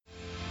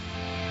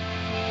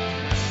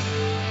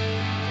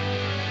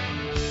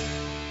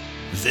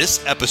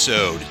This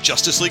episode,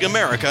 Justice League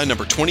America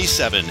number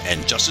 27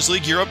 and Justice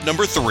League Europe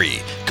number 3,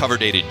 cover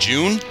dated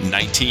June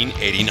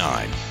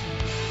 1989.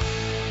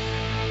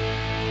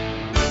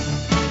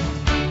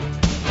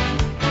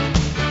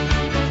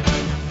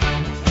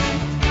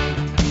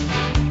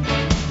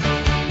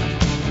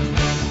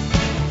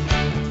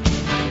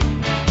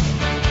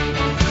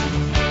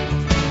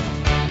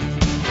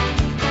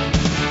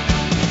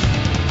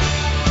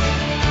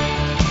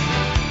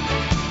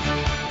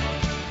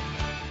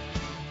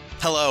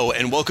 Hello,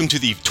 and welcome to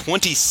the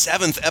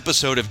 27th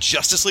episode of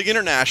Justice League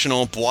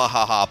International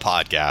Bwahaha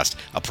Podcast,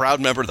 a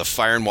proud member of the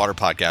Fire and Water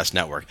Podcast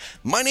Network.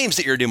 My name's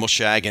the Irredeemable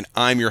Shag, and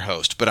I'm your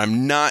host, but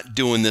I'm not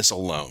doing this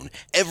alone.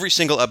 Every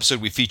single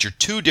episode, we feature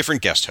 2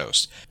 different guest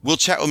hosts. We'll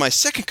chat with my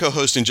second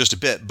co-host in just a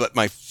bit, but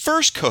my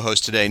first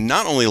co-host today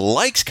not only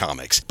likes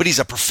comics, but he's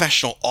a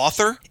professional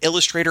author,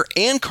 illustrator,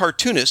 and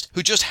cartoonist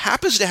who just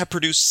happens to have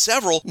produced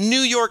several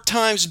New York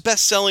Times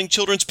best-selling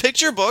children's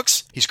picture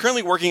books. He's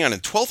currently working on a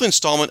 12th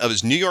installment of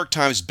his New York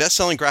Times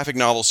best-selling graphic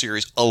novel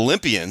series,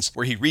 Olympians,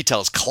 where he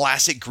retells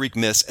classic Greek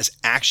myths as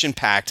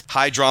action-packed,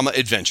 high-drama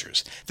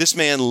adventures. This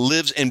man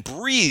lives and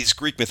breathes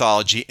Greek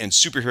mythology and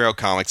superhero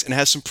comics and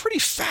has some pretty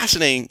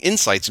fascinating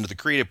insights into the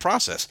creative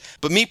process.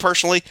 But me,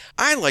 personally,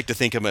 I like to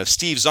think of him as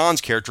Steve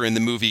Zahn's character in the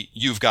movie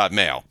You've Got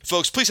Mail.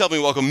 Folks, please help me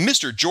welcome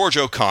Mr. George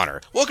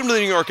O'Connor. Welcome to the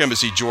New York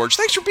Embassy, George.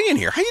 Thanks for being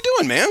here. How you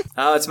doing, man?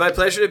 Oh, it's my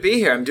pleasure to be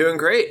here. I'm doing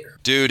great.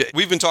 Dude,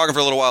 we've been talking for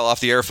a little while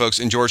off the air, folks,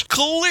 and George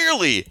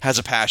clearly has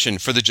a passion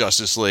for the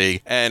Justice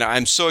League, and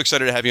I'm so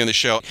excited to have you on the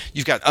show.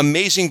 You've got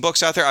amazing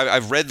books out there.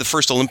 I've read the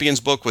first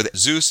Olympians book with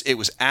Zeus. It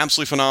was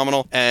absolutely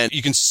phenomenal, and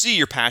you can see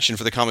your passion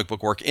for the comic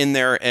book work in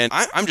there, and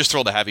I'm just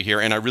thrilled to have you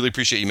here, and I really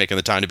appreciate you making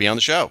the time to be on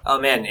the show. Oh,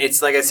 man,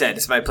 it's like I said,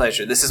 it's my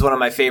pleasure. This is one of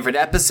my favorite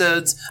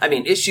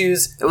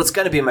issues. Well, it's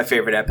going to be my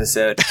favorite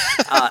episode.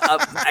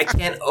 I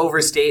can't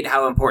overstate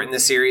how important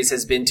this series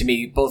has been to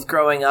me, both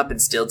growing up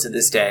and still to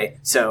this day,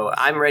 so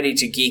I'm ready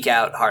to geek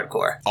out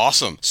hardcore.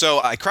 Awesome. So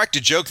I cracked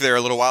a joke there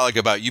a little while ago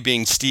about you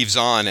being Steve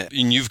Zahn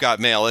and You've Got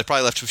Mail. It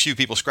probably left a few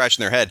people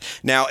scratching their head.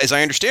 Now, as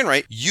I understand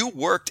right, you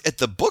worked at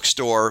the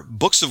bookstore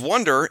Books of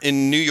Wonder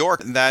in New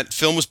York that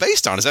film was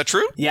based on. Is that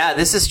true? Yeah,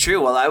 this is true.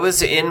 Well, I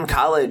was in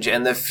college,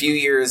 and like 6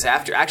 years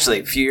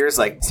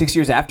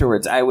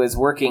afterwards, I was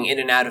working in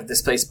and out of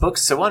this place,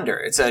 Books of Wonder.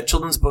 It's a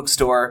children's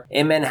bookstore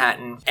in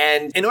Manhattan.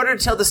 And in order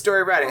to tell the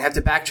story right, I have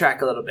to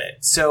backtrack a little bit.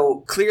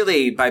 So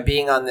clearly, by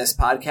being on this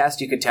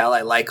podcast, you could tell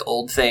I like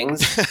old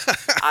things.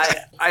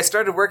 I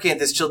started working at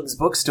this children's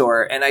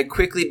bookstore, and I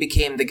quickly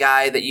became the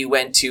guy that you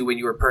went to when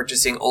you were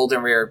purchasing old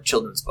and rare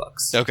children's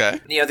books. Okay.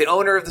 You know, the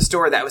owner of the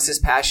store, that was his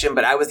passion,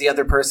 but I was the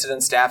other person on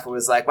staff who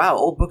was like, wow,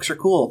 old books are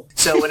cool.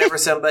 So whenever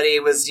somebody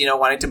was,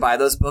 wanting to buy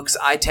those books,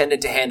 I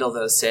tended to handle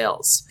those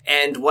sales.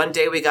 And one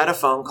day we got a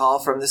phone call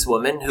from this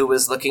woman who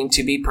was looking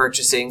to be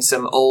purchasing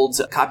some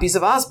old copies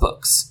of Oz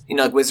books.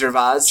 Like Wizard of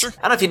Oz. Sure.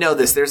 I don't know if you know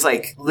this. There's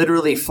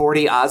literally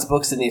 40 Oz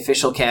books in the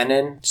official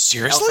canon.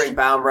 Seriously?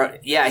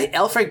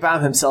 L. Frank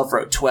Baum himself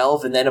wrote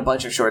 12 and then a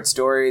bunch of short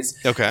stories.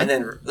 Okay. And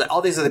then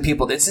all these other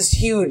people. It's this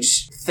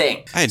huge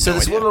thing. So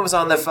this woman was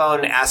on the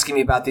phone asking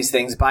me about these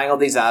things, buying all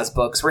these Oz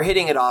books. We're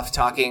hitting it off,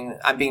 talking.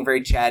 I'm being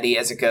very chatty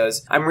as it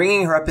goes. I'm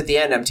ringing her up at the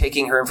end. I'm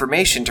taking her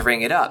information to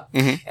ring it up.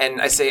 Mm-hmm.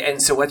 And I say,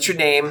 and so what's your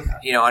name,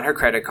 on her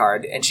credit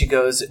card? And she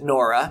goes,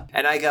 Nora.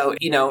 And I go,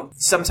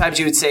 sometimes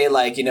you would say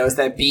is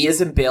that B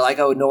as in Bill? I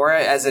go,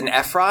 Nora as in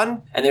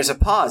Ephron? And there's a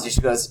pause. And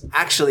she goes,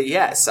 actually,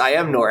 yes, I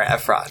am Nora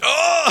Ephron.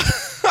 Oh!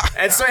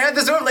 And so I had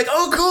this moment like,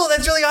 oh, cool,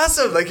 that's really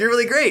awesome. You're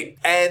really great.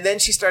 And then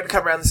she started to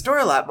come around the store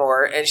a lot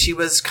more, and she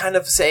was kind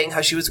of saying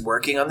how she was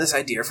working on this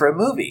idea for a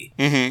movie.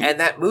 Mm-hmm. And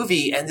that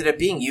movie ended up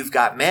being You've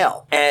Got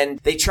Mail. And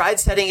they tried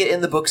setting it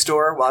in the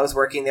bookstore while I was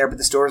working there, but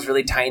the store was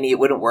really tiny. It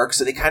wouldn't work,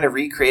 so they kind of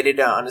recreated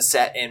it on a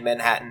set in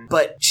Manhattan.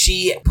 But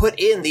she put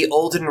in the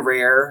old and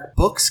rare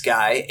books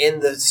guy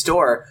in the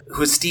store,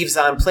 who Steve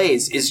Zahn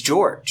plays, is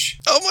George.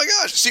 Oh my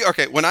gosh. See,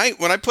 okay, when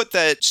I put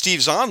that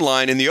Steve Zahn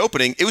line in the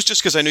opening, it was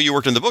just because I knew you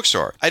worked in the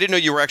bookstore. I didn't know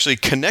you were actually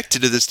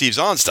connected to the Steve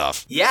Zahn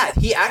stuff. Yeah,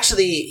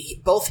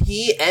 both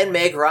he and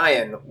Meg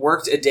Ryan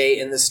worked a day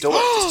in the store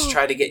just to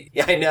try to get...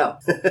 Yeah, I know.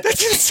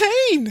 That's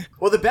insane.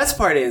 Well, the best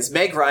part is,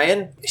 Meg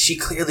Ryan, she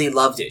clearly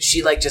loved it.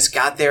 She, just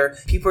got there.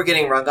 People were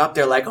getting rung up.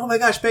 They're like, oh my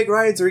gosh, Meg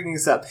Ryan's ringing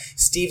us up.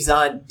 Steve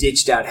Zahn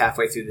ditched out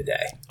halfway through the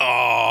day.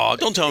 Oh,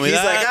 don't tell me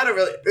that. He's like, I don't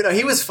really...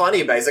 he was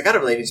funny about it. He's like, I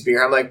don't really need to be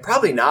here. I'm like,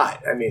 probably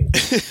not. I mean,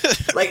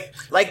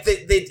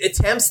 the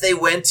attempts they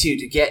went to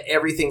get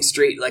everything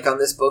straight, on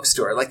this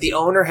bookstore. The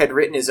owner had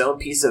written his own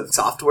piece of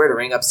software to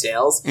ring up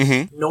sales.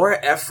 Mm-hmm.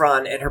 Nora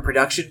Ephron and her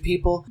production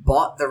people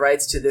bought the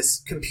rights to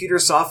this computer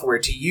software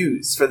to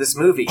use for this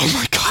movie. Oh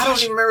my gosh. I don't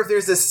even remember if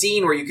there's a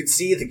scene where you could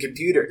see the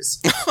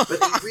computers, but they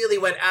really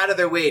went out of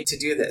their way to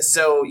do this.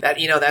 So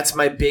that's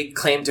my big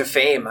claim to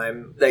fame.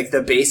 I'm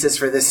the basis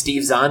for this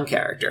Steve Zahn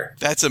character.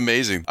 That's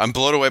amazing. I'm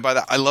blown away by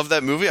that. I love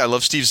that movie. I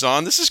love Steve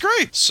Zahn. This is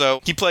great.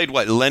 So he played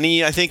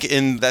Lenny, I think,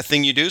 in That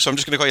Thing You Do. So I'm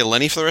just going to call you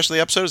Lenny for the rest of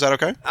the episode. Is that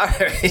okay? All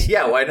right.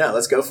 Yeah, why not?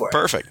 Let's go for it.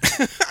 Perfect.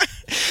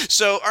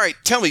 So, all right,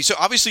 tell me. So,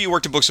 obviously, you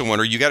worked at Books of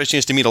Wonder. You got a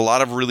chance to meet a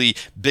lot of really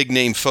big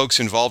name folks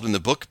involved in the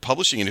book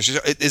publishing industry.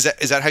 Is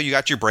that how you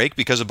got your break,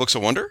 because of Books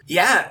of Wonder?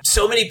 Yeah.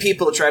 So many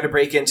people try to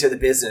break into the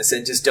business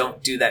and just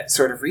don't do that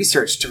sort of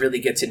research to really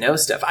get to know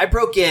stuff. I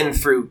broke in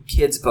through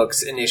kids'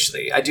 books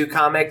initially. I do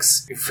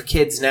comics for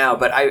kids now,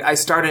 but I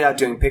started out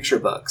doing picture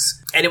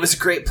books. And it was a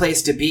great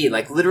place to be.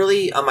 Like,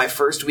 literally, on my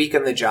first week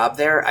on the job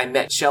there, I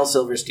met Shel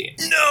Silverstein.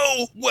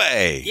 No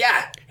way!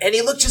 Yeah. And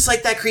he looked just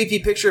like that creepy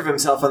picture of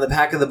himself on the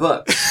back of the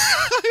book.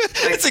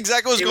 That's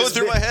exactly what was going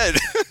through my head.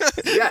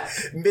 Yeah.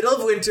 Middle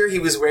of winter, he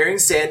was wearing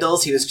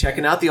sandals. He was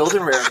checking out the old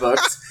and rare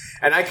books.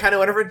 And I kind of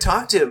went over and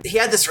talked to him. He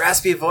had this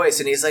raspy voice,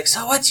 and he's like,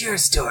 so what's your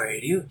story?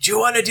 Do you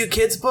want to do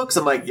kids' books?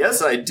 I'm like,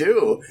 yes, I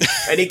do.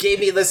 And he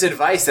gave me this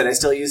advice that I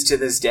still use to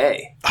this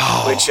day,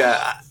 which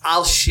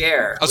I'll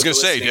share. I was going to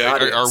say,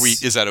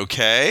 is that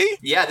okay?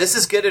 Yeah, this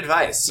is good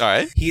advice. All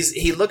right.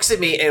 He looks at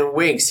me and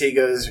winks. He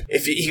goes,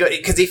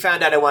 because he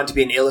found out I wanted to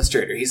be an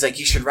illustrator. He's like,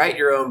 you should write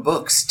your own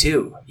books,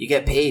 too. You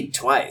get paid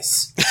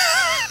twice.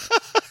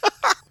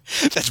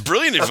 That's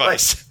brilliant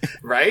advice.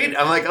 Right?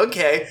 I'm like,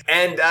 okay.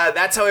 And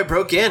that's how I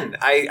broke in.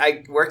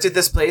 I worked at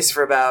this place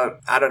for about,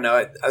 I don't know,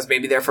 I was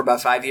maybe there for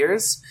about 5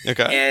 years.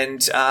 Okay.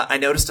 And I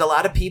noticed a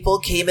lot of people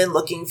came in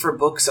looking for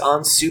books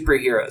on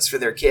superheroes for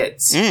their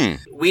kids.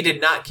 We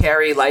did not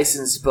carry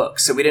licensed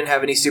books, so we didn't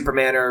have any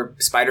Superman or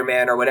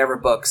Spider-Man or whatever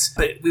books,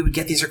 but we would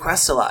get these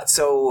requests a lot.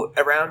 So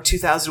around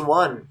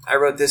 2001, I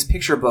wrote this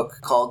picture book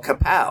called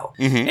Kapow.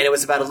 And it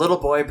was about a little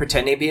boy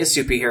pretending to be a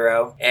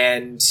superhero,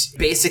 and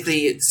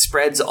basically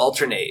spreads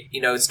alternate.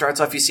 You know, it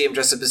starts off, you see him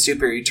dressed up as a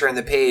superhero, you turn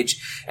the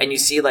page, and you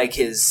see like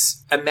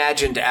his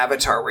imagined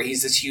avatar where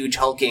he's this huge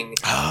hulking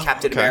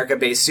Captain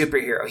America-based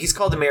superhero. He's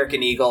called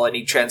American Eagle, and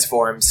he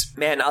transforms.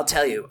 Man, I'll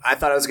tell you, I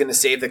thought I was going to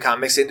save the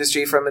comics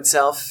industry from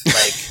itself.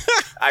 Like,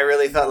 I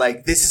really thought,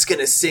 like, this is going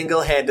to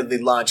single-handedly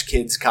launch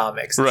kids'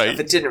 comics. Right.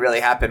 It didn't really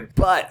happen.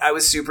 But I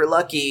was super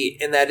lucky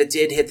in that it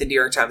did hit the New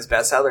York Times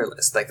bestseller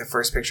list, like the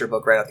first picture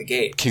book right out the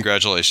gate.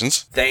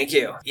 Congratulations. Thank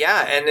you.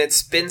 Yeah, and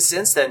it's been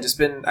since then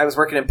I was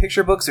working in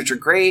picture books, which are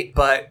great,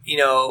 but, you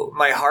know,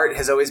 my heart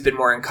has always been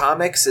more in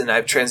comics, and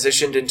I've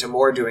transitioned into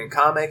more doing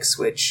comics,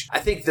 which I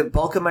think the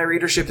bulk of my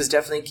readership is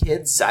definitely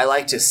kids. I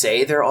like to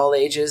say they're all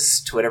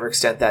ages, to whatever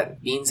extent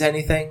that means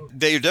anything.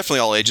 They're definitely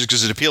all ages,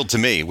 because it appealed to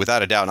me,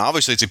 without a doubt, and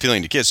obviously it's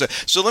appealing to kids.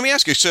 So let me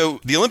ask you, so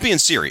the Olympian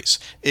series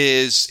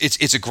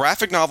it's a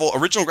graphic novel,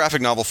 original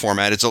graphic novel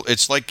format.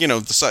 It's like, you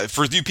know,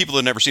 for you people that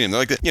have never seen them,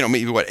 they're like, you know,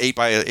 maybe what, 8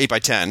 by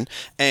 10,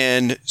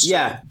 and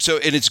so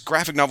in its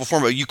graphic novel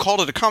format, you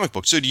called it a comic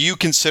book. So do you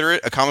consider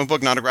it a comic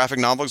book, not a graphic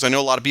novel? Because I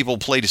know a lot of people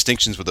play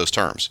distinctions with those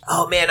terms.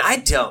 Oh man, I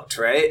don't,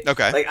 right?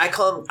 Okay. Like I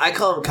call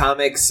them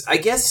comics. I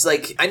guess,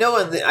 like, I know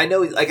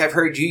like I've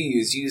heard you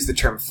use the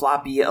term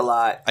floppy a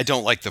lot. I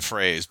don't like the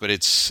phrase, but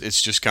it's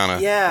just kind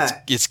of,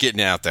 it's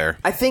getting out there.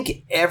 I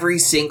think every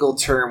single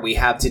term we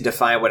have to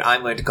define what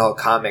I'm going to call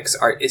comics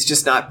is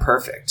just not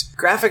perfect.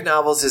 Graphic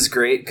novels is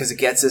great because it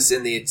gets us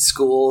in the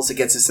schools, it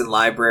gets us in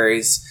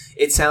libraries.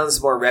 It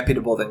sounds more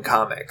reputable than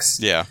comics.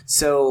 Yeah.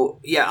 So,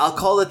 yeah, I'll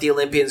call it the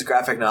Olympians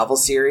graphic novel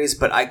series,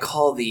 but I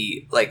call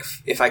the, like,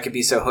 if I could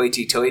be so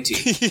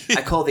hoity-toity,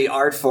 I call the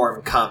art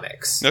form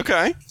comics.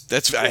 Okay.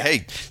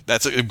 Hey,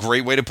 that's a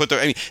great way to put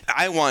I mean,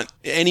 I want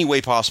any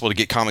way possible to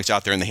get comics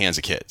out there in the hands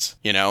of kids,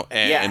 you know,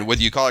 and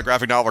whether you call it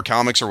graphic novel or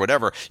comics or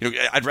whatever, you know,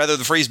 I'd rather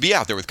the phrase be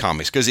out there with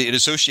comics because it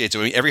associates. I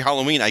mean, every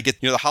Halloween I get,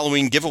 you know, the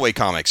Halloween giveaway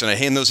comics, and I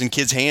hand those in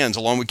kids' hands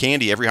along with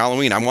candy every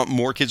Halloween. I want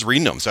more kids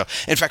reading them. So,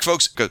 in fact,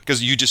 folks,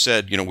 because you just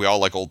said, you know, we all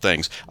like old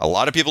things. A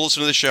lot of people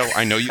listen to the show.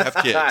 I know you have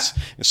kids,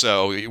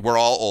 so we're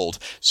all old.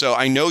 So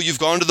I know you've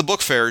gone to the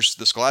book fairs,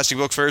 the Scholastic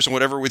book fairs and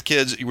whatever with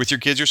your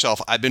kids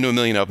yourself. I've been to a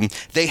million of them.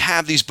 They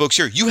have these books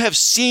here. You have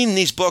seen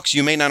these books.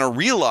 You may not have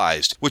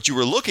realized what you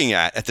were looking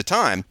at the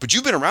time, but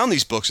you've been around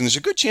these books, and there's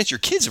a good chance your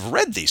kids have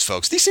read these,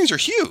 folks. These things are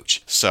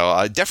huge.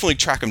 So definitely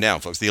track them down,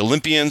 folks. The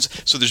Olympians.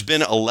 So there's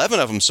been 11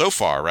 of them so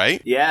far,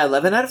 right? Yeah,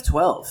 11 out of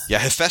 12. Yeah,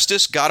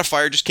 Hephaestus, God of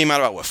Fire just came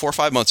out about, 4 or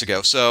 5 months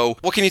ago. So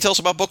what can you tell us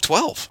about book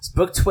 12?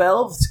 Book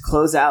 12, to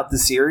close out the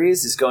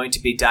series, is going to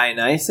be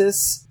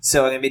Dionysus.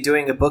 So I'm going to be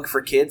doing a book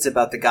for kids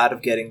about the god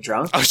of getting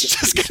drunk. I was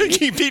just going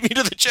to beat me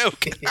to the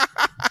joke.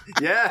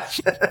 Yeah.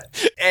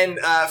 And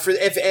for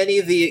if any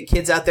of the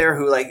kids out there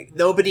who, like,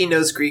 nobody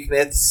knows Greek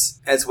myths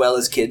as well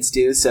as kids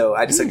do, so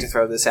I just like to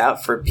throw this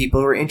out for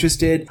people who are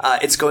interested.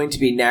 It's going to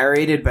be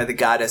narrated by the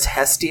goddess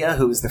Hestia,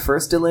 who was the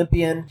first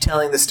Olympian,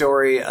 telling the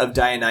story of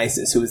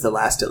Dionysus, who was the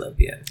last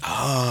Olympian.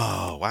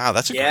 Oh, wow.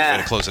 That's a great way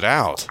to close it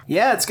out.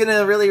 Yeah, it's going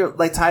to really,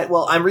 like,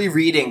 well, I'm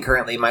rereading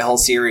currently my whole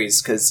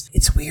series, because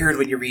it's weird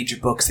when you read your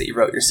books that you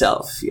wrote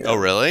yourself. You know? Oh,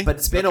 really? But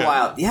it's been a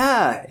while.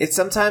 Yeah. It's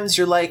sometimes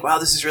you're like, wow,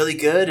 this is really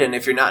good. And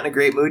if you're not in a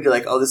great mood, you're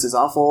like, oh, this is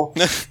awful.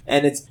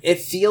 And it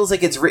feels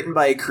like it's written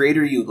by a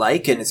creator you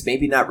like, and it's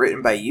maybe not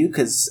written by you,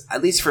 because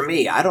at least for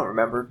me, I don't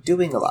remember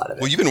doing a lot of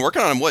it. Well, you've been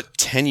working on them,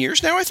 10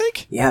 years now, I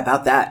think? Yeah,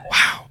 about that.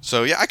 Wow.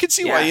 So yeah, I could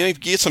see why you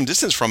get some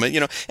distance from it.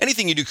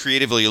 Anything you do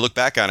creatively, you look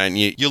back on it and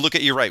you look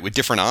at you right with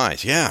different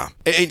eyes. Yeah.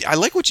 And I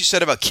like what you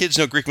said about kids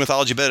know Greek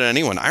mythology better than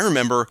anyone. I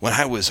remember when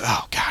I was,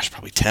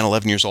 probably 10,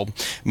 11 years old,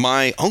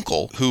 my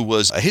uncle, who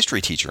was a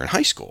history teacher in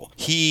high school,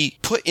 he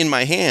put in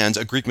my hands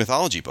a Greek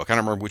mythology book. I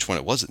don't remember which one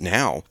it was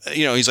now.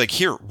 He's like,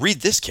 here,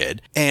 read this,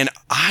 kid. And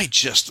I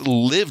just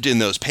lived in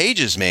those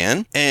pages,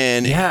 man.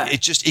 And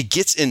it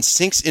gets and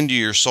sinks into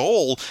your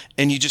soul,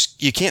 and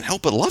you can't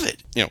help but love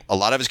it. A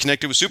lot of it's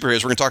connected with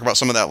superheroes. We're going to talk about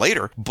some of that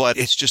later, but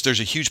it's just, there's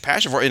a huge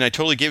passion for it. And I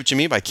totally give it to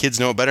me by kids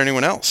know it better than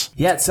anyone else.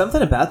 Yeah, it's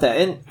something about that.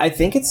 And I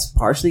think it's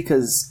partially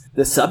because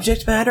the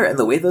subject matter and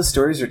the way those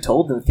stories are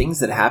told and the things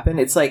that happen,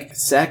 it's like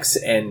sex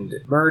and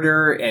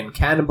murder and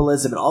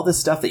cannibalism and all this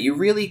stuff that you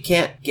really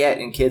can't get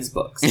in kids'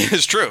 books.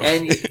 It's true.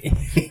 And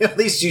at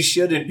least you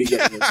shouldn't be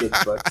getting in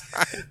kids' books.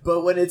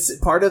 But when it's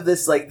part of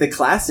this, like the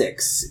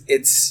classics,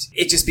 it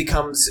just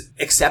becomes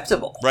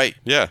acceptable. Right.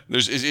 Yeah.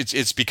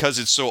 It's because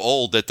it's so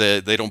old that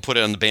they don't put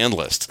it on the banned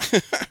list.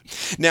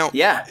 Now,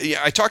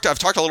 I've talked a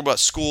little about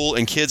school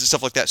and kids and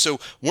stuff like that. So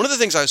one of the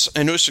things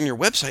I noticed on your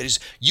website is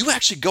you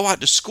actually go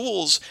out to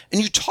schools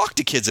and you talk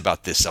to kids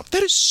about this stuff.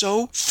 That is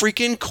so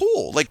freaking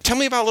cool. Like, tell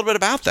me a little bit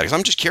about that, because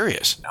I'm just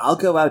curious. I'll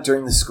go out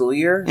during the school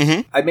year.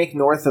 Mm-hmm. I make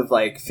north of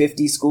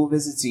 50 school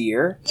visits a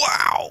year.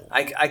 Wow.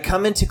 I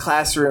come into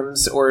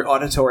classrooms or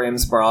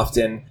auditoriums more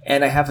often,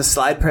 and I have a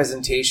slide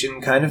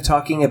presentation kind of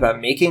talking about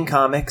making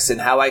comics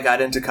and how I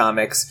got into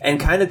comics, and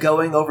kind of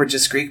going over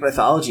just Greek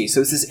mythology.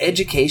 So it's this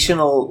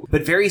educational,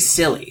 but very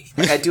silly.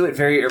 I do it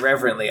very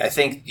irreverently. I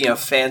think,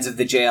 fans of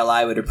the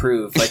JLI would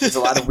approve. There's a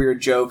lot of weird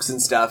jokes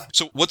and stuff.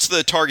 So what's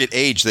the target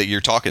age that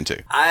you're talking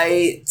to?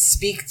 I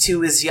speak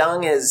to as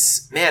young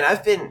as,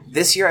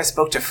 this year I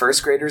spoke to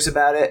first graders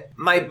about it.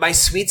 My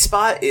sweet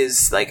spot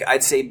is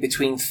I'd say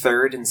between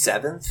 3rd and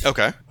 7th.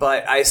 Okay.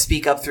 But I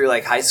speak up through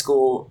high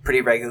school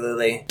pretty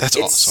regularly. That's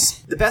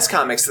awesome. The best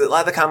comics, a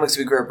lot of the comics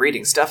we grew up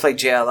reading, stuff like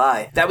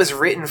JLI, that was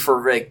written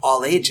for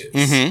all ages.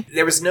 Mm-hmm.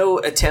 There was no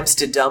attempts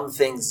to dumb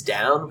things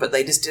down, but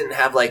they just didn't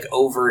have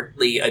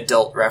overtly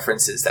adult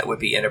references that would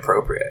be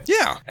inappropriate.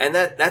 Yeah. And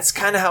that's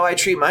kind of how I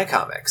treat my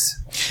comics.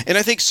 And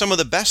I think some of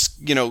the best,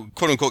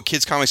 quote unquote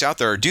kids comics out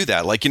there do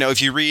that.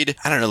 If you read,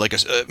 I don't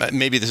know,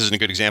 maybe this isn't a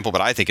good example,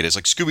 but I think it is,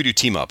 Scooby-Doo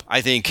Team Up,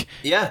 I think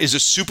is a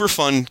super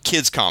fun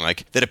kids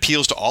comic that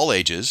appeals to all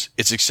ages.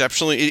 It's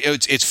exceptionally,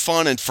 it's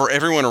fun and for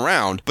everyone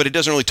around, but it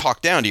doesn't really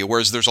talk down to you.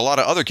 Whereas there's a lot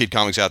of other kid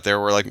comics out there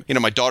where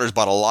my daughter's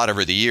bought a lot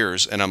over the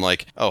years and I'm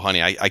like, oh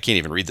honey, I can't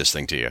even read this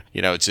thing to you.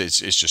 It's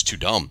just too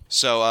dumb.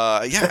 So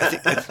I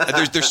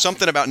think there's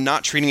something about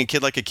not treating a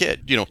kid like a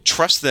kid.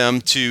 Trust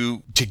them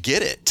to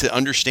get it, to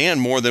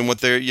understand more than what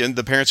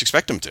the parents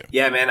expect them to.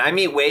 Yeah, man, I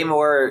meet way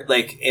more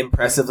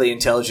impressively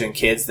intelligent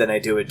kids than I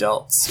do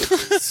adults. Which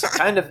is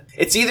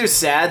it's either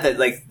sad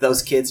that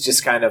those kids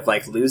just kind of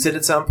lose it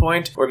at some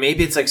point, or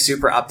maybe it's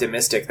super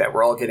optimistic that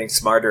we're all getting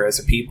smarter as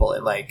a people,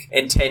 and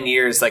in 10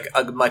 years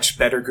a much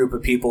better group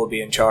of people will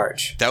be in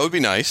charge. That would be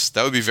nice.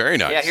 That would be very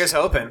nice. Yeah, here's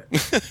hoping.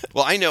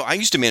 Well, I know I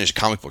used to manage a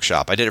comic book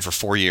shop. I did it for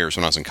 4 years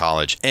when I was in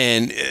college,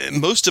 and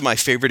most of my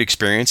favorite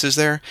experiences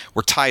there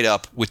were tied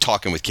up with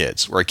talking with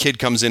kids, where a kid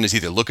comes in is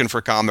either looking for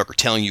a comic or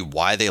telling you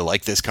why they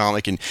like this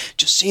comic, and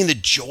just seeing the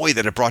joy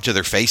that it brought to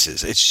their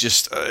faces. It's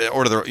just,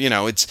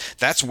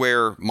 that's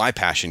where my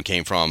passion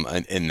came from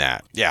in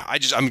that. Yeah,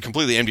 I'm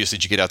completely envious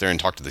that you get out there and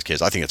talk to the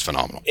kids. I think it's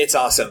phenomenal. It's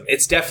awesome.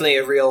 It's definitely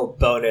a real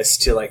bonus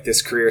to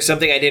this career.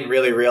 Something I didn't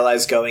really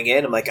realize going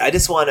in. I'm I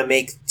just want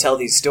to tell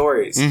these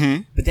stories.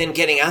 Mm-hmm. But then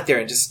getting out there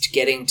and just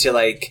getting to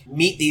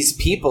meet these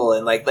people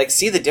and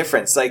see the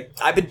difference.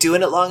 I've been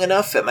doing it long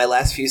enough. At my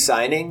last few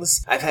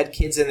signings, I've had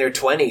kids in their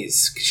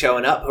 20s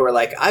showing up who are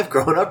I've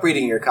grown up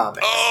reading your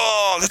comics.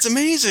 Oh, that's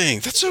amazing.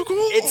 That's so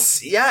cool.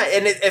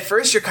 And at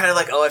first you're kind of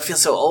oh, I feel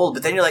so old.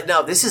 But then you're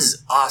no, this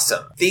is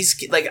awesome.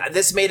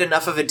 This made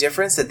enough of a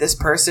difference that this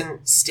person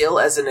still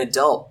as an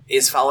adult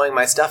is following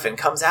my stuff and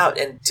comes out,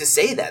 and to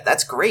say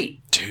that's great.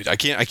 Dude, I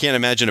can't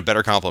imagine a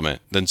better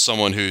compliment than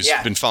someone who's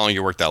been following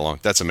your work that long.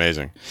 That's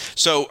amazing.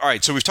 So, all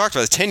right, so we've talked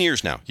about it. 10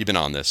 years now you've been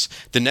on this.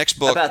 The next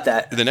book about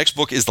that. The next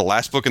book is the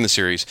last book in the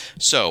series.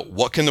 So,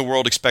 what can the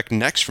world expect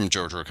next from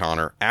George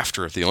O'Connor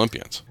after The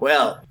Olympians?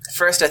 Well,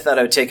 first I thought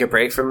I would take a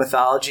break from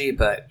mythology,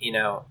 but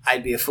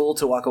I'd be a fool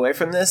to walk away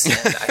from this,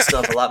 and I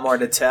still have a lot more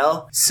to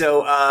tell.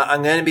 So,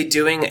 I'm going to be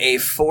doing a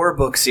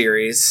 4-book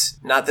series,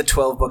 not the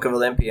 12 Book of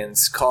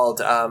Olympians, called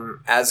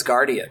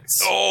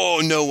Asgardians.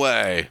 Oh, no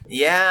way.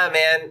 Yeah,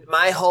 man.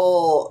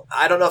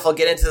 I don't know if I'll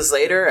get into this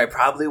later, I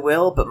probably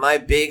will, but my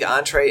big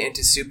entree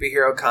into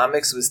superhero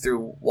comics was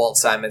through Walt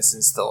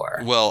Simonson's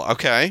Thor. Well,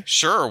 okay,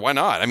 sure, why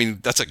not? I mean,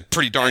 that's a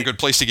pretty darn good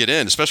place to get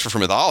in, especially for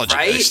mythology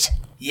based.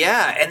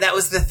 Yeah, and that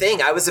was the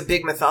thing. I was a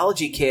big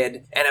mythology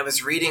kid, and I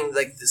was reading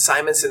like the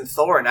Simonson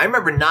Thor, and I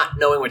remember not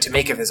knowing what to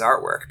make of his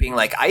artwork, being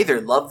like, I either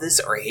love this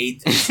or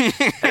hate this.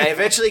 And I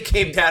eventually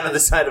came down on the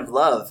side of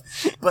love.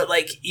 But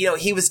like, you know,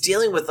 he was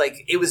dealing with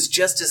like, it was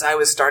just as I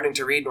was starting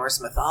to read Norse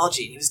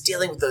mythology, and he was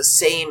dealing with those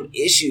same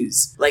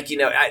issues. Like, you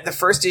know, the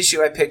first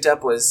issue I picked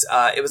up was,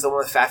 it was the one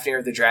with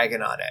Fafnir the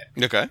Dragon on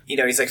it. Okay. You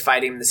know, he's like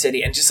fighting in the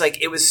city, and just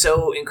like, it was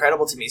so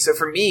incredible to me. So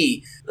for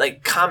me,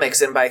 like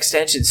comics and by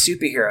extension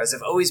superheroes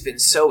have always been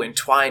so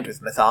entwined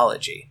with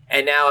mythology.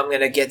 And now I'm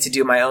going to get to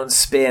do my own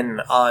spin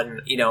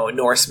on, you know,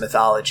 Norse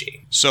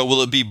mythology. So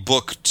will it be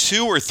book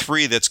 2 or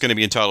 3 that's going to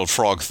be entitled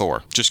Frog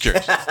Thor? Just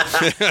curious.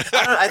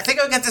 I think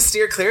I'll get to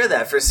steer clear of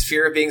that for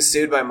fear of being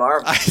sued by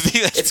Marvel. I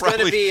think that's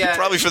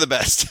probably for the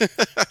best.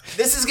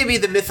 This is going to be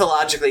the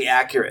mythologically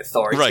accurate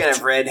Thor. He's going to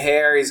have red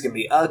hair. He's going to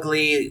be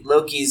ugly.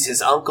 Loki's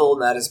his uncle,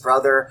 not his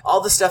brother.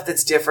 All the stuff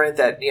that's different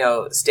that, you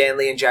know, Stan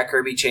Lee and Jack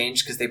Kirby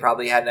changed because they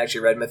probably hadn't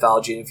actually read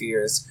mythology in a few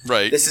years.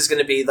 Right. This is going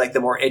to be like the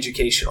more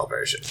educational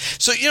version.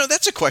 So, you know,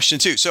 that's a question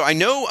too. So I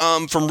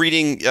know from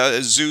reading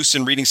Zeus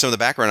and reading some of the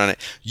background on it,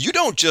 you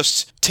don't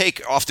just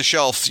take off the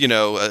shelf, you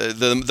know,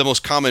 the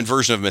most common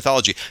version of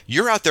mythology.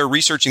 You're out there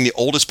researching the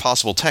oldest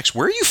possible text.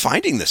 Where are you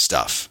finding this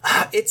stuff?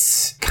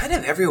 It's kind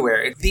of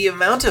everywhere. The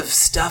amount of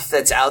stuff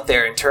that's out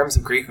there in terms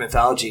of Greek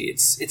mythology,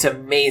 it's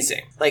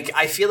amazing. Like,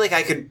 I feel like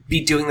I could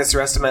be doing this the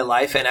rest of my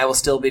life and I will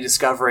still be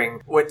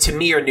discovering what to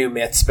me are new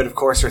myths, but of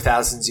course are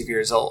thousands of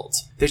years old.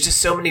 There's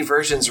just so many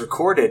versions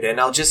recorded, and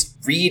I'll just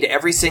read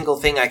every single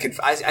thing I could.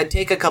 I'd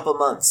take a couple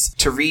months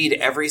to read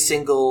every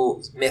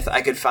single myth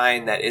I could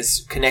find that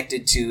is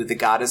connected to the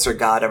goddess or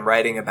god I'm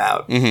writing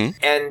about. Mm-hmm.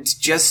 And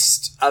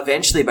just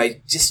eventually, by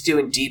just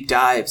doing deep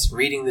dives,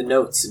 reading the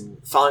notes and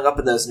following up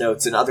on those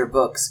notes in other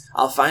books,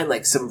 I'll find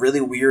like some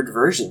really weird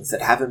versions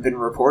that haven't been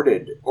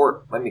reported,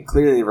 or I mean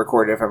clearly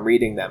recorded if I'm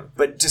reading them,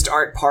 but just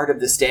aren't part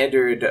of the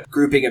standard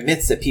grouping of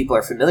myths that people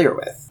are familiar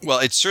with. Well,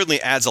 it certainly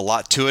adds a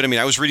lot to it. I mean,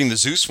 I was reading the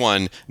Zeus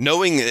one,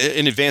 knowing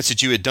in advance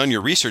that you had done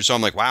your research, so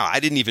I'm like, wow, I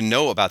didn't even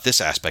know about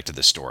this aspect of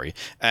the story,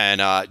 and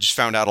just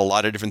found out a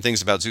lot of different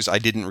things about Zeus I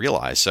didn't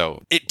realize.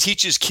 So it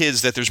teaches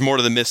kids that there's more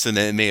to the myths than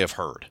they may have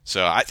heard.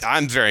 So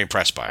I'm very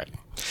impressed by it.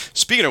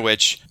 Speaking of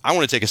which, I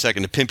want to take a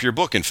second to pimp your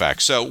book, in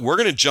fact. So we're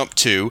going to jump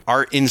to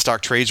our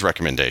in-stock trades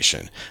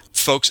recommendation.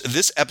 Folks,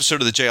 this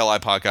episode of the JLI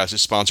podcast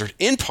is sponsored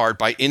in part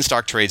by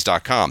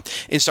InStockTrades.com.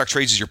 InStock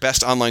Trades is your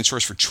best online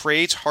source for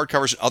trades,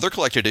 hardcovers, and other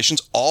collector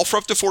editions, all for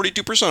up to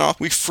 42% off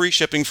with free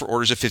shipping for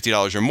orders of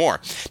 $50 or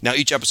more. Now,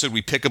 each episode,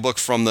 we pick a book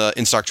from the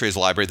InStock Trades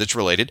library that's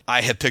related.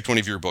 I have picked one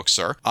of your books,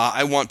 sir.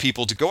 I want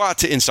people to go out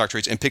to InStock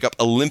Trades and pick up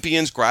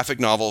Olympians graphic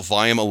novel,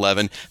 volume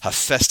 11,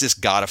 Hephaestus,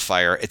 God of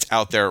Fire. It's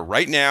out there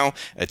right now.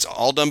 It's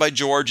all done by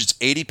George. It's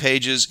 80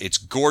 pages. It's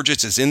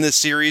gorgeous. It's in this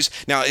series.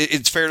 Now,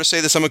 it's fair to say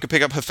that someone could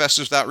pick up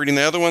Hephaestus without reading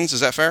the other ones.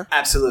 Is that fair?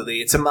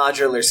 Absolutely. It's a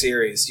modular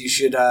series. You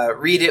should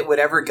read it,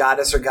 whatever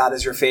goddess or god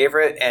is your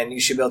favorite, and you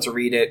should be able to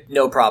read it,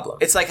 no problem.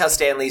 It's like how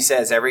Stan Lee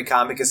says, every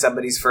comic is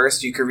somebody's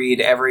first. You could read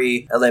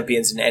every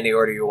Olympians in any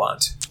order you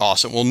want.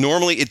 Awesome. Well,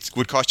 normally it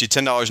would cost you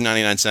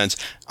 $10.99.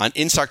 On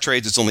InStock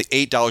Trades, it's only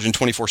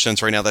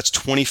 $8.24 right now. That's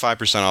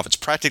 25% off. It's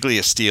practically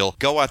a steal.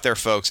 Go out there,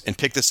 folks, and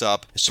pick this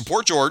up.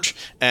 Support George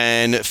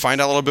and find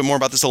out a little bit more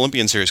about this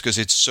Olympian series because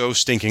it's so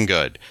stinking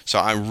good. So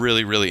I'm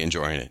really, really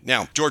enjoying it.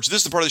 Now, George, this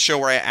is the part of the show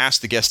where I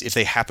ask the guest if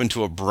they happen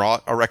to have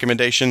brought a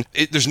recommendation.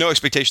 There's no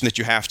expectation that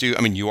you have to.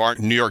 I mean, you are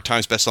a New York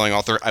Times bestselling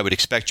author. I would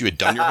expect you had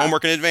done your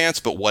homework in advance,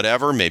 but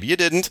whatever. Maybe you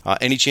didn't.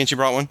 Any chance you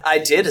brought one? I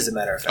did, as a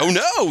matter of fact.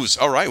 Oh, noes.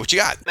 All right. What you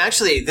got?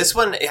 Actually, this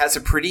one has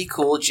a pretty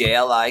cool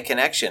JLI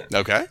connection.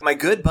 Okay. My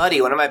good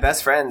buddy, one of my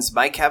best friends,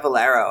 Mike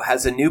Cavallaro,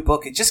 has a new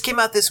book. It just came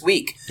out this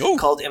week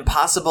called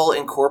Impossible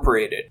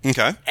Incorporated.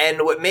 Okay.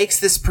 And what makes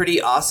this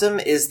pretty awesome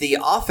is the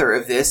author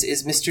of this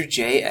is Mr.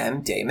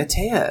 J.M.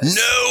 DeMatteis.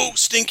 No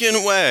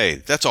stinking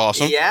way. That's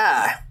awesome.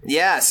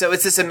 Yeah. So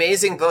it's this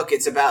amazing book.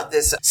 It's about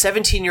this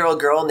 17-year-old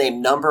girl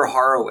named Number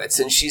Horowitz,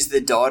 and she's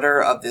the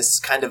daughter of this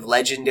kind of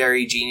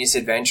legendary genius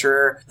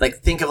adventurer. Like,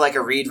 think of like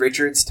a Reed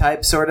Richards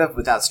type, sort of,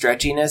 without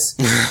stretchiness,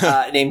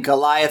 named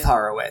Goliath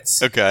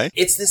Horowitz. Okay.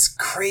 It's this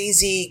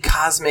crazy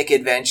cosmic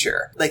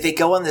adventure. Like, they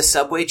go on this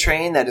subway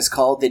train that is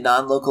called the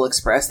Non-Local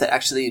Express that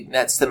actually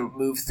lets them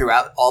move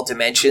throughout all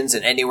dimensions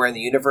and anywhere in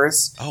the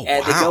universe. Oh,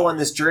 and they go on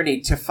this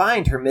journey to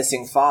find her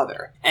missing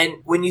father. And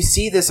when you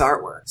see this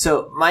artwork,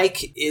 so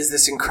Mike is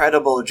this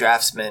incredible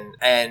draftsman,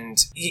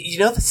 and you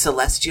know the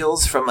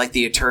Celestials from like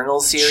the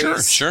Eternals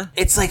series? Sure.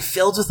 It's like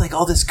filled with like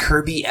all this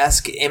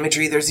Kirby-esque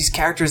imagery. There's these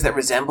characters that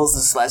resembles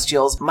the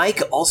Celestials.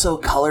 Mike also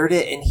colored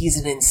it, and he's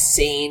an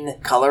insane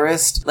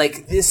colorist.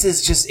 Like, this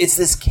is just, it's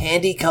this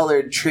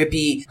candy-colored,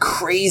 trippy,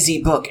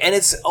 crazy book. And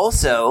it's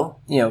also,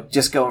 you know,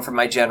 just going for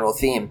my general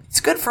theme,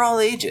 it's good for all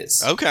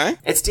ages. Okay.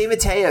 It's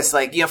DeMatteis,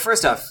 like, you know,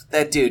 first off,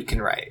 that dude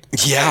can write.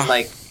 Yeah. And,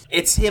 like,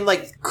 It's him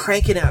like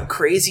cranking out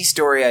crazy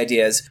story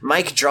ideas,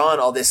 Mike drawing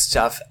all this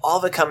stuff, all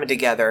of it coming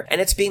together,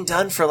 and it's being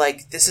done for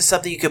like, this is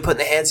something you could put in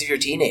the hands of your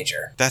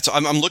teenager.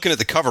 I'm looking at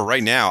the cover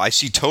right now. I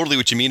see totally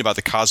what you mean about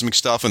the cosmic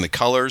stuff and the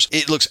colors.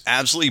 It looks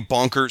absolutely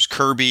bonkers.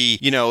 Kirby,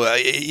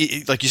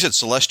 like you said,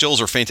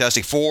 Celestials or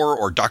Fantastic Four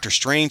or Doctor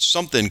Strange,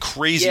 something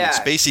crazy and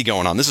spacey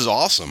going on. This is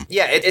awesome.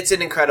 Yeah, it's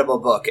an incredible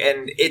book,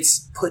 and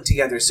it's put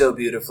together so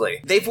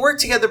beautifully. They've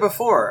worked together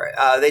before.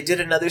 They did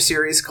another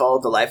series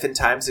called The Life and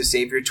Times of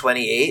Savior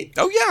 28.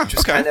 Oh, yeah. Which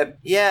was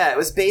it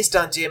was based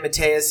on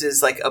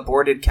DeMatteis's like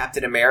aborted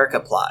Captain America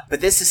plot.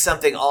 But this is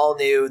something all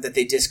new that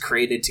they just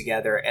created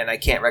together, and I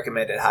can't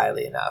recommend it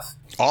highly enough.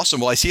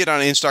 Awesome. Well, I see it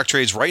on In-Stock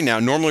Trades right now.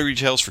 Normally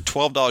retails for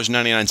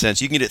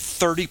 $12.99. You can get it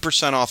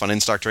 30% off on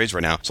In-Stock Trades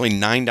right now. It's only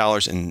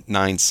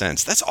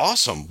 $9.09. That's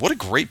awesome. What a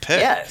great pick.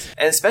 Yeah,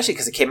 and especially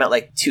because it came out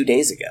like 2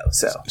 days ago.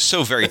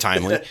 So very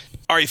timely.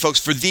 All right, folks,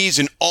 for these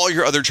and all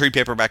your other trade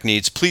paperback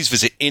needs, please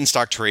visit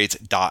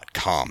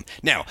InStockTrades.com.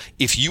 Now,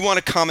 if you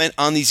want to comment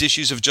on these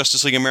issues of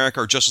Justice League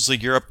America or Justice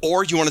League Europe,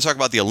 or you want to talk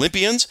about the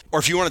Olympians, or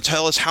if you want to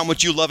tell us how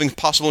much you love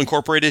Impossible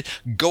Incorporated,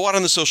 go out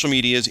on the social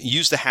medias,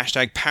 use the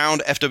hashtag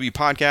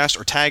 #PoundFWPodcast,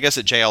 or tag us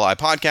at JLI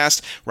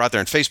Podcast. We're out there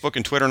on Facebook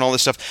and Twitter and all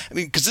this stuff. I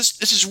mean, because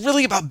this is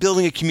really about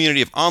building a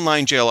community of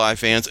online JLI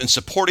fans and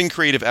supporting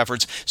creative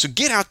efforts. So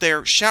get out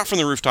there, shout from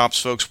the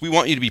rooftops, folks. We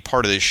want you to be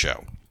part of this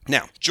show.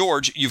 Now,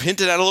 George, you've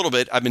hinted at a little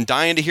bit. I've been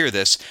dying to hear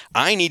this.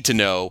 I need to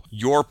know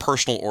your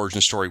personal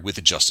origin story with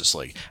the Justice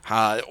League,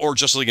 or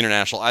Justice League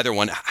International, either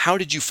one. How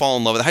did you fall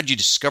in love with it? How did you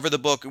discover the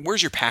book?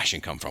 Where's your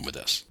passion come from with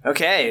this?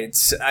 Okay,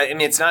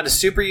 it's not a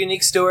super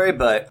unique story,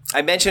 but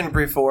I mentioned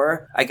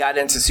before I got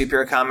into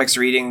superhero comics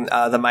reading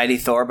The Mighty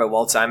Thor by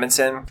Walt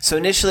Simonson. So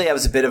initially I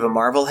was a bit of a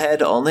Marvel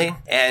head only,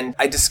 and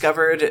I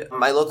discovered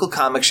my local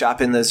comic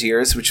shop in those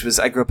years, which was,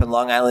 I grew up in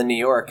Long Island, New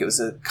York. It was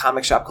a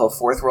comic shop called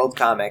Fourth World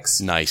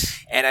Comics. Nice.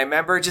 And I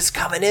remember just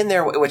coming in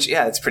there, which,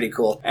 yeah, it's pretty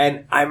cool.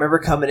 And I remember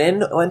coming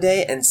in one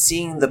day and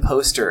seeing the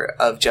poster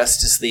of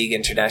Justice League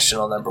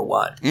International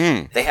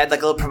 #1. They had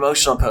like a little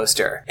promotional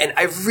poster. And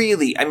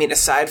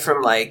aside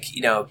from like,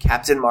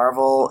 Captain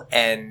Marvel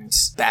and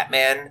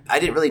Batman, I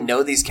didn't really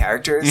know these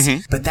characters,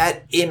 but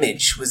that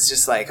image was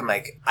just like, I'm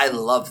like, I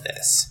love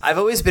this. I've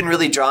always been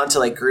really drawn to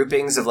like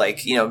groupings of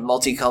like,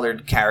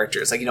 multicolored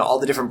characters, like, all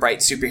the different bright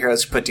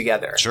superheroes put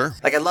together. Sure.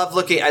 Like I loved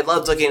looking at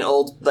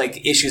old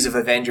like issues of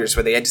Avengers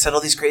where they had all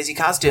these crazy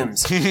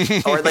costumes.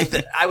 Or like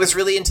I was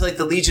really into like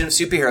the Legion of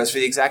Superheroes for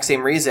the exact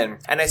same reason.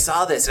 And I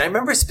saw this and I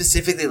remember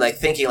specifically like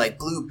thinking like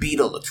Blue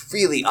Beetle looked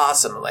really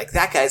awesome. Like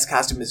that guy's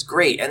costume is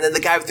great. And then the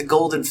guy with the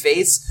golden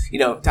face,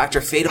 Dr.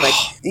 Fate, I'm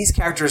like, these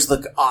characters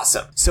look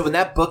awesome. So when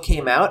that book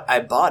came out, I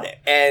bought it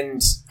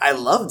and I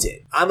loved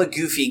it. I'm a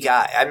goofy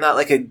guy. I'm not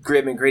like a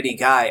grim and gritty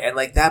guy. And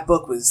like that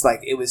book was like,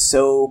 it was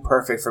so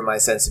perfect for my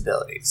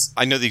sensibilities.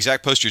 I know the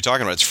exact poster you're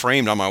talking about. It's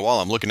framed on my wall.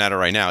 I'm looking at it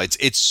right now.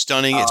 It's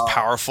stunning. It's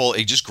powerful.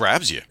 It just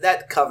grabs you.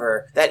 That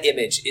cover, that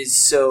image is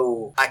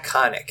so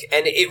iconic.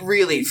 And it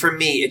really, for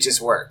me, it just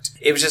worked.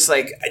 It was just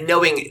like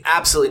knowing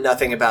absolutely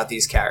nothing about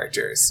these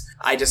characters.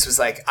 I just was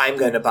like, I'm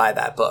going to buy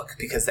that book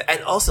because,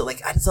 and also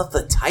like, I just love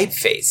the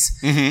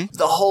typeface,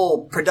 the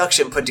whole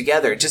production put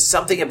together. Just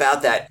something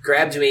about that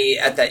grabbed me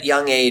at that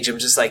young age. I'm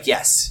just like,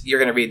 yes, you're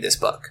going to read this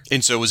book.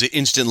 And so was it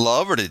instant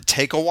love or did it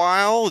take a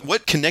while?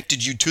 What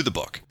connected you to the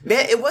book?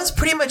 Man, it was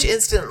pretty much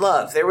instant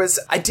love.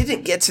 I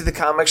didn't get to the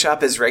comic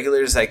shop as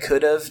regular as I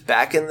could have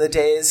back in the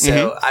days.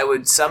 So I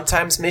would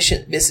sometimes miss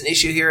an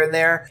issue here and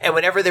there. And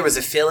whenever there was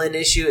a fill-in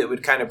issue, it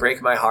would kind of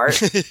break my heart.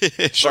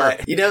 Sure.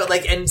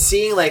 But, and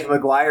seeing like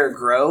Maguire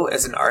grow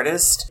as an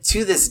artist,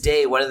 to this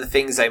day, one of the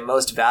things I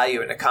most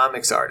value in a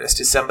comics artist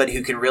is somebody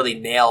who can really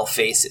nail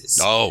faces.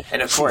 Oh.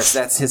 And of course,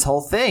 that's his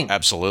whole thing.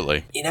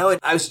 Absolutely.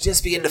 I was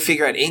just beginning to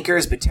figure out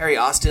inkers, but Terry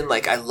Austin,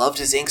 like, I loved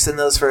his inks in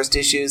those first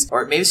issues,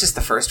 or maybe it's just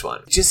the first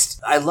one.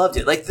 I loved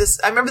it. Like this,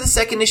 I remember the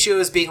second issue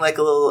as being like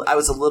I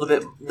was a little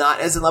bit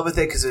not as in love with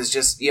it because it was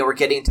just, we're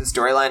getting into the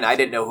storyline. I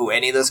didn't know who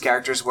any of those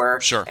characters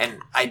were. Sure. And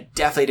I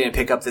definitely didn't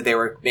pick up that they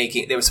were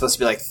supposed to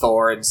be like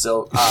Thor and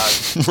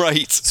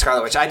right.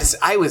 Scarlet Witch.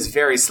 I was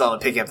very slow in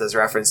picking up those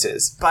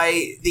references.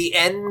 By the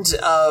end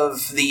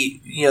of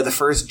the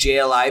first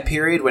JLI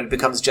period, when it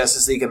becomes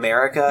Justice League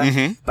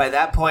America, by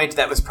that point,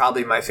 that was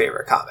probably my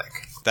favorite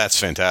comic. That's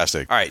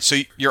fantastic. All right, so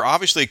you're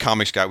obviously a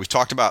comics guy. We've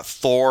talked about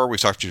Thor. We've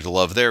talked about your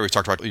love there. We've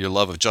talked about your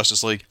love of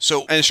Justice League.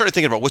 So, and I started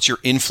thinking about what's your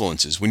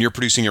influences when you're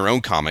producing your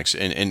own comics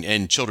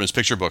and children's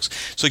picture books.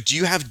 So, like, do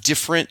you have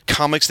different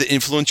comics that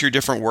influence your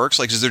different works?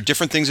 Like, is there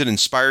different things that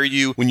inspire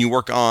you when you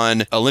work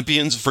on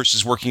Olympians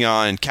versus working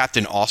on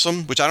Captain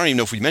Awesome? Which I don't even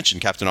know if we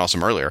mentioned Captain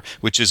Awesome earlier,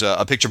 which is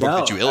a picture book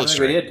that you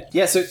illustrate. I did.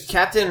 Yeah, so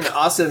Captain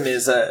Awesome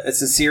it's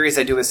a series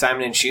I do with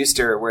Simon &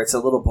 Schuster where it's a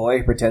little boy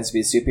who pretends to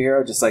be a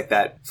superhero, just like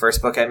that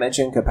first book I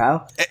mentioned, Christian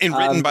Kapow. And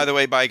written, by the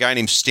way, by a guy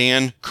named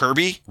Stan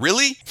Kirby.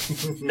 Really?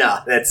 No,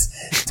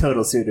 that's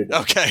total pseudonym.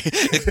 Okay.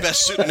 It's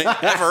best pseudonym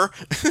ever.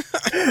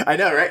 I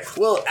know, right?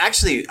 Well,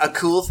 actually, a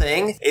cool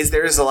thing is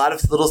there's a lot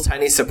of little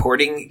tiny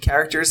supporting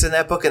characters in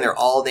that book, and they're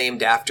all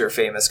named after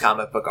famous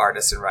comic book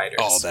artists and writers.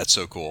 Oh, that's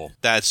so cool.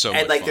 That's so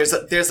and much like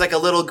fun. there's like a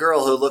little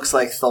girl who looks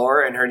like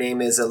Thor, and her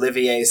name is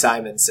Olivier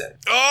Simonson.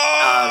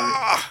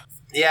 Oh!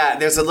 Yeah,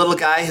 there's a little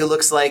guy who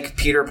looks like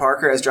Peter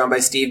Parker, as drawn by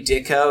Steve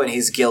Ditko, and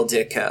he's Gil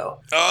Ditko.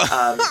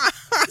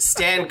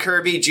 Stan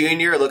Kirby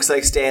Jr. looks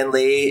like Stan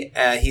Lee.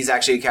 He's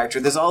actually a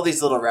character. There's all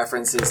these little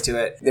references to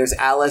it. There's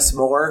Alice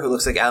Moore, who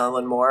looks like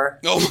Alan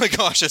Moore. Oh my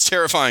gosh, that's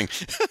terrifying.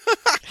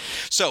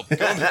 So, going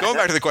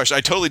back to the question,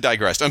 I totally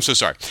digressed. I'm so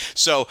sorry.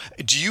 So,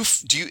 do you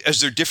is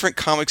there different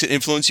comics that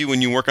influence you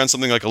when you work on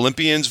something like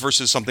Olympians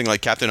versus something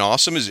like Captain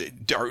Awesome?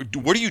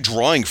 What are you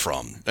drawing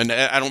from? And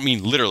I don't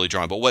mean literally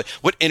drawing, but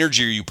what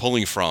energy are you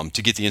pulling from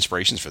to get the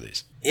inspirations for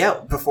these?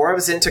 Yeah, before I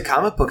was into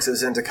comic books, I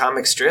was into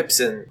comic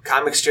strips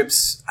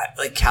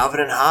like Calvin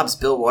and Hobbes,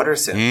 Bill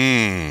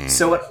Watterson.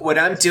 So when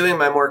I'm doing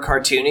my more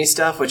cartoony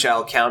stuff, which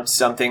I'll count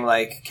something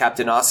like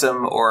Captain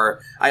Awesome,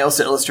 or I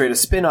also illustrate a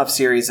spin-off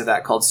series of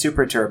that called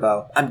Super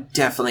Turbo, I'm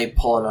definitely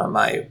pulling on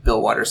my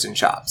Bill Watterson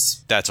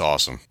chops. That's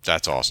awesome.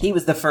 That's awesome. He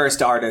was the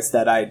first artist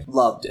that I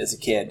loved as a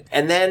kid.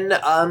 And then,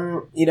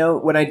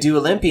 when I do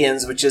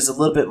Olympians, which is a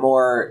little bit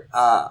more,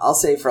 I'll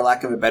say for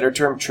lack of a better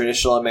term,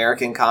 traditional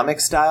American comic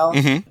style,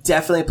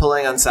 definitely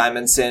pulling on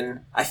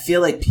Simonson. I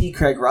feel like P.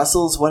 Craig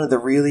Russell's one of the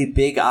really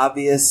big,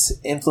 obvious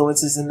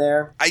influences in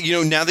there.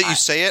 Now that you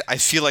say it, I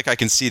feel like I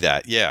can see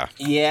that. Yeah.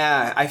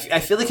 Yeah, I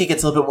feel like it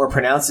gets a little bit more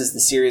pronounced as the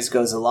series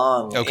goes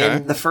along. Okay.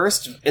 In the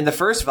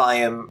first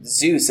volume,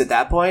 Zeus, at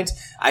that point,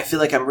 I feel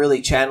like I'm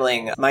really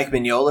channeling Mike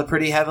Mignola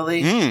pretty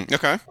heavily.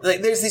 Okay.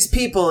 Like, there's these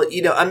people,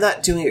 I'm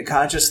not doing it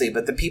consciously,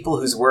 but the people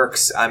whose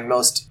works I'm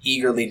most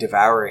eagerly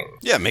devouring.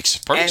 Yeah, it makes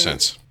perfect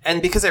sense. And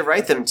because I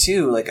write them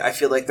too, like, I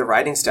feel like the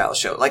writing style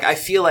show. Like, I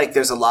feel like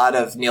there's a lot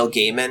of Neil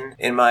Gaiman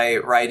in my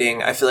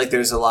writing. I feel like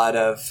there's a lot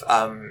of,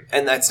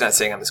 and that's not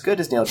saying I'm as good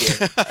as Neil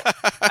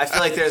Gaiman. I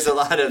feel like there's a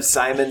lot of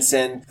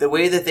Simonson. The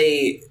way that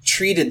they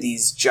treated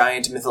these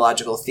giant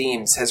mythological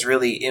themes has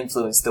really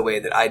influenced the way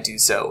that I do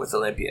so with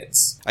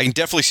Olympians. I can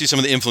definitely see some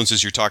of the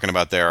influences you're talking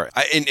about there.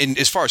 And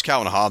as far as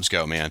Calvin and Hobbes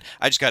go, man,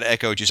 I just got to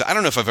echo what you said. I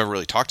don't know if I've ever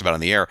really talked about it on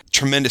the air.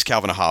 Tremendous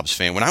Calvin and Hobbes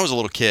fan. When I was a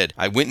little kid,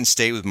 I went and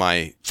stayed with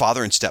my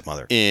father and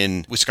stepmother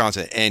in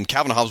Wisconsin, and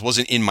Calvin and Hobbes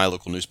wasn't in my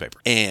local newspaper.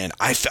 And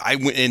I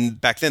went in,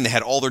 back then they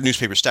had all their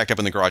newspapers stacked up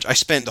in the garage. I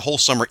spent the whole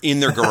summer in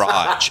their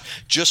garage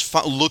just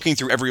looking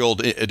through every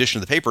old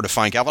edition of the paper to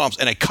find Calvin and Hobbes,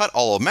 and I cut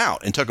all of them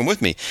out and took them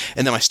with me.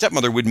 And then my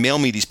stepmother would mail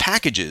me these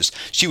packages.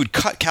 She would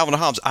cut Calvin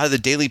and Hobbes out of the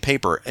daily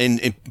paper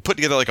and put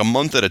together like a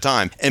month at a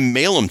time and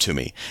mail them to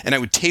me. And I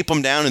would tape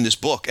them down in this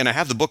book, and I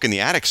have the book in the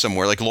attic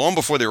somewhere, like long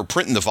before they were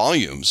printing the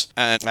volumes.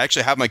 And I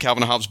actually have my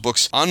Calvin and Hobbes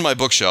books on my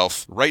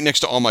bookshelf right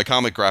next to all my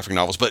comic graphic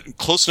novels, but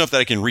close enough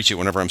that I can reach it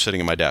whenever I'm sitting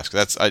at my desk.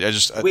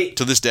 Wait,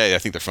 to this day, I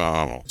think they're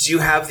phenomenal. Do you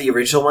have the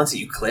original ones that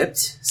you clipped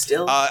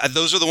still?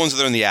 Those are the ones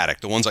that are in the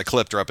attic. The ones I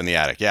clipped are up in the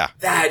attic, yeah.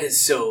 That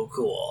is so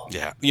cool.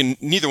 Yeah.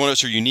 Neither one of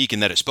us are unique in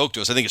that it spoke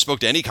to us. I think it spoke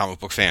to any comic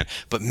book fan.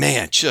 But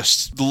man,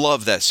 just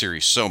love that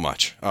series so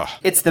much. Oh.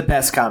 It's the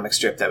best comic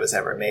strip that was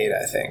ever made,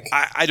 I think.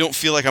 I don't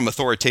feel like I'm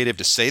authoritative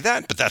to say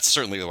that, but that's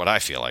certainly what I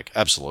feel like.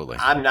 Absolutely.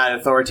 I'm not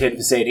authoritative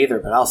to say it either,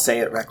 but I'll say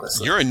it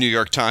recklessly. You're a New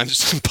York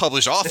Times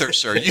published author,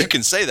 sir. You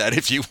can say that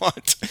if you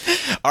want.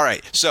 All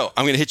right. So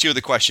I'm going to hit you with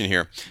a question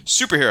here.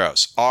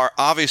 Superheroes are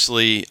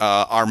obviously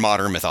our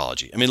modern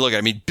mythology. I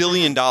mean,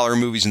 billion-dollar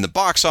movies in the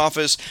box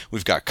office.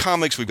 We've got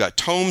comics. We've got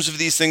tomes of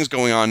these things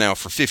going on now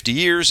for 50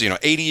 years,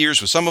 80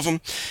 years with some of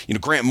them.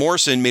 Grant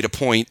Morrison made a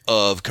point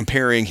of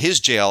comparing his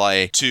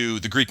JLI to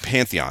the Greek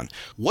pantheon.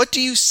 What do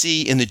you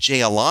see in the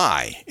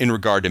JLI in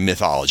regard to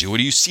mythology?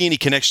 Do you see any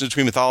connections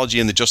between mythology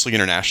and the Justice League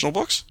International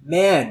books?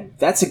 Man,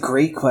 that's a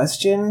great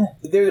question.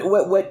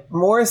 What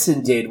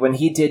Morrison did when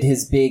he did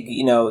his big,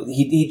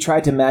 he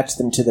tried to match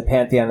them to the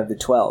Pantheon of the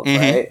 12,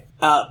 right?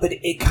 But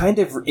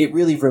it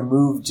really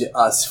removed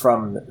us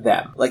from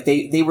them. Like,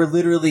 they were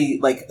literally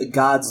like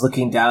gods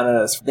looking down at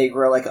us. They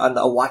were like on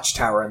a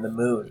watchtower on the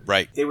moon.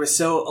 Right. They were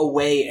so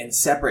away and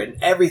separate,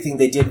 and everything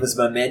they did was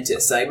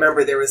momentous. I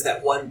remember there was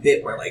that one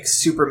bit where, like,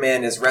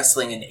 Superman is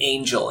wrestling an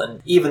angel,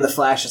 and even the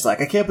Flash is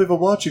like, I can't believe I'm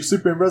watching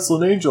Superman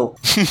wrestle an angel.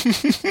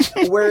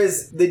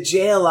 Whereas the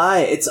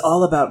JLI, it's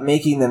all about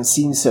making them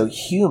seem so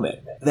human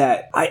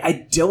that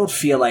I don't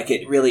feel like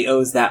it really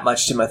owes that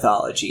much to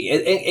mythology.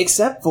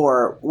 Except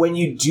for when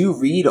you do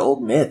read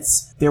old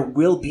myths, there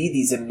will be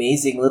these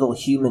amazing little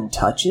human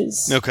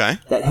touches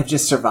that have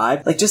just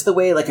survived. Like, just the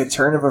way, like, a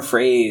turn of a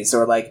phrase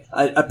or, like,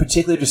 a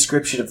particular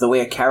description of the way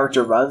a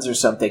character runs or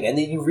something. And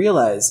then you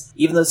realize,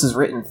 even though this was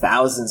written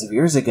thousands of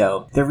years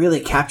ago, they're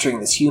really capturing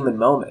this human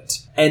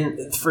moment.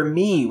 And for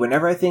me,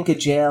 whenever I think of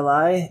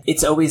JLI,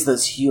 it's always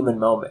those human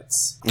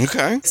moments.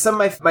 Okay. Some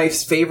of my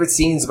favorite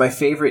scenes, my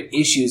favorite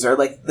issues are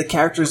like the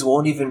characters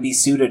won't even be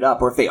suited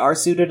up, or if they are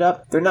suited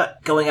up, they're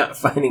not going out and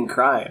fighting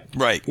crime.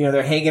 Right. You know,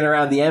 they're hanging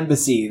around the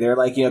embassy. They're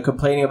like, you know,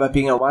 complaining about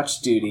being on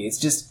watch duty. It's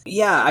just,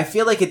 yeah, I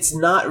feel like it's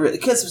not really,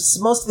 because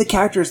most of the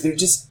characters,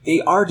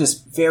 they are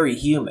just very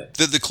human.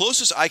 The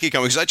closest I could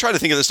come, because I tried to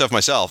think of this stuff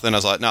myself, and I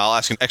was like, no, I'll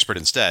ask an expert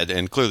instead,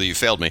 and clearly you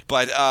failed me.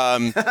 But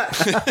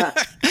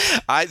the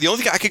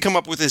only thing I could come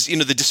up with is, you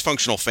know, the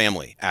dysfunctional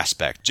family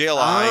aspect.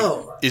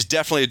 JLI is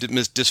definitely a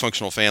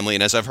dysfunctional family,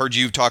 and as I've heard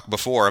you talk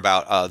before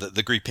about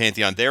the Greek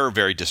pantheon, they're a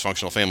very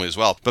dysfunctional family as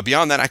well. But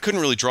beyond that, I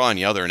couldn't really draw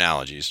any other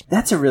analogies.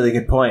 That's a really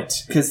good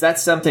point, because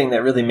that's something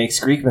that really makes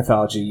Greek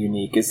mythology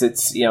unique, is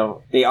it's, you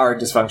know, they are a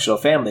dysfunctional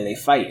family, they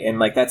fight, and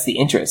like that's the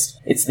interest.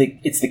 It's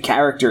the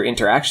character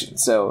interaction.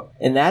 So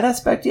in that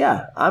aspect,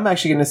 yeah, I'm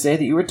actually going to say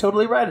that you were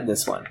totally right in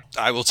this one.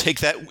 I will take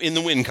that in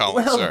the win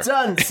column, Well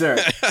done, sir.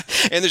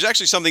 And there's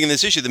actually something in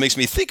this issue that makes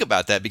me think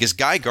about that, because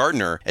Guy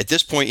Gardner, at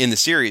this point in the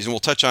series, and we'll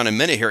touch on in a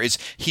minute here, is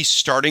he's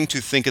starting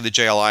to think of the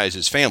JLI as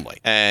his family.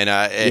 And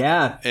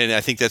and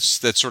I think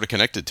that's sort of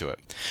connected to it.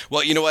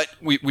 Well, you know what?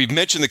 We've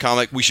mentioned the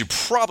comic. We should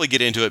probably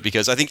get into it,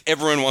 because I think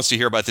everyone wants to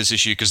hear about this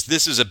issue, because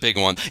this is a big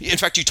one. In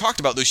fact, you talked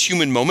about those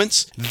human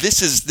moments.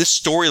 This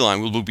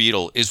storyline with Blue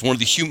Beetle is one of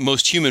the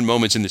most human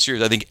moments in the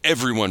series. I think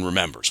everyone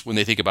remembers when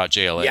they think about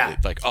JLA. Yeah.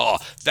 Like, oh,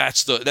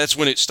 that's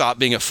when it stopped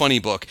being a funny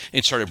book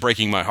and started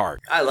breaking my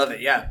heart. I love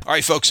it, yeah. All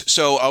right, folks.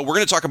 So we're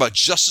going to talk about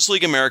Justice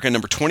League America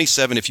number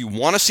 27. If you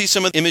want to see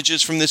some of the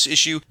images from this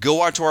issue,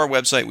 go out to our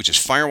website, which is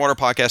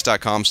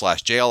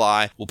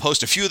fireandwaterpodcast.com/JLI. We'll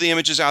post a few of the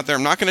images out there.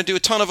 I'm not going to do a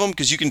ton of them,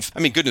 because you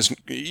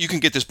can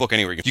get this book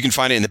anywhere. You can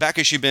find it in the back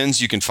issue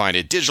bins. You can find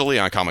it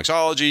digitally on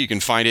Comixology. You can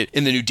find it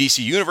in the new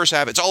DC Universe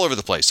app. It's all over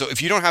the place. So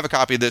if you don't have a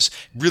copy of this,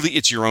 really,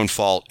 it's your own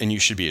fault, and you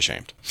should be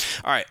ashamed.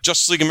 All right,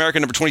 Justice League America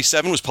number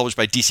 27 was published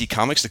by DC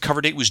Comics. The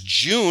cover date was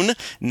June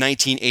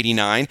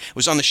 1989. It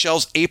was on the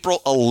shelves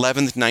April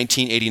 11th,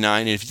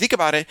 1989. And if you think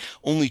about it,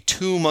 only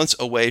 2 months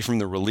away from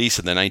the release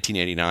of the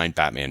 1989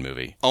 Batman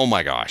movie. Oh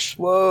my gosh.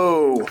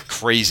 Whoa.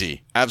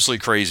 Crazy.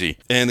 Absolutely crazy.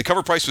 And the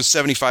cover price was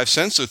 75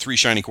 cents, so 3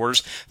 shiny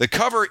quarters. The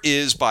cover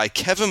is by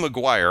Kevin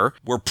Maguire.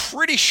 We're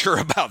pretty sure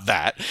about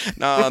that.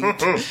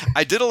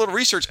 I did a little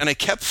research, and I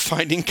kept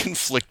finding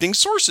conflicting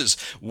sources.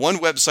 One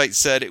website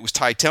said it was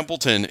Ty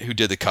Templeton who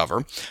did the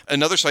cover.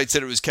 Another site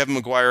said it was Kevin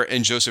Maguire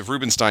and Joseph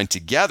Rubinstein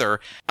together.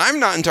 I'm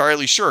not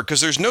entirely sure,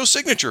 because there's no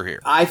signature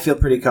here. I feel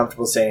pretty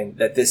comfortable saying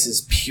that this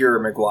is pure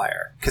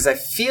Maguire, because I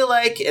feel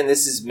like, and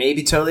this is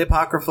maybe totally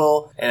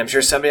apocryphal, and I'm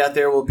sure somebody out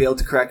there will be able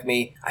to correct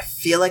me, I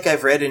feel like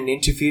I've read an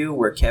interview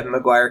where Kevin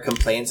Maguire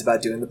complains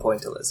about doing the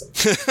pointillism.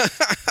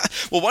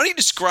 Well, why don't you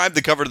describe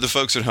the cover to the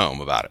folks at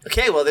home about it?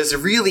 Okay, well, there's a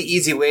really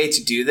easy way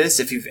to do this.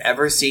 If you've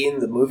ever seen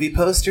the movie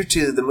poster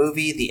to the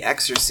movie The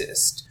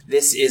Exorcist,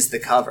 this is the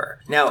cover.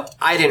 Now,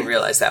 I didn't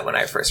realize that when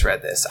I first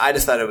read this. I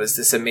just thought it was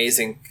this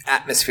amazing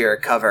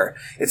atmospheric cover.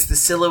 It's the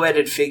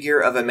silhouetted figure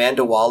of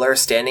Amanda Waller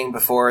standing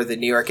before the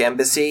New York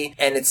Embassy,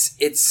 and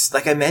it's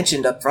like I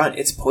mentioned up front,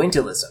 it's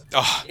pointillism.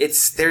 Oh.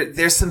 It's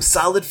there's some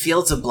solid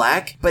fields of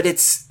black, but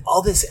it's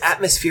all this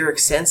atmospheric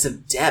sense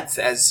of depth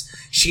as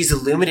she's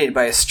illuminated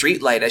by a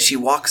streetlight as she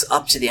walks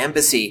up to the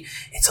embassy.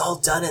 It's all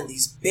done in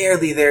these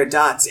barely there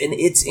dots, and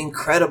it's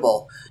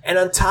incredible. And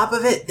on top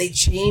of it, they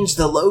changed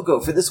the logo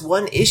for this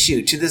one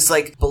issue to this,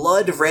 like,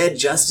 blood red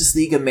Justice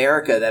League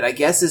America that I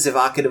guess is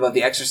evocative of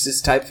the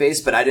Exorcist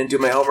typeface, but I didn't do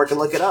my homework and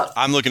look it up.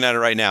 I'm looking at it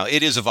right now.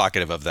 It is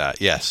evocative of that,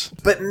 yes.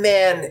 But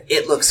man,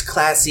 it looks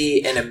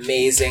classy and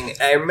amazing.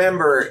 I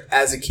remember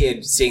as a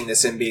kid seeing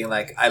this and being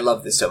like, I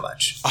love this so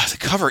much. Oh, the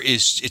cover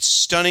it's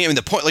stunning. I mean,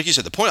 the point, like you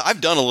said, I've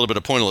done a little bit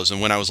of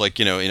pointillism when I was, like,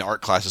 you know, in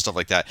art class and stuff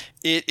like that.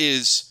 It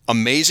is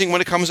amazing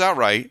when it comes out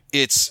right.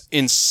 It's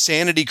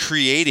insanity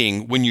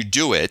creating when you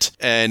do it.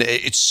 And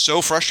it's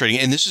so frustrating.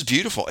 And this is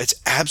beautiful. It's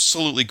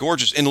absolutely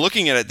gorgeous. And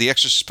looking at it, the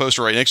Exorcist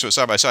poster right next to it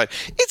side by side,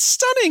 it's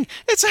stunning.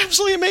 It's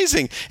absolutely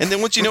amazing. And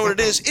then once you know what it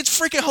is, it's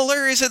freaking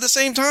hilarious at the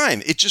same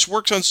time. It just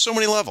works on so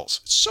many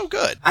levels. It's so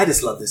good. I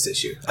just love this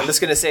issue. I'm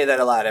just going to say that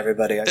a lot,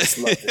 everybody. I just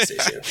love this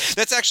issue.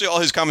 That's actually all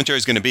his commentary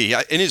is going to be.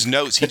 In his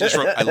notes, he just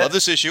wrote, I love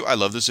this issue. I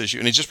love this issue.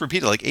 And he just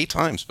repeated like 8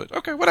 times. But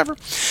okay, whatever.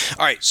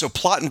 All right. So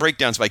plot and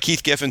breakdowns by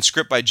Keith Giffen.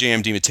 Script by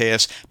J.M.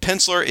 DeMatteis.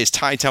 Penciler is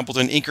Ty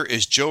Templeton. Inker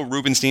is Joe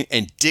Rubinstein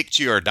and Dick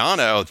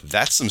Giordano.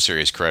 That's some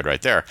serious cred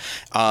right there.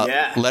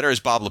 Letter is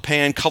Bob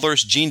Lepan.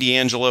 Colors, Gene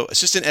D'Angelo.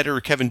 Assistant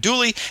editor, Kevin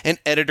Dooley. And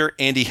editor,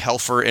 Andy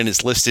Helfer. And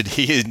is listed,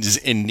 he is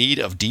in need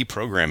of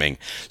deprogramming.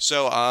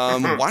 So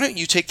why don't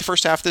you take the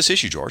first half of this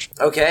issue, George?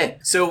 Okay.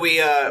 So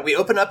we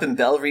open up in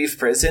Belle Reve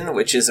Prison,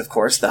 which is, of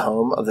course, the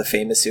home of the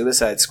famous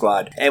Suicide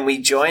Squad. And we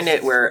join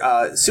it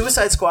where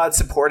Suicide Squad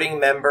supporting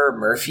member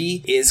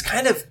Murphy is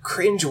kind of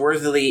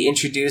cringeworthily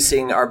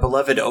introducing our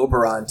beloved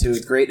Oberon to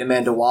great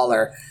Amanda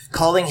Waller,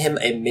 calling him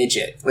a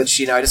midget, which,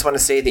 you know, I just want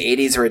to say the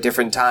 80s were a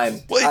different time.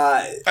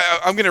 Well,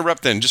 I'm going to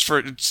interrupt then,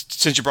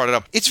 since you brought it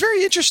up. It's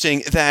very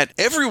interesting that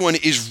everyone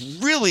is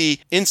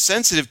really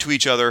insensitive to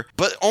each other,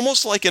 but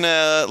almost like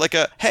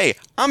a hey,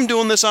 I'm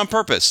doing this on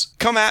purpose.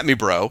 Come at me,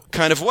 bro,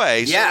 kind of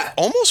way. So Yeah. it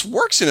almost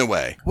works in a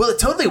way. Well, it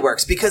totally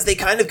works because they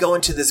kind of go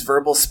into this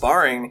verbal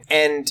sparring,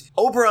 and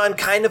Oberon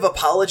kind of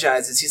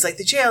apologizes. He's like,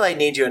 the JLA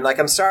need you, and like,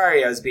 I'm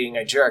sorry I was being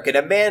a jerk. And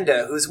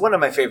Amanda, who's one of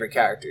my favorite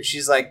characters,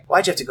 she's like,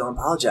 why'd you have to go and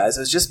apologize?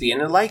 I was just being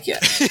like you.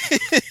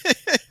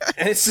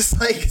 And it's just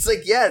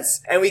like,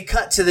 yes. And we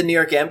cut to the New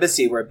York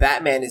Embassy where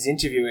Batman is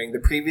interviewing the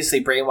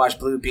previously brainwashed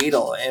Blue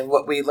Beetle. And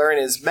what we learn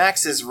is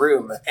Max's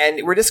room.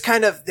 And we're just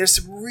there's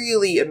some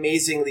really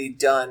amazingly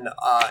done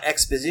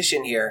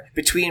exposition here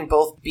between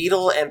both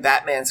Beetle and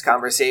Batman's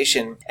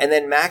conversation, and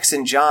then Max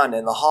and John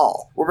in the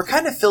hall, where we're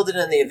kind of filled in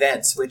on the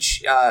events,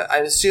 which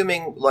I'm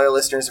assuming loyal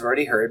listeners have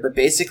already heard. But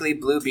basically,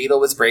 Blue Beetle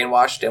was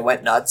brainwashed and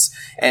went nuts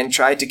and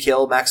tried to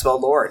kill Maxwell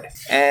Lord.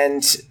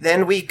 And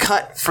then we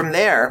cut from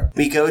there.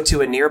 We go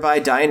to a nearby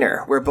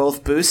diner where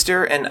both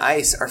Booster and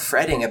Ice are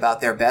fretting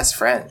about their best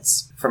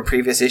friends from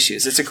previous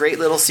issues. It's a great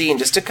little scene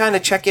just to kind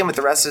of check in with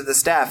the rest of the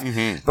staff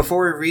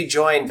before we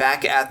rejoin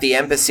back at the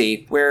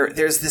embassy, where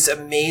there's this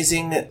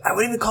amazing, I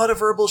wouldn't even call it a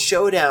verbal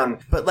showdown,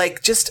 but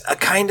like just a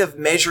kind of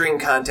measuring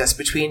contest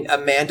between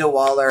Amanda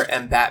Waller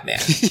and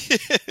Batman.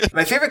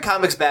 My favorite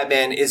comics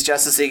Batman is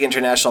Justice League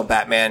International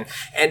Batman,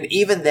 and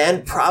even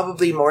then,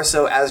 probably more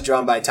so as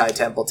drawn by Ty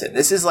Templeton.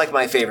 This is like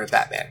my favorite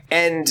Batman.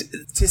 And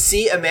to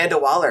see Amanda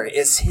Waller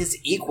is his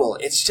equal,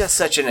 it's just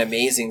such an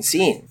amazing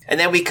scene.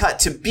 And then we cut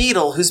to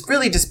Beetle, who's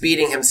really just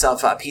beating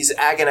himself up. He's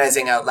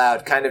agonizing out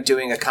loud, kind of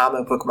doing a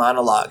comic book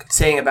monologue,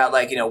 saying about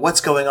like,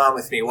 what's going on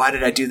with me? Why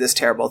did I do this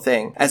terrible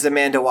thing? As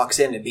Amanda walks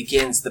in and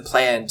begins the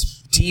planned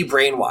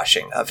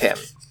de-brainwashing of him.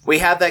 We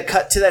have that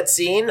cut to that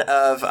scene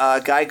of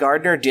Guy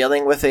Gardner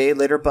dealing with a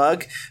litter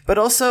bug, but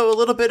also a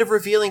little bit of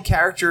revealing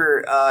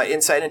character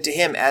insight into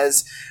him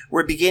as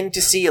we're beginning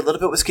to see a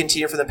little bit was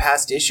continued from the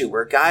past issue,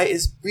 where Guy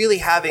is really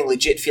having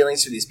legit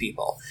feelings for these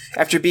people.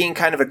 After being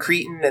kind of a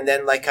cretin and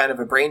then like kind of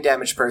a brain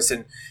damaged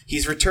person,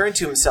 he's returned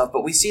to himself,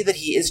 but we see that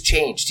he is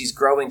changed. He's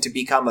growing to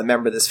become a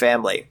member of this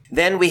family.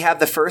 Then we have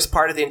the first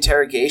part of the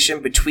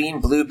interrogation between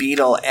Blue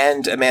Beetle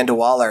and Amanda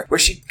Waller, where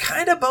she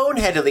kind of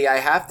boneheadedly, I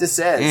have to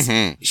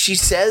say, she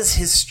says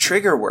his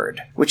trigger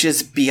word, which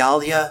is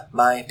Bialia,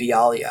 my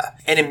Bialia.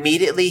 And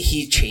immediately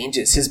he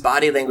changes. His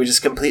body language is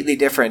completely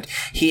different.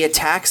 He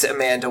attacks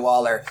Amanda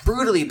Waller,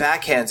 brutally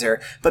backhands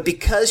her, but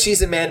because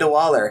she's Amanda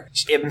Waller,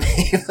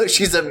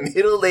 she's a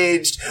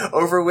middle-aged,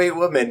 overweight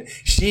woman,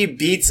 she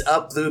beats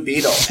up Blue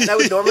Beetle. And I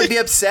would normally be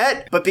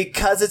upset, but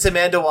because it's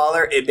Amanda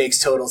Waller, it makes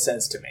total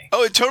sense to me.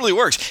 Oh, it totally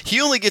works. He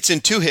only gets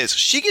in 2 hits.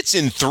 She gets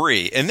in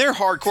 3, and they're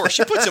hardcore.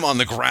 She puts him on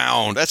the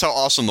ground. That's how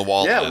awesome the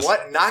wall is. Yeah,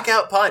 what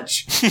knockout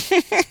punch.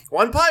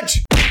 One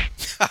punch.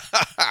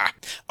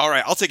 All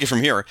right, I'll take it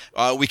from here.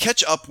 We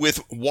catch up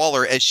with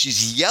Waller as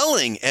she's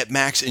yelling at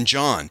Max and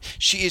John.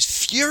 She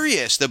is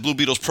furious that Blue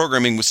Beetle's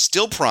programming was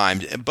still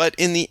primed, but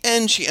in the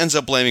end, she ends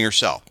up blaming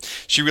herself.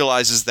 She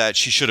realizes that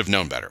she should have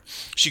known better.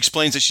 She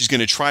explains that she's going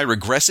to try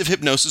regressive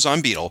hypnosis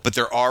on Beetle, but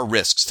there are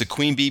risks. The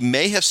Queen Bee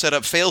may have set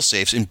up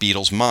fail-safes in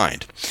Beetle's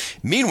mind.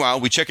 Meanwhile,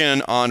 we check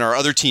in on our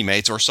other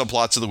teammates, or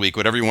subplots of the week,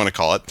 whatever you want to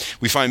call it.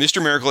 We find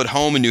Mr. Miracle at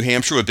home in New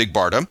Hampshire with Big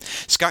Barda.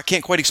 Scott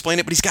can't quite explain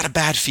it, but he's got a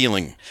bad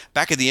feeling.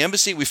 Back at the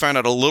embassy, we find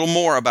out a little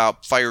more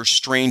about Fire's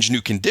strange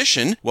new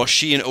condition, while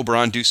she and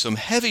Oberon do some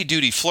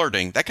heavy-duty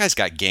flirting. That guy's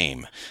got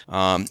game.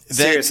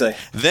 Seriously.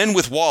 Then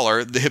with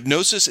Waller, the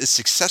hypnosis is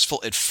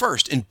successful at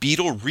first, and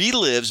Beetle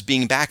relives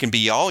being back in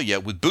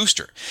Bialia with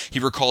Booster. He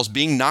recalls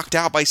being knocked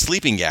out by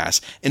sleeping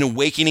gas and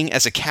awakening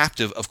as a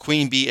captive of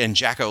Queen Bee and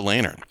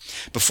Jack-O-Lantern.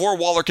 Before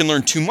Waller can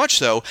learn too much,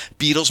 though,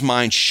 Beetle's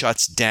mind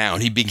shuts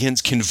down. He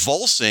begins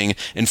convulsing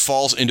and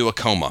falls into a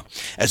coma.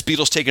 As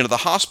Beetle's taken to the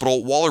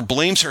hospital, Waller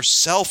blames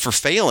herself for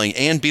failing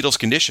and Beetle's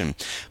condition.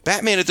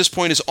 Batman at this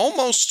point is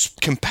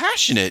almost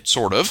compassionate,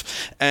 sort of,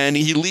 and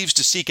he leaves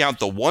to seek out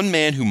the one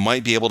man who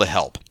might be able to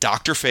help,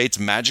 Dr. Fate's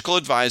magical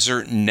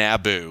advisor,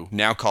 Nabu,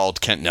 now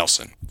called Kent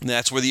Nelson. And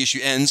that's where the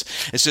issue ends.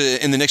 It's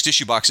in the next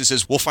issue box, it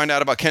says, we'll find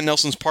out about Kent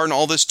Nelson's part in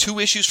all this 2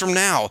 issues from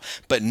now.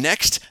 But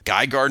next,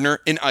 Guy Gardner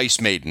and Ice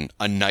Maiden,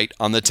 A Night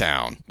on the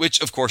Town,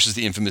 which, of course, is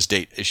the infamous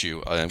Date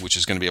issue, which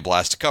is going to be a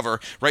blast to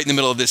cover right in the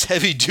middle of this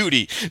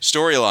heavy-duty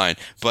storyline.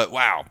 But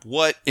wow,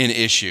 what an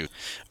issue.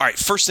 All right,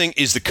 first thing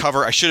is the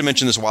cover. I should have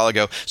mentioned this a while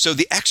ago. So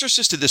The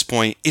Exorcist at this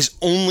point is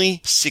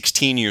only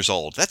 16 years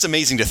old. That's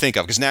amazing to think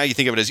of, because now you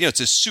think of it as, it's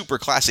a super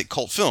classic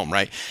cult film,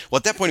 right? Well,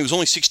 at that point, he was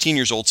only 16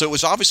 years old, so it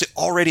was obviously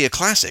already a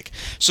classic.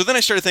 So then I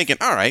started thinking,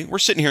 all right, we're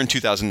sitting here in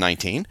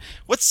 2019.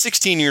 What's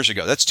 16 years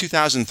ago? That's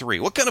 2003.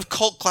 What kind of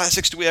cult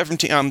classics do we have from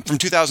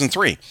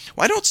 2003?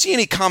 Well, I don't see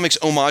any comics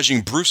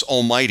homaging Bruce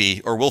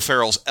Almighty or Will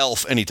Ferrell's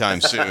Elf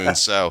anytime soon.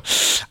 So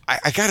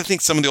I got to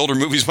think some of the older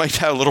movies might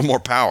have a little more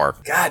power.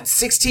 God,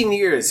 16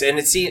 years, and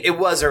it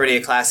was already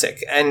a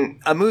classic. And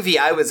a movie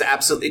I was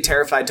absolutely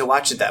terrified to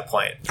watch at that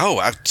point.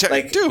 Oh,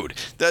 dude,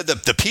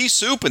 the pea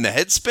soup and the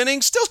head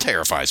spinning still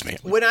terrifies me.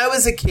 When I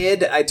was a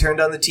kid, I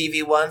turned on the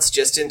TV once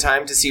just in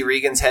time to see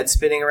Regan's head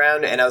spinning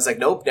around, and I was like,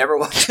 nope, never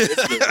watched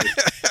this movie.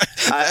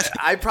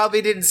 I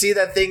probably didn't see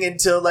that thing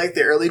until like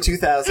the early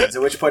 2000s,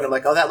 at which point I'm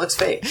like, oh, that looks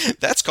fake.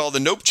 That's called the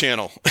Nope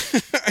Channel.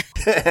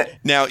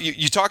 Now,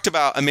 you talked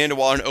about Amanda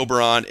Waller and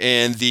Oberon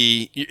and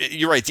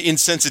you're right, the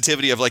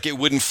insensitivity of like it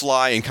wouldn't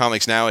fly in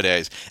comics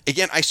nowadays.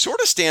 Again, I sort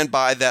of stand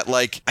by that,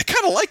 like, I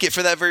kind of like it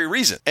for that very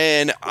reason.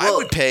 And I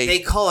would pay. They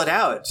call it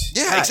out.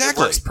 Yeah,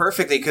 exactly. It works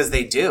perfectly because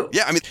they do.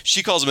 Yeah, I mean,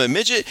 she calls him a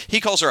midget. He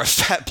calls her a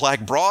fat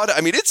black broad.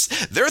 I mean,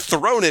 they're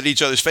thrown at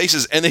each other's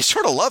faces and they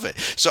sort of love it.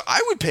 So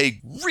I would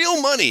pay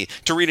real money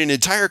to read an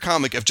entire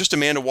comic of just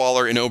Amanda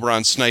Waller and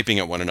Oberon sniping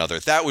at one another.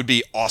 That would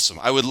be awesome.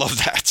 I would love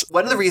that.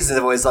 One of the reasons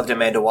I've always loved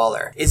Amanda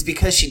Waller is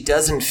because she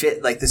doesn't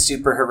fit like the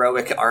super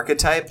heroic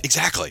archetype.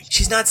 Exactly.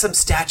 She's not some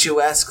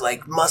statuesque,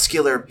 like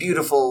muscular,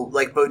 beautiful,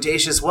 like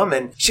bodacious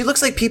woman. She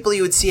looks like people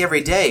you would see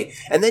every day.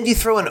 And then you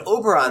throw an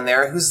Oberon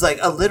there who's like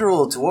a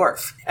literal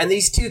dwarf. And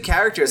these two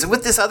characters, and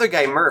with this other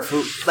guy, Murph,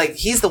 who, like,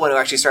 he's the one who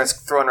actually starts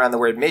throwing around the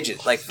word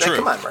midget. Like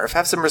come on, Murph,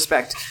 have some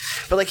respect.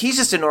 But like, he's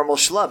just a normal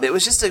schlub. It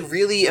was just a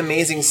really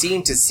amazing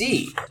scene to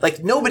see.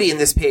 Like, nobody in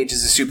this page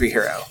is a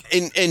superhero.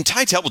 And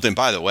Ty Templeton,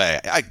 by the way,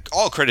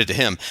 all credit to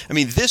him. I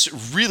mean, this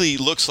really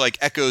looks like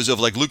echoes of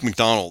like Luke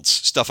McDonald's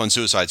stuff on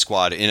Suicide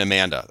Squad in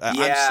Amanda.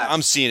 Yeah.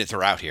 I'm seeing it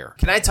throughout here.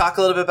 Can I talk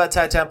a little bit about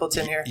Ty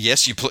Templeton here?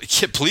 Yes,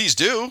 please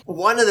do.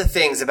 One of the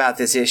things about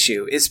this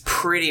issue is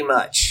pretty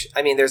much,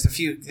 I mean,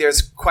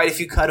 there's quite a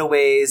few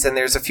cutaways and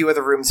there's a few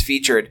other rooms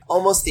featured.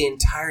 Almost the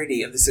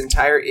entirety of this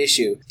entire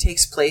issue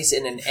takes place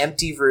in an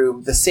empty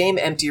room, the same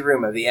empty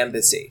room of the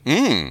embassy.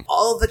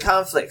 All of the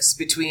conflicts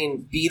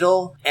between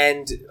Beetle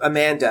and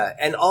Amanda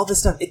and all this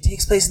stuff, it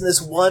takes place in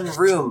this one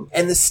room.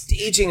 And the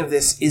staging of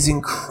this is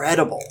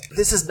incredible.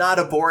 This is not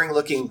a boring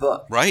looking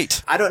book.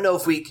 Right. I don't know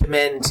if we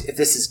commend if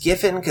this is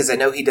Giffen, because I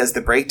know he does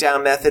the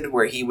breakdown method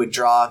where he would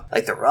draw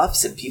like the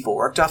roughs and people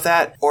worked off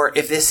that, or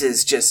if this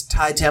is just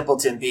Ty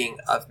Templeton being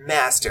a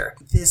master.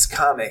 This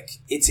comic,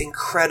 it's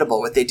incredible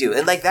what they do.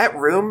 And like that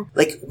room,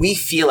 like we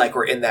feel like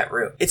we're in that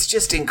room. It's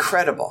just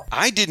incredible.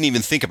 I didn't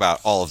even think about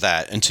all of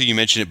that until you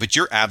mentioned it, but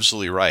you're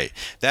absolutely right.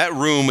 That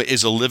room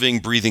is a living,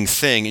 breathing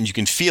thing and you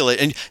can feel it.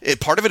 And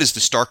part of it is the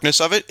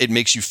starkness of it. It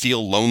makes you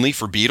feel lonely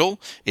for Beetle.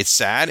 It's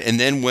sad. And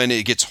then when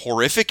it gets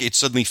horrific, it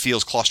suddenly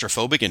feels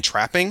claustrophobic and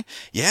trapping.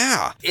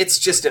 Yeah. It's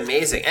just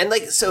amazing. And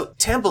like, so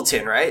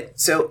Templeton, right?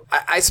 So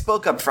I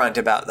spoke up front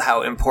about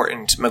how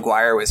important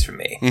Maguire was for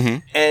me. Mm-hmm.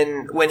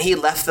 And when he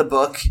left the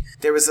book,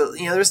 there was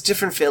there was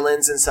different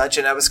fill-ins and such.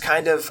 And I was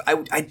kind of,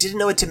 I didn't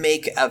know what to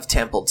make of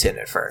Templeton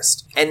at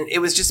first. And it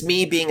was just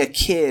me being a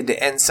kid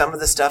and some of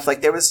the stuff,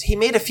 like he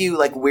made a few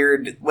like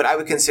weird, what I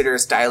would consider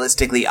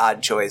stylistically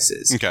odd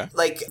choices. Okay.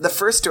 Like the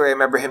first story I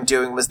remember him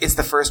doing it's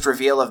the first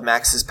reveal of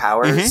Max's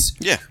powers.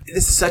 Mm-hmm. Yeah.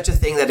 This is such a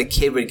thing that a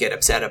kid would get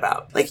upset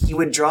about. Like he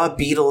would draw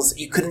Beetle's,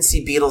 you couldn't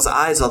see Beetle's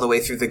eyes all the way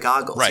through the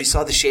goggles. Right. You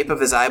saw the shape of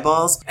his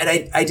eyeballs. And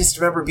I just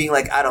remember being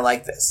like, I don't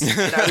like this.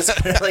 And I was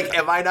kind of like,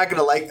 am I not going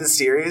to like this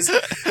series?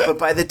 But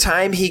by the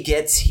time he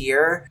gets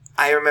here,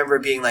 I remember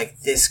being like,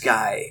 this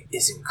guy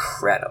is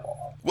incredible.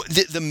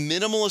 The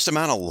minimalist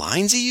amount of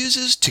lines he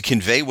uses to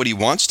convey what he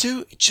wants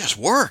to, it just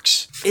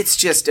works. It's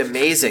just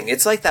amazing.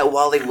 It's like that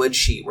Wally Wood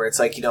sheet where it's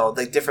like,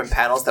 the different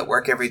panels that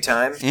work every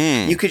time.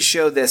 You could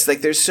show this.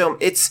 Like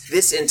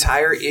this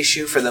entire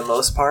issue for the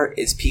most part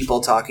is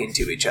people talking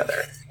to each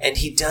other. And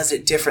he does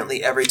it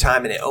differently every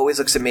time, and it always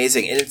looks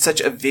amazing. And it's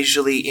such a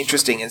visually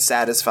interesting and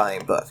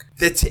satisfying book.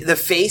 The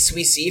face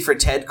we see for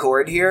Ted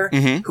Kord here,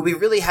 who we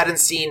really hadn't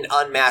seen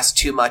unmasked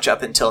too much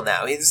up until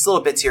now. There's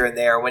little bits here and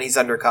there when he's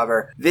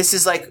undercover. This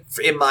is like,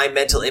 in my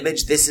mental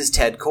image, this is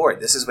Ted Kord.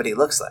 This is what he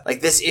looks like.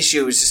 Like, this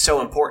issue is just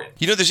so important.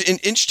 There's an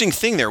interesting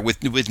thing there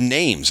with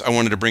names I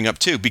wanted to bring up,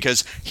 too,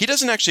 because he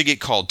doesn't actually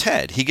get called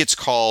Ted. He gets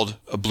called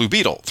a Blue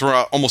Beetle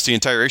throughout almost the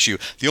entire issue.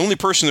 The only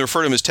person to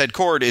refer to him as Ted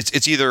Kord,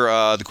 it's either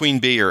the Queen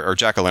Bee or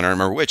Jacqueline, I don't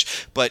remember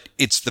which, but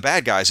it's the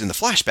bad guys in the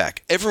flashback.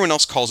 Everyone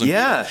else calls him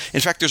Beetle.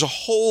 In fact, there's a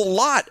whole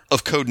lot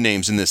of code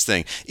names in this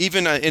thing.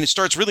 Even, and it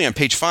starts really on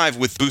page 5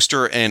 with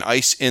Booster and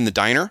Ice in the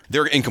diner.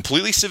 They're in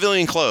completely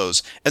civilian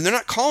clothes, and they're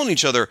not calling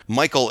each other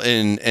Michael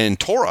and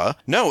Tora.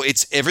 No,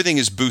 everything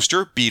is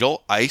Booster,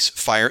 Beetle, Ice,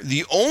 Fire.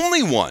 The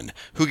only one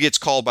who gets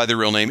called by their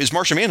real name is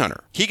Martian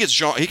Manhunter. He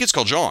gets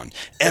called John.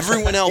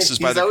 Everyone else is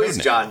by their code name.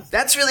 He's always John.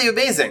 That's really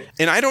amazing.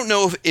 And I don't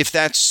know if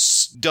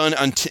that's done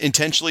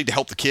intentionally to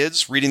help the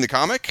kids reading the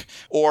comic,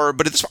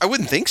 but I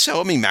wouldn't think so.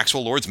 I mean,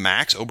 Maxwell Lord's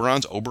Max,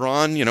 Oberon's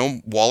Oberon,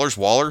 Waller's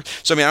Waller.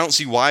 So I mean, I don't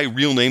see why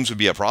real names would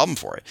be a problem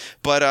for it.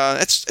 But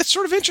it's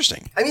sort of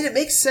interesting. I mean, it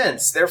makes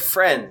sense. They're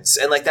friends,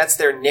 and like that's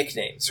their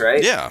nicknames,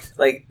 right? Yeah.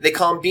 Like they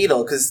call him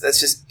Beetle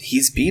because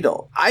he's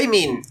Beetle. I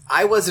mean,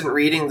 I wasn't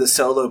reading the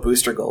solo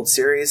Booster Gold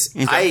series.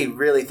 Okay. I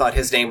really thought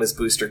his name was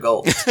Booster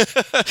Gold.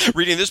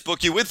 Reading this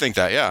book, you would think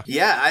that, yeah.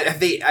 Yeah.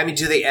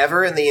 Do they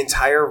ever in the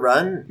entire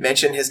run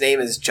mention his name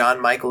as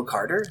John Michael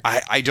Carter?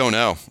 I don't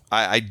know.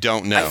 I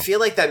don't know. I feel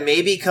like that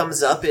maybe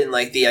comes up in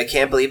like the I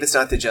Can't Believe It's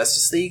Not the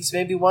Justice Leagues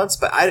maybe once,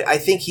 but I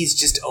think he's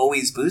just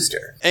always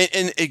Booster.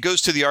 And it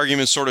goes to the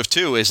argument sort of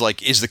too, is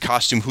like, is the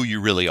costume who you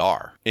really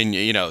are? And,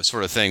 you know,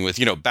 sort of thing with,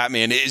 you know,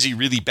 Batman, is he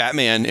really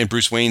Batman and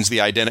Bruce Wayne's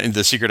the identity,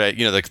 the secret,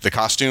 you know, the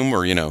costume,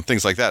 or, you know,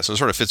 things like that. So it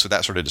sort of fits with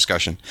that sort of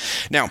discussion.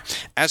 Now,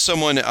 as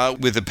someone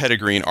with a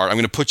pedigree in art, I'm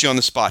going to put you on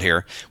the spot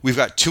here. We've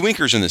got two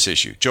inkers in this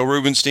issue, Joe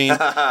Rubinstein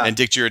and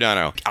Dick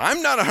Giordano.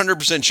 I'm not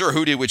 100% sure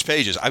who did which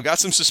pages. I've got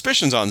some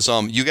suspicions on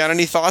some. You got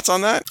any thoughts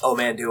on that? Oh,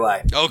 man, do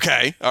I.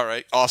 Okay. All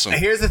right. Awesome.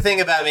 Here's the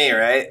thing about me,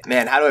 right?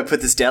 Man, how do I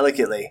put this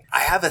delicately? I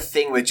have a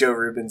thing with Joe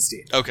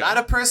Rubinstein. Okay. Not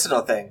a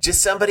personal thing.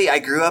 Just somebody, I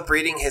grew up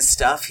reading his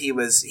stuff. He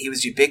was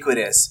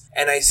ubiquitous.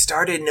 And I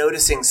started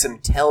noticing some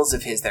tells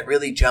of his that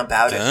really jump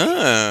out at me.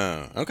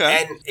 Oh,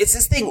 okay. And it's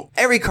this thing,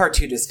 every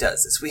cartoonist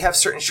does this. We have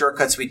certain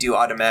shortcuts we do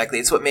automatically.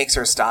 It's what makes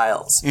our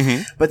styles.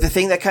 Mm-hmm. But the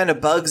thing that kind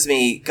of bugs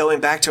me, going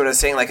back to what I was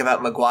saying, like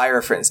about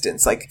Maguire, for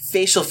instance, like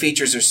facial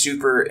features are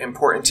super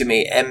important to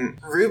me. And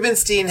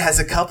Rubinstein has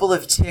a couple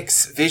of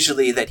ticks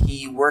visually that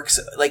he works,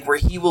 like where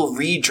he will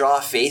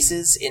redraw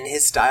faces in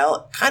his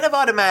style kind of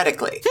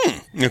automatically.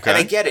 Okay. And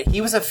I get it.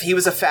 He was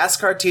a fast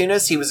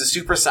cartoonist. He was a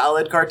super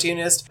solid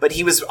cartoonist, but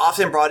he was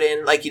often brought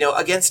in, like, you know,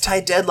 against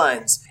tight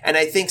deadlines. And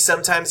I think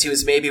sometimes he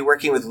was maybe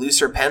working with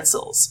looser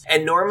pencils.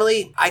 And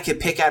normally I could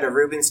pick out a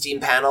Rubinstein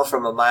panel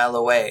from a mile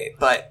away.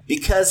 But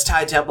because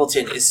Ty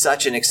Templeton is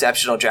such an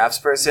exceptional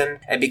draftsperson,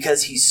 and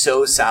because he's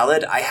so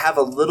solid, I have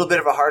a little bit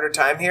of a harder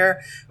time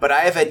here. But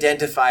I have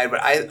identified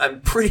what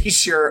I'm pretty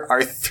sure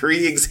are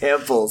 3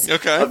 examples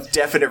of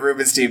definite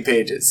Rubinstein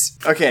pages.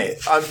 Okay,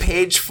 on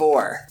page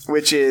 4,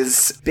 which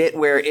is bit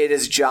where it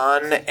is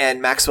John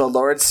and Maxwell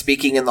Lord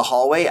speaking in the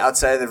hallway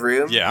outside of the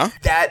room. Yeah.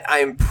 That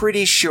I'm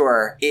pretty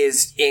sure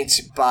is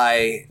inked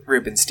by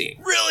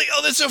Rubinstein. Really?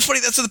 Oh, that's so funny.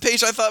 That's the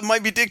page I thought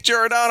might be Dick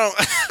Giordano.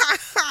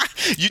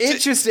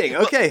 Interesting.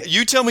 Okay. Well,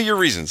 you tell me your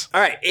reasons.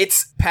 All right.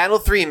 It's panel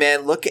 3,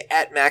 man. Look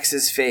at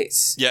Max's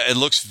face. Yeah, it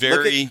looks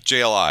very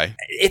JLI.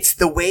 It's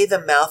the way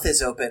the mouth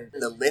is open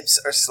and the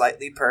lips are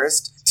slightly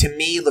pursed. To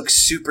me, looks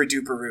super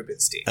duper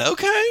Rubinstein.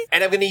 Okay.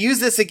 And I'm going to use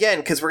this again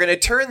because we're going to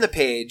turn the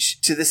page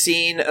to the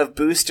scene of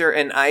Booster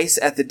and Ice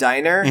at the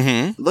diner.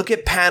 Mm-hmm. Look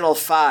at panel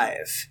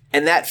 5.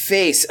 And that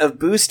face of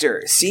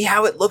Booster, see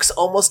how it looks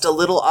almost a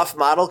little off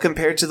model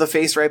compared to the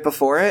face right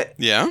before it?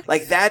 Yeah.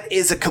 Like, that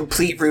is a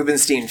complete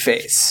Rubinstein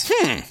face.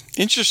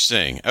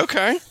 Interesting.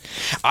 Okay.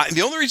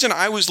 The only reason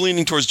I was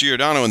leaning towards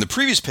Giordano in the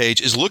previous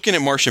page is looking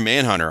at Martian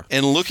Manhunter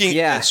and looking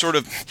at sort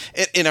of,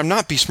 and I'm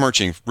not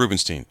besmirching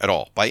Rubinstein at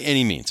all by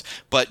any means,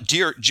 but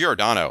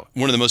Giordano,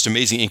 one of the most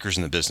amazing inkers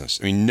in the business.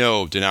 I mean,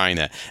 no denying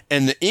that.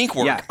 And the ink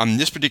work on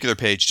this particular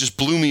page just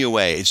blew me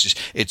away.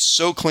 It's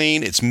so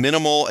clean. It's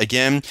minimal.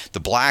 Again, the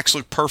blacks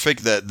look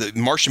perfect. The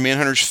Martian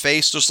Manhunter's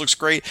face just looks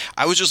great.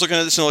 I was just looking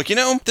at this and like, you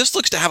know, this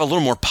looks to have a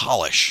little more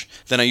polish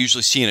than I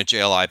usually see in a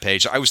JLI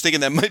page. I was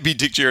thinking that might be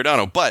Dick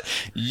Giordano, but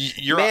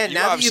you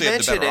obviously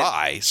have the better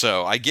eye,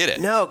 so I get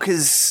it. No,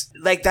 because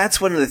like that's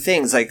one of the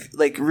things.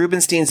 Like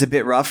Rubinstein's a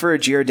bit rougher,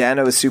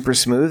 Giordano is super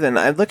smooth, and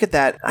I look at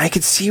that, I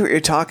could see what you're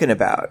talking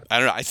about. I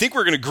don't know. I think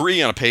we're going to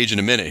agree on a page in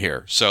a minute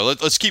here, so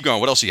let's keep going.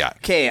 What else you got?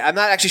 Okay, I'm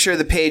not actually sure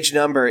the page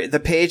number. The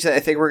page that I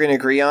think we're going to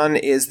agree on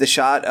is the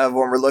shot of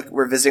when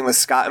we're visiting with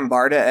Scott and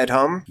Barda at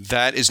home.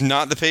 That is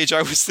not the page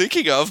I was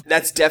thinking of.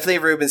 That's definitely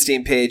a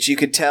Rubinstein page. You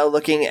could tell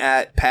looking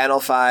at panel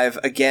 5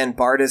 again.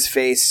 Barda's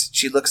face.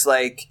 She looks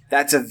like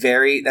that's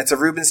a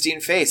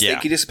Rubinstein face. Yeah.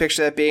 Like, you just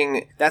picture that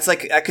being,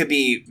 that could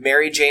be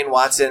Mary Jane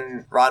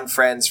Watson, Ron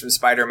Frenz from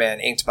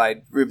Spider-Man inked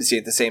by Rubinstein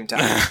at the same time.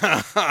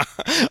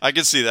 I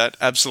can see that.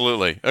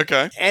 Absolutely.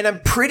 Okay. And I'm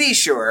pretty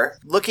sure,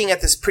 looking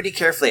at this pretty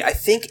carefully, I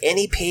think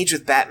any page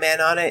with Batman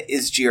on it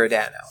is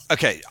Giordano.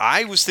 Okay.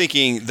 I was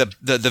thinking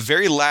the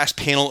very last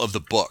panel of the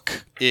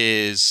book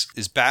is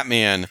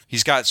Batman.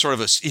 He's got sort of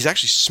he's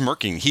actually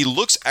smirking. He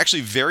looks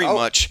actually very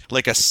much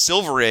like a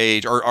Silver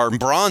Age or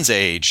Bronze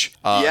Age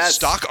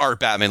stock art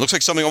Batman. Looks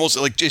like something almost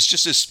like, it's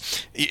just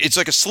this, it's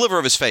like a sliver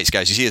of his face,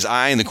 guys. You see his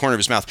eye in the corner of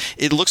his mouth.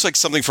 It looks like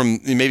something from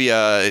maybe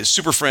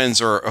Super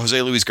Friends or Jose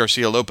Luis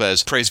Garcia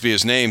Lopez, praised be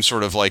his name,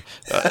 sort of like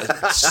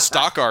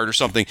stock art or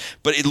something.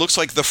 But it looks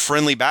like the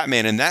friendly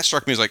Batman, and that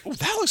struck me as like, oh,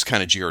 that looks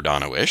kind of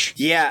Giordano-ish.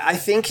 Yeah, I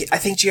think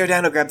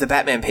Giordano grabbed the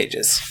Batman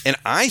pages. And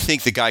I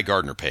think the Guy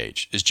Gardner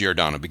page is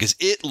Giordano because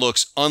it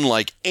looks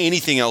unlike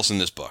anything else in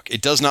this book.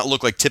 It does not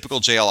look like typical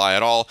JLI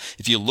at all.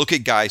 If you look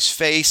at Guy's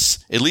face,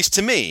 at least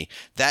to me,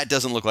 that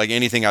doesn't look like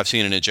anything I've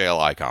seen in a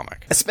JLI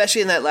comic.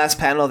 Especially in that last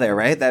panel there,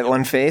 right? That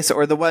one face,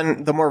 or the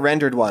more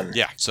rendered one.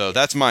 Yeah, so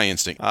that's my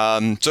instinct.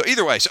 So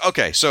either way,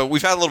 so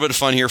we've had a little bit of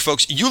fun here.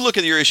 Folks, you look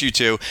at your issue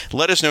too.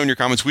 Let us know in your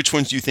comments which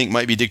ones you think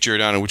might be Dick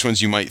Giordano, which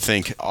ones you might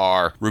think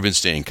are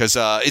Rubinstein, because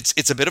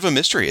it's a bit of a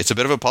mystery. It's a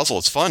bit of a puzzle.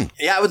 It's fun.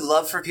 Yeah, I would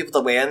love for people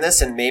to weigh in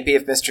this, and maybe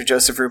if Mr.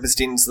 Joseph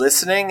Rubinstein's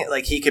listening,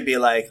 like, he could be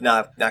like,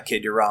 nah,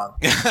 kid, you're wrong.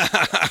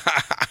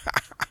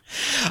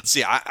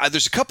 See,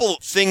 there's a couple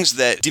things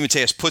that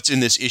DeMatteis puts in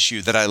this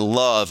issue that I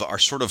love are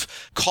sort of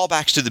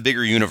callbacks to the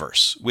bigger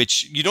universe,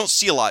 which you don't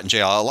see a lot in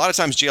JLI. A lot of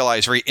times JLI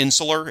is very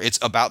insular. It's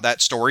about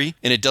that story,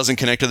 and it doesn't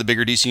connect to the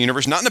bigger DC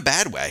universe. Not in a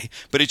bad way,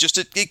 but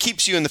it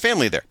keeps you in the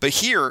family there. But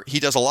here, he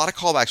does a lot of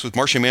callbacks with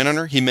Martian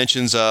Manhunter. He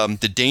mentions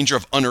the danger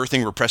of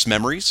unearthing repressed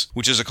memories,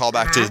 which is a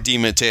callback to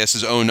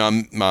DeMatteis'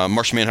 own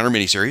Martian Manhunter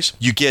miniseries.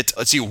 You get,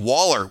 let's see,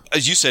 Waller,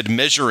 as you said,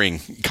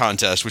 measuring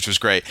contest, which was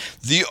great.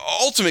 The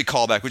ultimate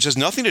callback, which has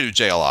nothing to do with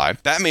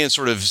JLI, Batman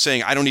sort of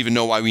saying, I don't even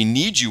know why we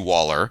need you,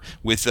 Waller,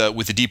 with the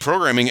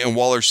deprogramming, and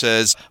Waller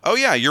says, oh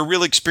yeah, you're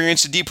really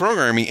experienced in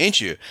deprogramming,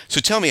 ain't you?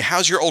 So tell me,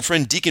 how's your old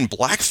friend Deacon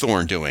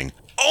Blackthorne doing?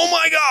 Oh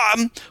my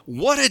God,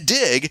 what a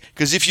dig.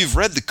 Because if you've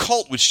read The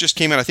Cult, which just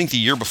came out, I think, the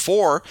year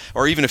before,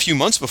 or even a few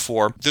months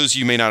before, those of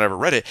you may not have ever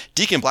read it,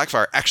 Deacon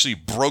Blackfire actually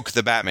broke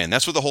the Batman.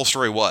 That's what the whole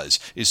story was,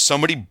 is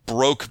somebody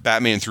broke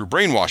Batman through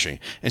brainwashing.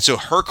 And so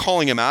her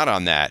calling him out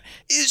on that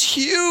is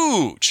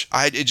huge.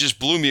 It just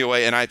blew me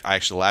away, and I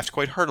actually laughed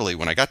quite heartily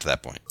when I got to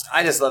that point.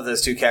 I just love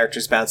those two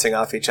characters bouncing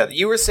off each other.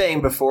 You were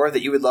saying before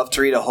that you would love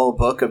to read a whole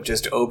book of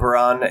just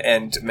Oberon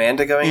and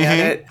Amanda going at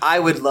it. I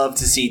would love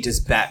to see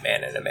just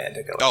Batman and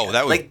Amanda going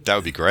at it. That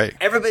would be great.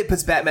 Everybody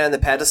puts Batman on the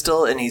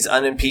pedestal and he's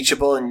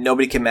unimpeachable and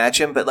nobody can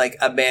match him, but like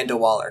Amanda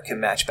Waller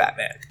can match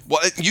Batman. Well,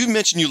 you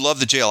mentioned you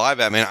love the JLI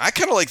Batman. I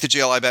kind of like the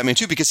JLI Batman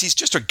too because he's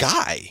just a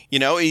guy, you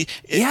know?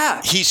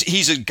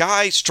 He's a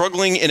guy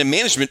struggling in a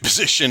management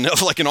position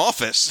of like an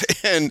office.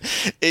 And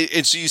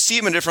so you see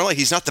him in a different light.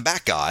 He's not the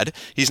Bat God.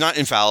 He's not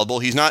infallible.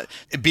 He's not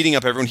beating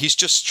up everyone. He's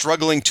just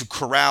struggling to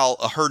corral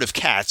a herd of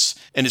cats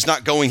and it's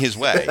not going his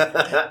way.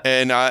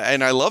 and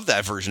I love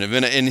that version of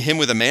him. And him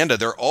with Amanda,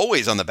 they're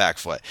always on the back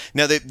foot.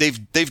 Now,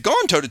 they've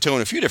gone toe-to-toe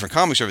in a few different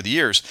comics over the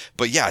years,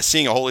 but yeah,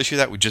 seeing a whole issue of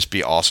that would just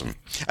be awesome.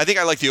 I think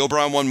I like the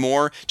Oberon one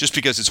more just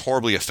because it's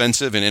horribly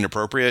offensive and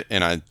inappropriate,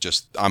 and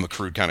I'm a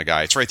crude kind of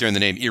guy. It's right there in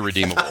the name,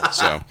 Irredeemable.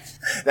 So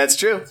That's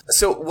true.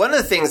 So one of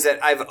the things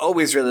that I've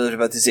always really loved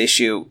about this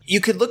issue,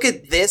 you could look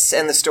at this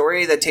and the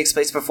story that takes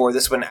place before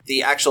this one,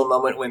 the actual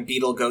moment when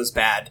Beetle goes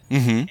bad.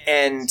 Mm-hmm.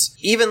 And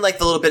even like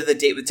the little bit of the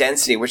date with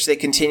Density, which they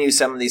continue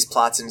some of these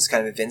plots and just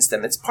kind of evince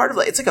them. It's part of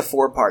it's like a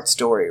 4-part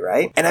story,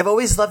 right? And I've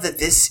always loved that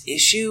this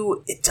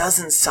issue, it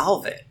doesn't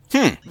solve it.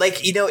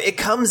 Like, you know, it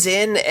comes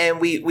in and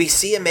we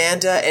see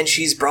Amanda and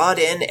she's brought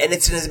in and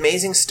it's an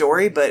amazing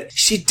story, but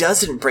she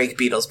doesn't break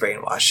Beetle's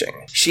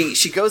brainwashing.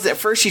 She goes at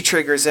first, she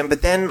triggers him,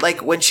 but then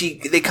like when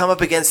they come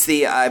up against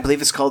the, I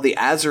believe it's called the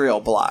Azrael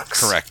blocks.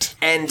 Correct.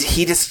 And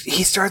he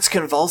starts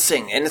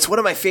convulsing. And it's one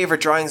of my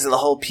favorite drawings in the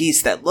whole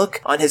piece, that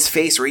look on his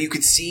face where you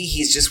could see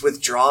he's just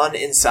withdrawn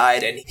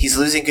inside and he's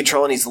losing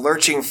control and he's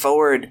lurching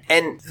forward.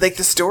 And like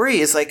the story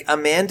is like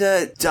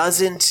Amanda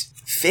doesn't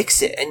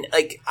fix it. And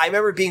like I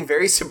remember being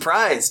very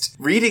surprised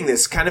reading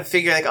this, kind of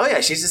figuring like, oh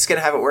yeah, she's just gonna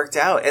have it worked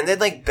out. And then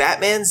like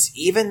Batman's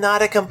even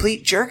not a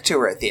complete jerk to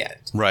her at the end.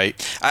 Right.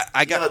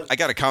 I got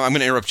a comment. I'm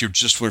going to interrupt you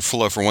just for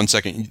 1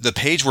 second. The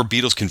page where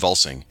Beetle's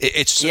convulsing,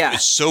 it's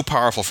so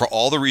powerful for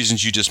all the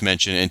reasons you just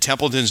mentioned, and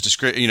Templeton's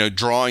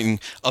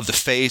drawing of the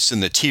face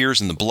and the tears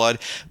and the blood.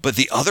 But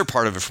the other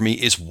part of it for me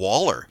is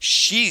Waller.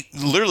 She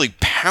literally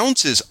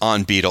pounces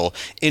on Beetle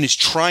and is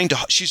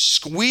she's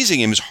squeezing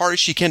him as hard as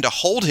she can to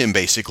hold him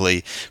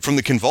basically from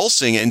the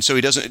convulsing, and so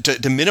he doesn't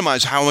to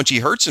minimize how much he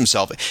hurts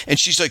himself. And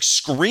she's like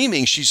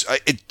screaming.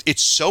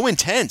 It's so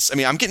intense. I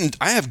mean,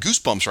 I have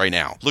goosebumps right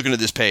now looking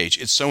at this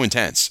page. It's so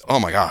intense. Oh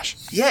my gosh.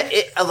 Yeah,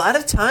 a lot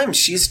of times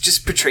she's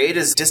just portrayed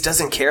as just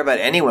doesn't care about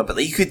anyone, but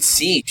like, you could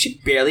see she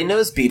barely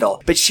knows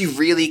Beetle, but she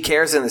really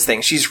cares in this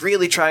thing. She's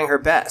really trying her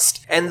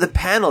best. And the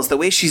panels, the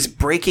way she's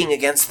breaking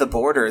against the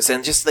borders,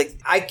 and just like,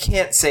 I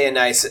can't say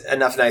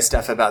enough nice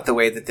stuff about the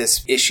way that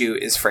this issue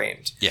is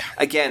framed. Yeah.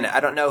 Again,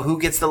 I don't know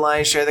who gets the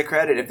lion's share of the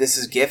credit, if this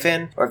is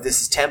Giffen or if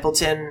this is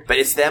Templeton, but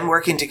it's them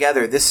working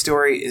together. This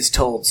story is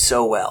told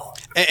so well.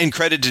 And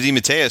credit to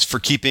DeMatteis for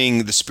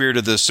keeping the spirit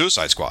of the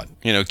Suicide Squad.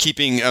 You know,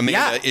 keeping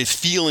Amanda is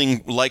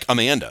feeling like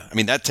Amanda. I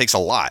mean, that takes a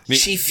lot.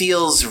 She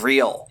feels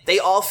real. They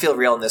all feel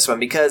real in this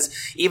one, because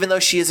even though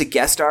she is a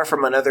guest star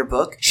from another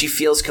book, she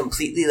feels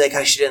completely like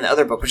how she did in the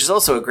other book, which is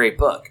also a great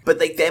book. But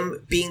like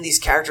them being these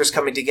characters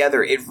coming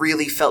together, it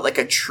really felt like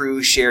a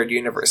true shared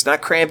universe,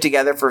 not crammed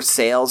together for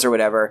sales or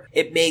whatever.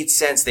 It made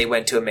sense they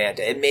went to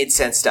Amanda. It made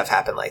sense stuff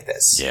happened like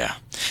this. Yeah.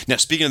 Now,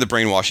 speaking of the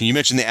brainwashing, you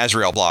mentioned the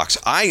Azrael blocks.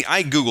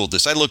 I Googled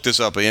this. I looked this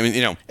up. I mean,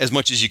 you know, as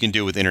much as you can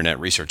do with internet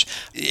research.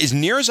 As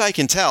near as I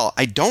can tell,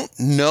 I don't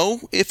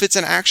know if it's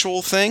an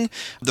actual thing.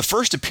 The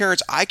first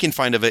appearance I can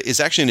find of it is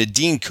actually in a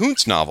Dean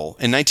Koontz novel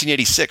in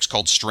 1986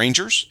 called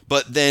Strangers.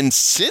 But then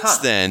since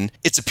then,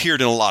 it's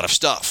appeared in a lot of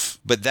stuff.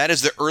 but that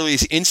is the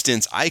earliest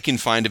instance I can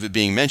find of it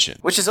being mentioned.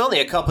 Which is only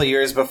a couple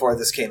years before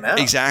this came out.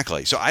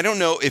 Exactly. So I don't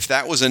know if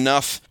that was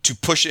enough to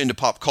push it into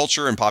pop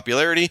culture and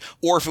popularity,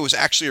 or if it was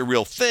actually a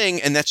real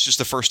thing, and that's just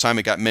the first time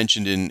it got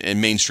mentioned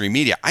in mainstream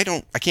media. I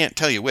can't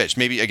tell you which.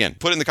 Maybe, again,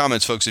 put it in the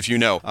comments, folks, if you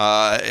know.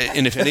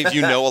 And if any of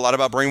you know a lot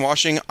about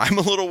brainwashing, I'm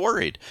a little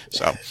worried.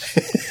 So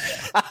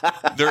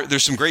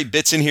there's some great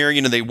bits in here.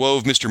 You know, they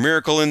wove Mr.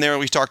 Miracle in there.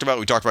 We talked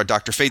about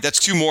Dr. Fate. That's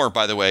two more,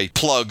 by the way,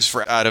 plugs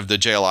for out of the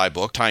JLI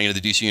book, tying into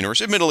the DC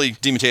universe. Admittedly,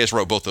 DeMatteis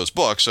wrote both those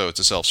books, so it's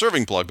a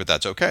self-serving plug, but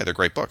that's okay. They're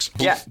great books.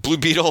 Blue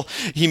Beetle,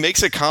 he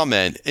makes a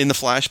comment in the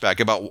flashback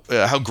about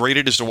how great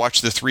it is to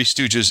watch the Three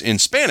Stooges in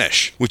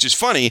Spanish, which is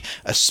funny,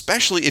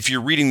 especially if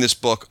you're reading this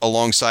book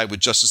alongside with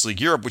Justice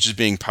League Europe, which is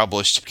being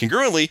published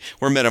congruently,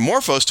 where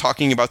Metamorphose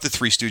talking about the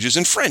Three Stooges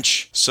in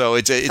French. So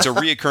it's a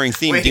reoccurring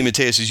theme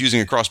DeMatteis is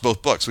using across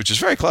both books, which is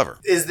very clever.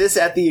 Is this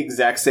at the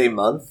exact same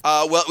month?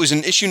 Well, it was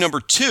in issue number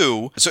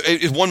 2, so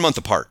it's 1 month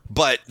apart.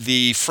 But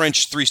the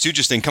French Three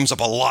Stooges thing comes up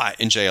a lot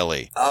in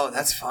JLE. Oh,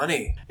 that's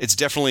funny. It's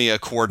definitely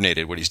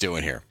coordinated what he's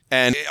doing here.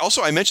 And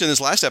also, I mentioned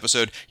this last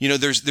episode, you know,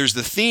 there's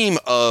the theme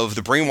of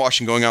the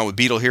brainwashing going on with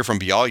Beetle here from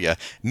Bialya.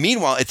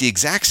 Meanwhile, at the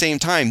exact same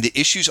time, the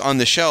issues on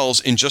the shelves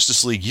in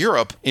Justice League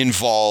Europe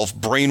involve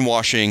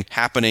brainwashing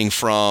happening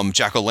from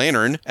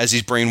Jack-O-Lantern as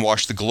he's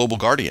brainwashed the Global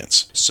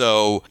Guardians.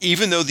 So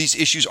even though these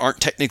issues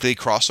aren't technically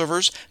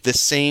crossovers, the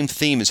same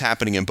theme is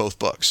happening in both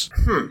books.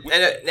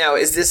 And now,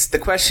 the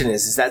question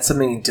is that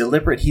something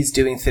deliberate he's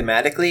doing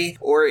thematically?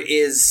 Or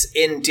is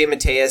in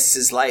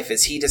DeMatteis' life,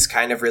 is he just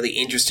kind of really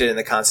interested in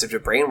the concept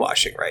of brainwashing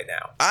right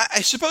now?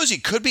 I suppose he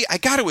could be. I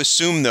got to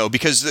assume, though,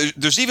 because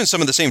there's even some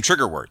of the same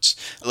trigger words.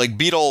 Like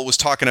Beetle was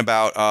talking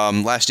about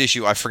last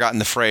issue, I've forgotten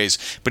the phrase,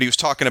 but he was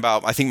talking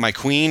about, I think, my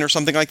queen or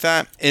something like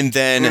that. And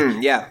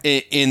then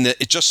in the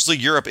Justice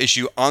League Europe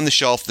issue on the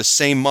shelf the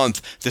same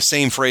month, the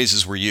same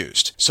phrases were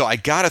used. So I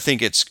got to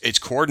think it's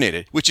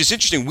coordinated, which is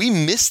interesting. We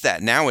miss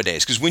that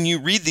nowadays because when you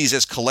read these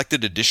as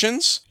collected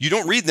editions, you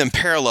don't read them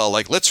parallel.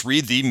 Like, let's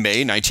read the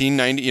May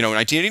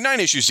 1989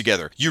 issues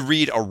together. You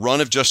read a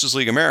run of Justice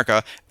League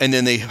America, and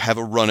then they have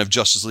a run of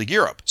Justice League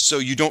Europe. So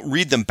you don't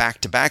read them back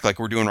to back like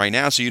we're doing right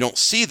now. So you don't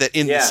see that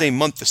in the same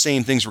month the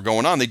same things were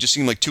going on. They just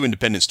seem like two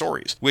independent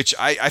stories, which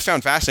I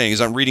found fascinating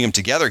as I'm reading them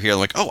together here. I'm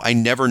like, oh, I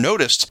never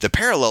noticed the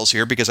parallels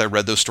here because I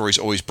read those stories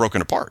always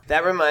broken apart.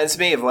 That reminds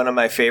me of one of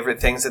my favorite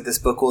things that this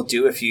book will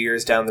do a few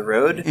years down the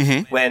road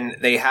when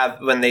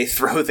they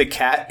throw the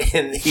cat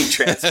in the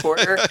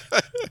transporter.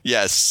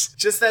 Yes.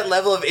 Just that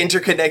level of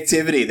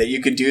interconnectivity that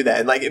you could do that.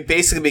 And like it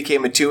basically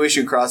became a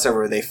 2-issue crossover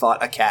where they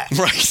fought a cat.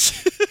 Right.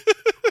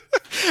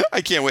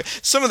 I can't wait.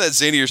 Some of that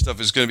zanier stuff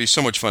is going to be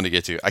so much fun to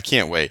get to. I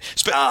can't wait.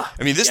 I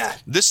mean,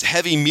 this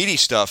heavy, meaty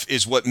stuff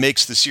is what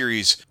makes the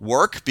series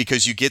work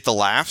because you get the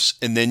laughs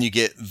and then you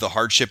get the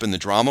hardship and the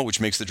drama, which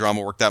makes the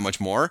drama work that much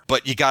more.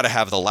 But you got to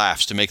have the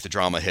laughs to make the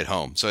drama hit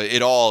home. So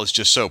it all is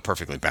just so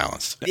perfectly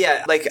balanced.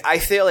 Yeah, like I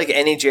feel like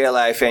any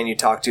JLI fan you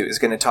talk to is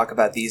going to talk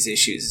about these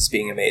issues as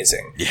being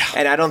amazing. Yeah.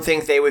 And I don't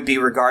think they would be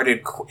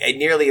regarded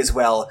nearly as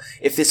well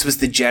if this was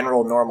the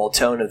general normal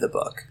tone of the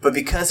book. But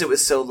because it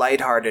was so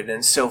lighthearted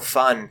and so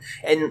fun,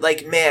 and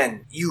like,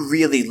 man, you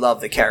really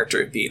love the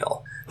character of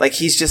Beetle. Like,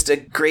 he's just a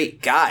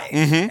great guy.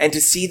 And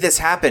to see this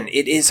happen,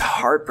 it is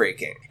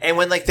heartbreaking. And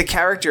when, like, the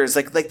characters,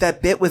 like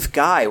that bit with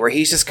Guy, where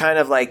he's just kind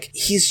of like,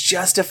 he's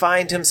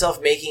justifying to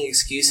himself making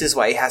excuses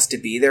why he has to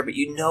be there, but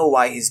you know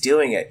why he's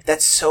doing it.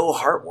 That's so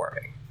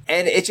heartwarming.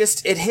 And it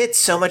hits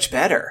so much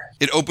better.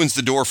 It opens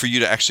the door for you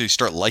to actually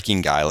start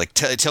liking Guy. Like,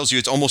 it tells you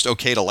it's almost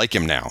okay to like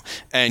him now.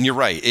 And you're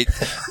right.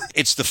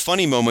 It's the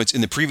funny moments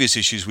in the previous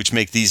issues which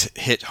make these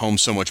hit home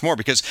so much more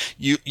because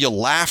you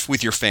laugh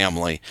with your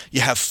family,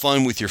 you have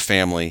fun with your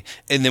family,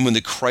 and then when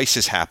the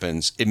crisis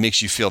happens, it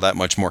makes you feel that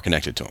much more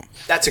connected to him.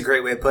 That's a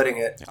great way of putting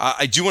it.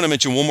 I do want to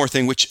mention one more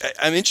thing, which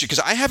I'm interested because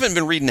I haven't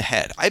been reading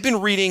ahead. I've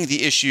been reading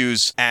the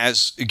issues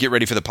as get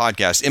ready for the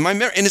podcast.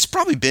 And it's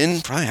probably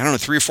been, I don't know,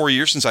 3 or 4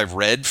 years since I've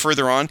read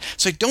further on.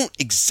 So I don't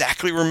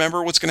exactly remember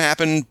what's going to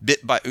happen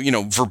bit by,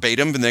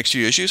 verbatim in the next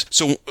few issues.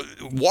 So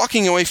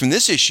walking away from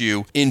this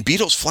issue, in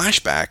Beetle's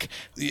flashback,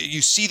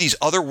 you see these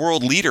other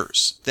world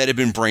leaders that have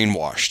been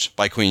brainwashed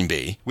by Queen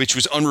Bee, which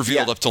was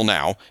unrevealed up till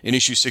now. In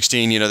issue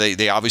 16,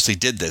 they obviously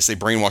did this. They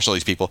brainwashed all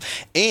these people.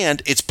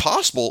 And it's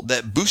possible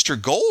that Booster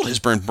Gold has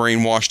been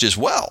brainwashed as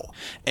well.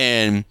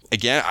 And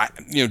again,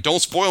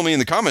 don't spoil me in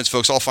the comments,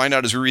 folks. I'll find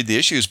out as we read the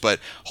issues, but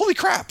holy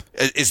crap.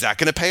 Is that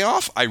going to pay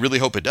off? I really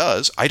hope it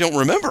does. I don't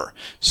remember.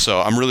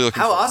 So I'm really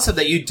looking. How awesome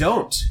that you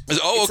don't.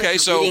 Oh, okay.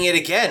 Like reading it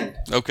again.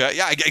 Okay.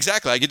 Yeah,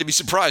 exactly. I get to be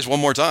surprised one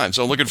more time.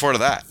 So I'm looking forward to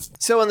that.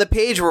 So on the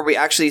page where we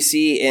actually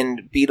see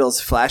in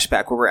Beetle's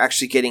flashback, where we're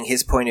actually getting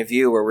his point of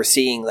view, where we're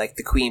seeing like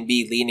the Queen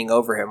Bee leaning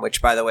over him,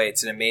 which by the way,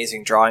 it's an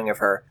amazing drawing of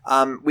her.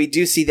 We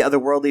do see the other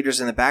world leaders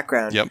in the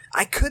background. Yep.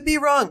 I could be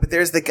wrong, but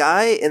there's the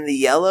guy in the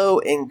yellow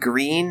and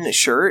green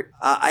shirt.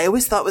 I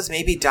always thought was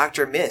maybe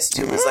Dr. Mist,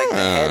 who was like the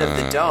head of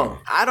the dome.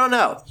 I don't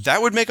know.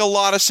 That would make a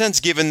lot of sense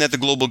given that the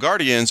Global Guardians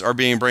Guardians are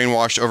being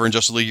brainwashed over in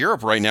Justice League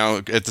Europe right now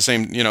at the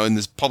same, in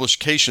this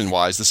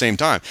publication-wise, the same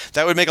time.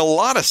 That would make a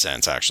lot of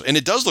sense, actually. And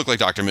it does look like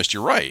Dr. Mist,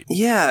 you're right.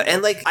 Yeah,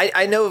 and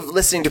I know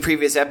listening to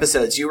previous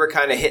episodes, you were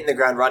kind of hitting the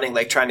ground running,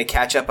 trying to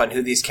catch up on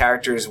who these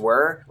characters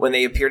were when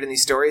they appeared in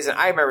these stories, and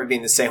I remember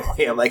being the same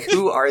way. I'm like,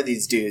 who are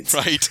these dudes?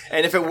 Right.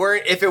 And if it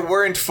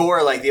weren't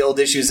for the old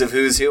issues of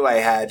Who's Who I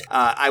had,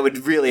 I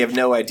would really have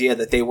no idea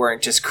that they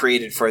weren't just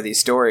created for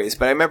these stories.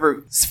 But I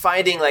remember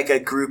finding a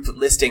group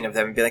listing of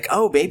them and be like,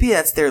 oh, maybe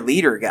that's their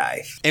leader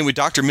guy. And with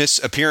Dr.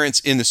 Mist's appearance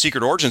in the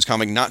Secret Origins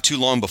comic not too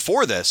long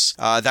before this,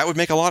 that would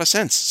make a lot of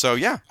sense. So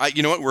yeah,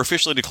 you know what? We're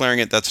officially declaring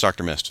it. That's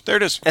Dr. Mist. There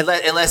it is.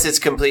 Unless it's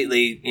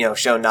completely,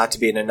 shown not to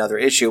be in another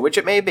issue, which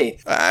it may be.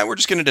 We're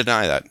just going to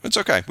deny that. It's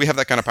okay. We have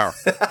that kind of power.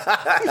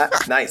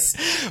 Nice.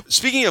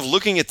 Speaking of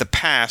looking at the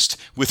past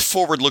with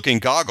forward-looking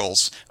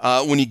goggles,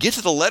 when you get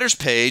to the letters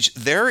page,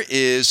 there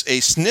is a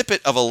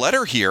snippet of a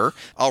letter here.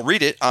 I'll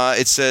read it.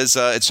 It says,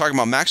 it's talking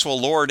about Maxwell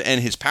Lord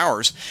and his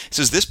powers. It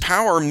says, this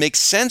power makes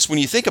sense when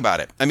you think about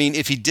it. I mean,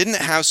 if he didn't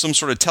have some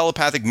sort of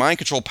telepathic mind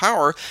control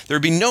power, there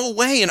would be no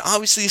way an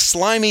obviously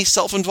slimy,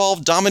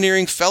 self-involved,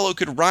 domineering fellow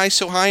could rise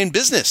so high in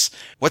business.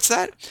 What's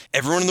that?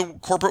 Everyone in the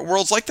corporate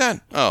world's like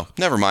that? Oh,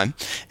 never mind.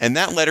 And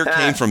that letter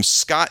came from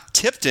Scott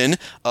Tipton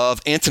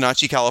of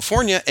Antonacci,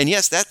 California. And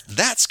yes,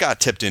 that's Scott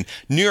Tipton,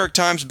 New York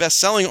Times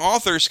best-selling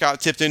author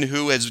Scott Tipton,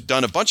 who has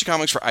done a bunch of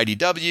comics for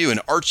IDW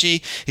and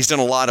Archie. He's done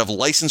a lot of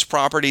licensed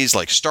properties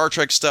like Star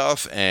Trek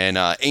stuff and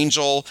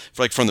Angel,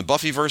 from the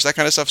Buffyverse, that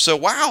kind of stuff. So,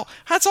 wow,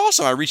 that's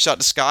awesome. I reached out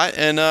to Scott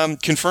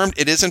and confirmed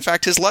it is, in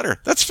fact, his letter.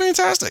 That's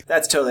fantastic.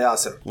 That's totally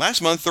awesome.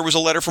 Last month, there was a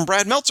letter from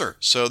Brad Meltzer.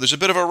 So there's a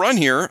bit of a run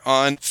here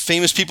on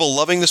famous people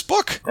loving this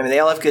book. I mean, they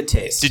all have good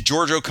taste. Did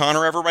George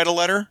O'Connor ever write a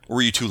letter? Or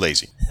were you too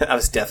lazy? I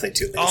was definitely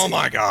too lazy. Oh,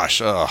 my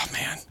gosh. Oh,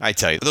 man. I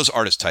tell you, those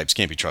artist types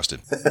can't be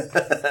trusted.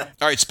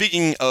 All right,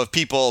 speaking of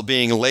people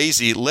being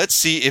lazy, let's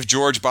see if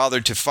George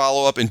bothered to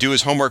follow up and do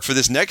his homework for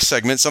this next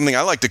segment, something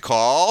I like to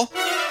call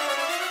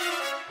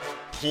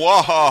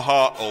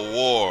Pwahaha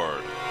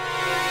Award.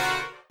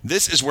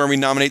 This is where we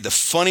nominate the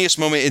funniest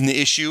moment in the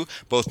issue.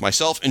 Both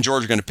myself and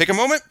George are going to pick a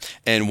moment,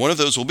 and one of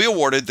those will be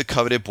awarded the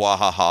coveted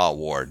Bwahaha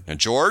Award. Now,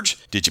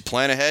 George, did you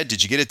plan ahead?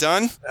 Did you get it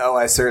done? Oh,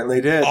 I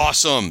certainly did.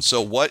 Awesome. So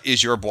what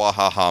is your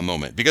Bwahaha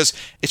moment? Because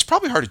it's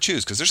probably hard to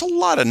choose because there's a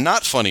lot of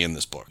not funny in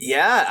this book.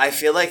 Yeah, I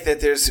feel like that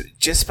there's,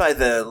 just by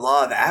the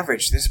law of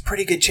average, there's a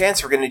pretty good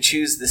chance we're going to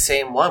choose the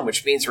same one,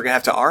 which means we're going to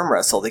have to arm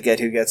wrestle to get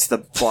who gets the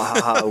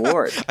Bwahaha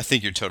Award. I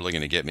think you're totally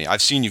going to get me.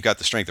 I've seen you've got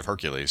the strength of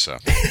Hercules, so.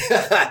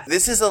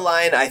 This is a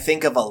line I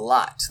think of a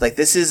lot.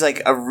 This is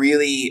a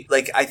really,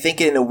 I think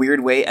in a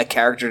weird way, a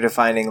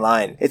character-defining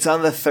line. It's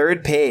on the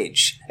third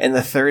page in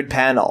the third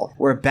panel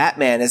where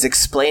Batman is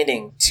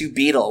explaining to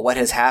Beetle what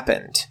has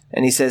happened.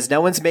 And he says,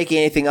 "No one's making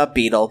anything up,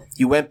 Beetle.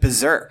 You went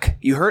berserk.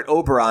 You hurt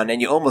Oberon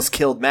and you almost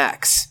killed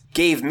Max.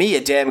 Gave me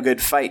a damn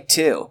good fight,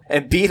 too."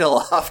 And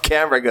Beetle off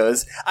camera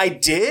goes, "I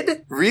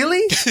did?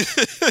 Really?"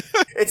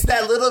 It's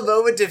that little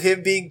moment of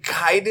him being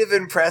kind of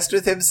impressed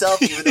with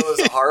himself, even though it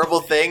was a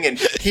horrible thing, and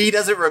he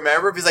doesn't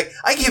remember. He's like,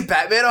 "I give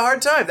Batman a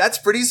hard time. That's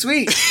pretty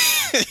sweet."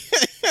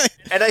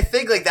 And I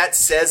think that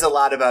says a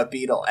lot about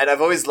Beetle. And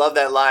I've always loved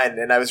that line.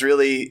 And I was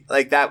really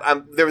that.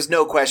 There was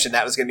no question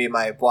that was going to be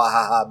my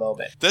Bwahaha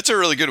moment. That's a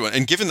really good one.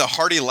 And given the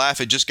hearty laugh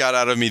it just got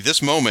out of me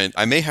this moment,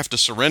 I may have to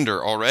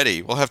surrender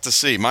already. We'll have to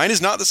see. Mine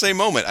is not the same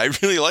moment. I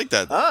really like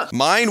that. Huh.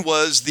 Mine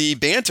was the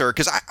banter,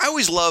 because I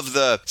always love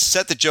the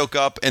set the joke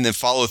up and then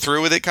follow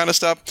through with it kind of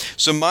stuff.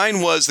 So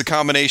mine was the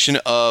combination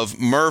of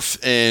Murph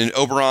and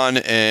Oberon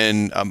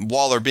and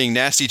Waller being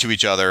nasty to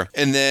each other.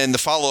 And then the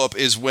follow-up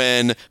is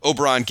when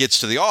Oberon gets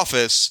to the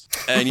office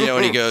and,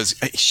 and he goes,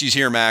 "Hey, she's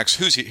here, Max.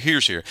 Who's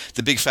here?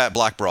 The big fat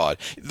black broad."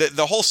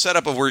 The whole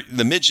setup of where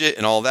the midget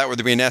and all that, where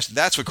they're being nasty,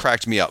 that's what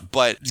cracked me up.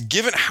 But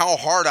given how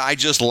hard I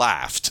just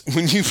laughed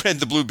when you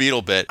read the Blue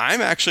Beetle bit, I'm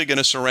actually going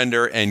to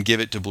surrender and give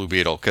it to Blue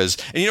Beetle. Because,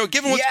 given what's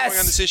going on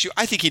in this issue,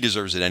 I think he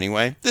deserves it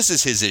anyway. This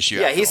is his issue.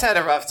 Yeah, he's had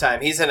a rough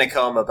time. He's in a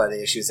coma by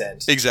the issue's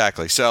end.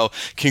 Exactly. So,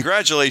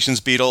 congratulations,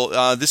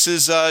 Beetle. This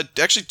is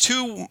actually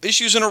 2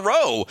 issues in a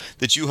row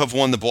that you have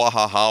won the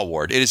Bwahaha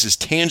Award. It is as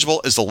tangible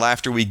as the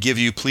laughter we give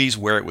you. Please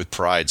wear it with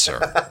pride, sir.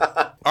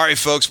 All right,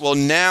 folks. Well,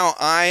 now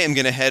I am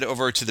going to head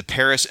over to the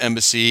Paris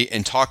Embassy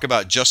and talk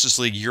about Justice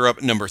League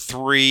Europe number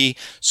 3.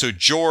 So,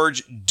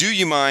 George, do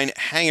you mind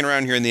hanging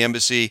around here in the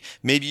embassy?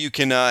 Maybe you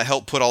can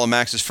help put all of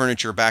Max's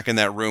furniture back in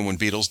that room when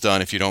Beetle's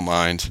done, if you don't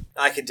mind.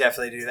 I could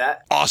definitely do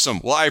that. Awesome.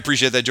 Well, I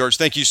appreciate that, George.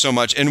 Thank you so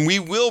much. And we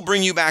will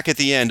bring you back at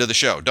the end of the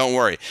show. Don't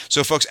worry.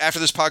 So, folks, after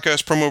this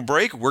podcast promo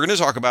break, we're going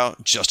to talk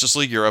about Justice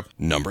League Europe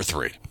number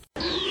 3.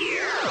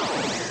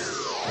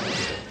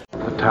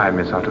 The time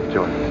is out of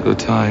joint. The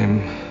time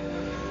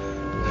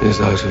is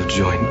out of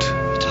joint.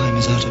 The time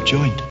is out of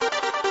joint.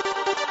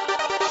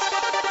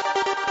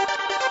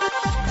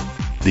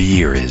 The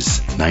year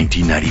is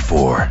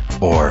 1994,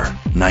 or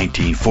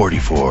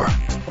 1944,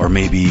 or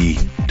maybe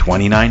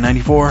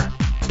 2994.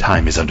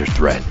 Time is under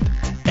threat,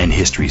 and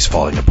history is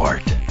falling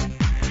apart.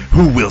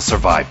 Who will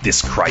survive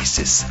this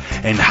crisis,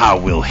 and how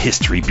will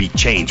history be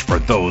changed for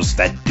those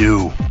that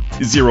do?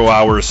 0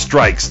 Hour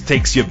Strikes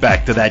takes you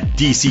back to that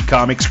DC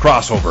Comics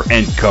crossover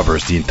and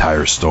covers the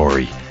entire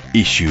story,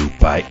 issue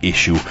by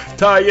issue,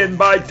 tie-in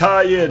by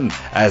tie-in,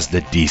 as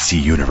the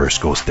DC Universe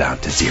goes down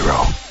to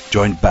zero.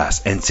 Join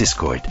Bass and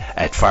Siskoid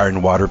at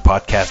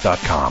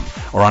fireandwaterpodcast.com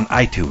or on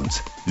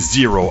iTunes.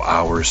 0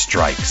 Hour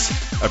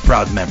Strikes, a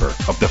proud member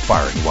of the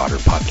Fire and Water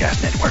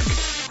Podcast Network.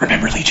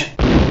 Remember, Legion.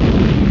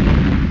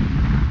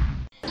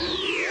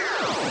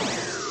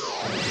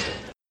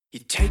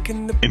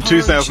 In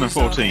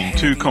 2014,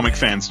 two comic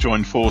fans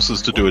joined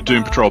forces to do a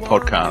Doom Patrol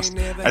podcast.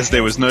 As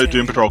there was no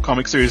Doom Patrol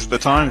comic series at the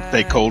time,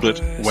 they called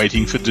it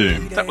Waiting for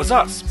Doom. That was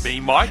us, me,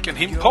 Mike, and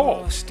him,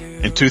 Paul.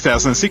 In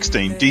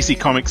 2016, DC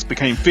Comics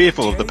became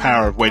fearful of the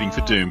power of Waiting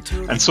for Doom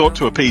and sought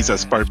to appease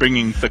us by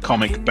bringing the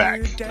comic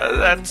back.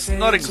 That's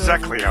not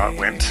exactly how it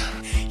went.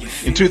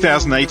 In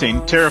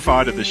 2018,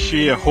 terrified of the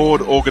sheer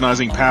horde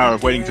organising power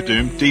of Waiting for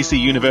Doom, DC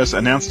Universe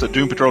announced a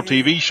Doom Patrol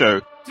TV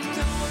show.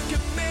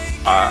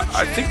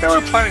 I think they were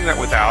planning that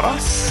without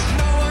us.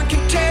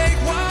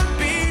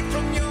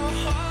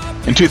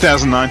 In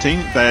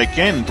 2019, they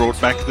again brought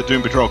back the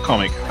Doom Patrol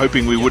comic,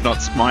 hoping we would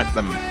not smite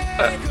them.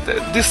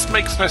 This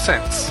makes no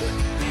sense.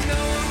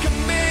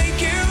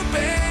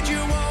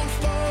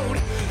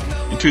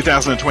 In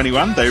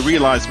 2021, they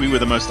realised we were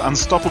the most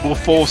unstoppable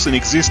force in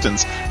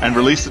existence and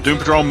released the Doom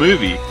Patrol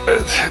movie.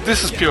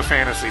 This is pure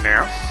fantasy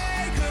now.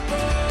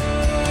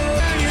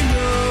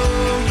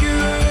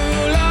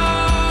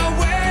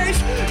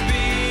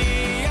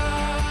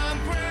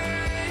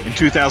 In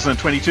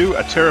 2022,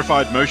 a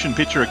terrified Motion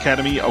Picture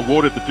Academy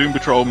awarded the Doom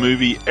Patrol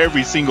movie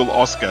every single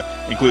Oscar,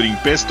 including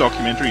Best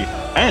Documentary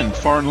and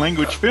Foreign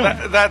Language Film.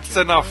 That's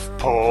enough,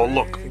 Paul.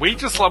 Look, we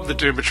just love the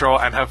Doom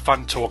Patrol and have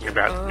fun talking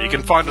about them. You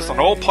can find us on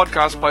all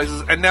podcast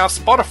places and now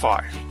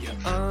Spotify.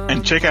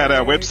 And check out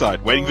our website,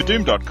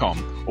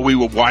 waitingfordoom.com, or we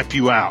will wipe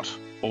you out,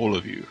 all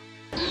of you.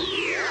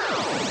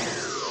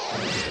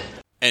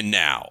 And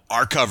now,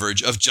 our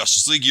coverage of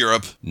Justice League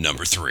Europe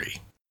number 3.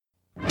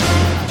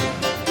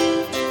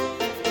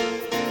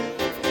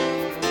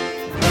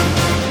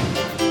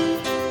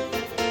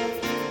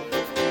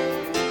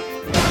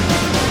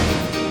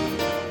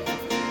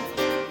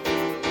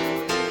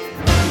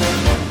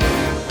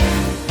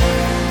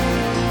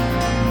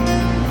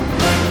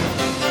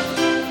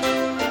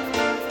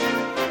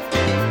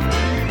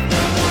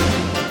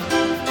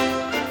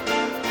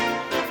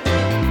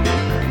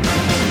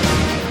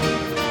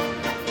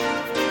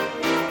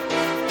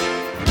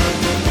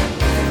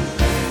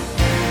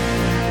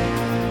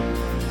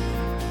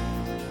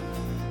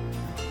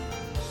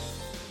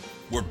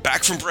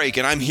 From break,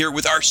 and I'm here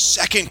with our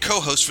second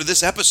co-host for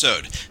this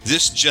episode.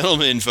 This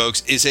gentleman,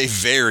 folks, is a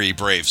very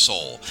brave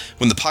soul.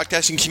 When the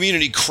podcasting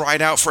community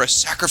cried out for a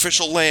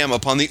sacrificial lamb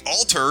upon the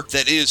altar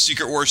that is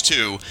Secret Wars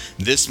 2,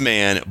 this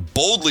man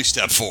boldly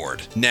stepped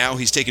forward. Now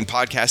he's taken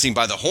podcasting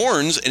by the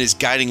horns and is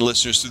guiding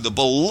listeners through the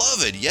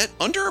beloved yet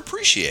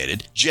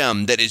underappreciated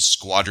gem that is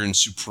Squadron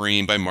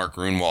Supreme by Mark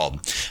Grunwald.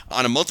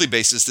 On a monthly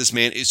basis, this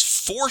man is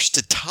forced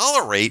to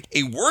tolerate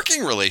a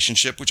working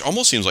relationship, which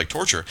almost seems like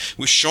torture,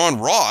 with Sean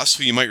Ross,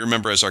 who you might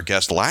remember as our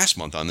guest last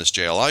month on this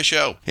JLI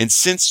show. And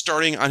since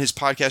starting on his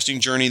podcasting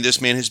journey, this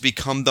man has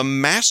become the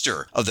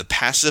master of the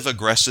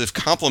passive-aggressive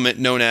compliment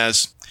known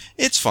as,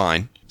 "It's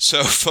fine."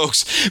 So,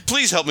 folks,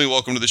 please help me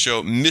welcome to the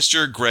show,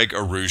 Mr. Greg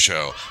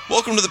Arujo.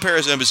 Welcome to the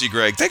Paris Embassy,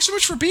 Greg. Thanks so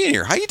much for being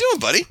here. How you doing,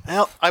 buddy?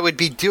 Well, I would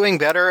be doing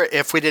better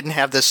if we didn't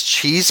have this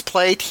cheese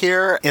plate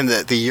here in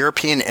the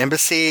European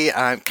Embassy.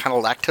 I'm kind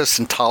of lactose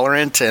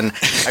intolerant, and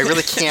I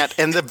really can't.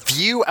 And the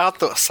view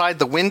outside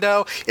the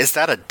window, is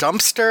that a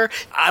dumpster?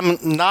 I'm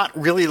not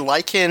really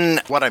liking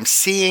what I'm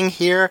seeing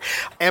here.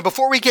 And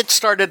before we get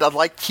started, I'd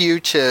like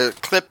you to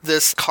clip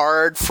this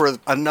card for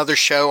another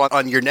show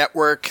on your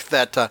network.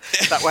 That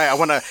way I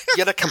want to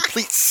get a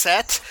complete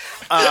set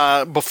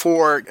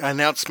before I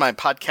announce my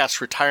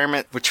podcast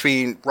retirement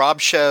between Rob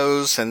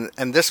shows and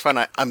this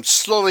one. I'm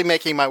slowly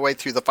making my way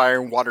through the Fire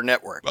and Water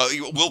Network. Well,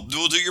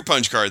 we'll do your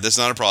punch card. That's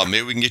not a problem.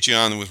 Maybe we can get you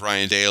on with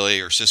Ryan Daly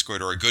or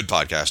Siskoid or a good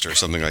podcaster or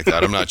something like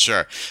that. I'm not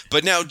sure.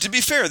 But now, to be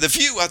fair, the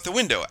view out the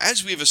window,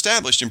 as we've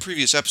established in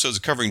previous episodes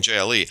of covering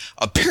JLE,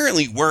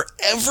 apparently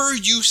wherever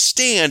you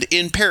stand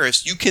in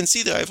Paris, you can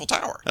see the Eiffel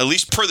Tower, at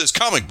least per this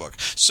comic book.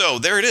 So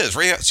there it is.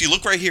 Right. So you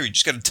look right here. You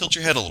just got to tilt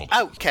your head a little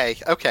bit.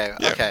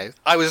 Okay.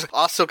 I was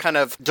also kind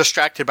of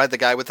distracted by the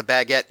guy with the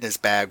baguette in his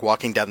bag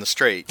walking down the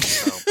street.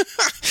 So.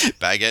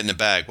 Baguette in a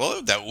bag.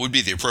 Well, that would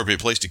be the appropriate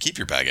place to keep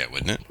your baguette,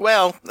 wouldn't it?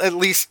 Well, at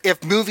least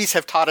if movies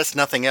have taught us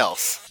nothing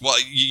else. Well,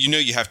 you know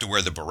you have to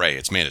wear the beret.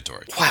 It's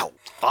mandatory. Wow.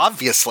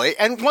 Obviously.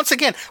 And once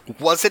again,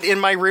 was it in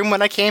my room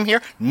when I came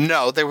here?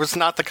 No, there was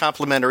not the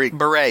complimentary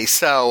beret.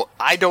 So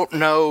I don't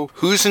know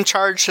who's in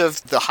charge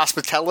of the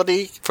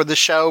hospitality for the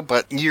show,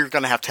 but you're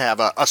going to have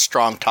a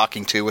strong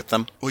talking to with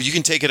them. Well, you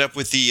can take it up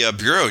with the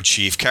bureau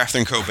chief,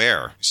 Catherine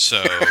Colbert.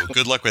 So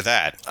good luck with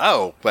that.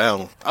 Oh,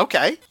 well,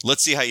 okay.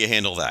 Let's see how you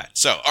handle that.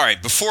 So, all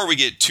right, before we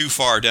get too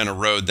far down a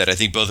road that I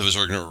think both of us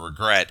are going to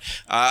regret,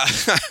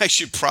 I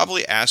should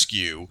probably ask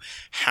you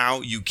how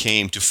you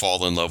came to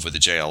fall in love with the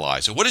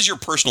JLI. So what is your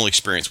personal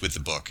experience with the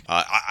book?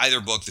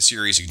 Either book, the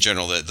series in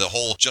general, the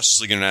whole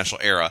Justice League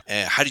International era.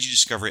 How did you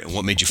discover it, and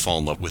what made you fall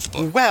in love with the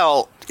book?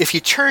 Well, if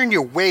you turn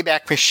your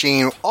Wayback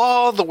Machine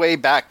all the way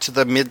back to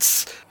the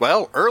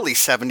early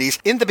 70s,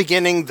 in the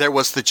beginning, there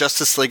was the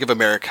Justice League of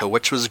America,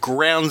 which was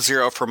ground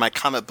zero for my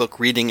comic book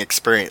reading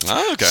experience.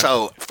 Oh, okay.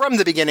 So, from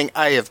the beginning,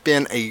 I have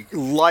been a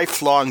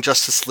lifelong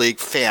Justice League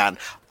fan,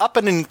 up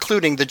and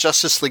including the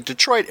Justice League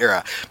Detroit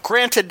era.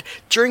 Granted,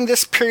 during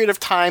this period of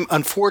time,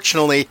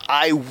 unfortunately,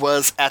 I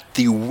was at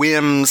the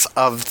whims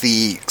of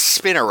the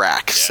spinner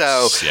rack.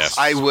 Yes.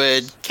 I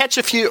would catch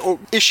a few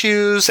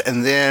issues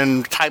and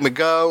then time would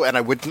go, and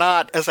I would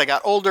not. As I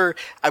got older,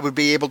 I would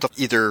be able to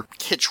either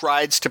hitch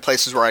rides to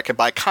places where I could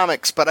buy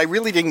comics, but I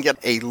really didn't get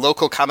a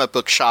local comic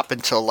book shop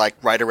until like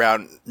right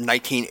around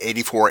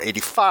 1984,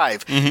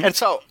 85. And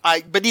so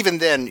but even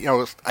then,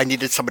 I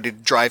needed somebody to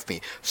drive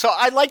me. So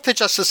I liked the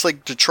Justice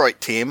League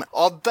Detroit team,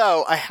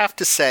 although I have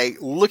to say,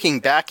 looking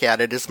back at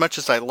it, as much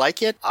as I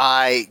like it,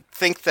 I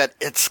think that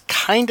it's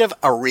kind of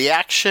a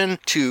reaction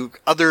to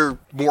other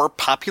more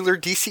popular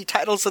DC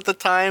titles at the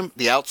time,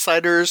 The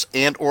Outsiders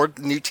and or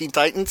the New Teen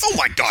Titans. Oh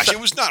my gosh, it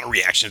was not a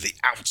reaction to The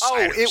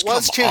Outsiders. Oh, it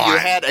was Come too. on. You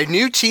had a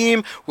new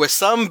team with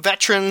some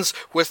veterans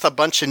with a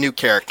bunch of new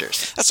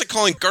characters. That's like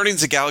calling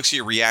Guardians of the Galaxy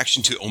a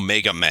reaction to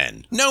Omega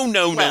Men. No.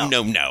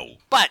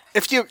 But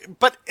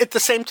at the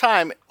same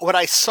time, when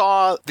I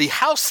saw the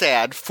house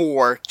ad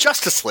for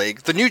Justice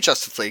League, the new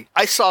Justice League,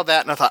 I saw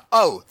that and I thought,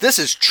 oh, this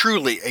is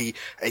truly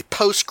a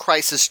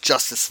post-crisis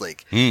Justice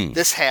League.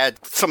 This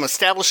had some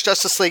established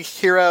Justice League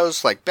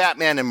heroes like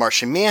Batman and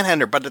Martian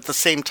Manhunter, but at the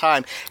same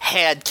time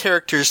had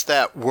characters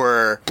that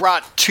were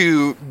brought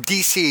to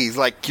DC,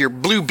 like your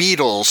Blue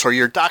Beetles or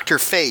your Dr.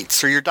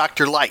 Fates or your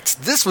Dr. Lights.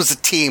 This was a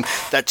team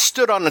that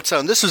stood on its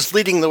own. This was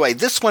leading the way.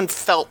 This one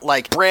felt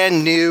like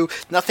brand new,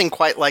 nothing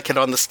quite like it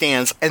on the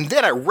stands. And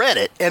then I read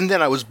it, and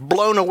then I was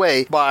blown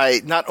away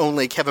by not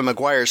only Kevin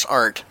Maguire's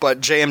art,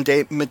 but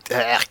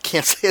I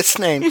can't say his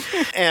name,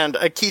 and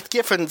Keith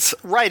Giffen's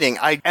writing.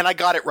 I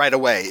got it right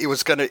away. It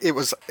was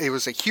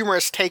a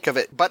humorous take of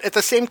it, but at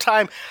the same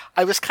time,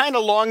 I was kind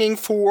of longing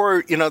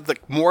for the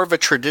more of a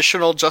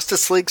traditional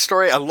Justice League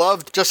story. I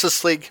loved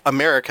Justice League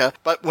America,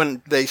 but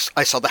when I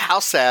saw the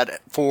house ad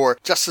for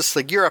Justice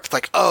League Europe, it's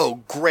like,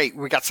 oh great,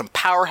 we got some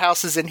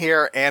powerhouses in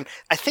here, and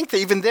I think that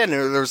even then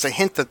there was a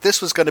hint that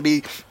this was going to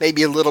be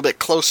maybe a little bit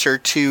closer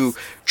to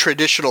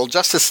traditional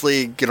Justice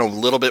League, a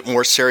little bit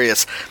more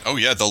serious. Oh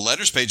yeah, the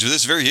letters page of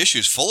this very issue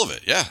is full of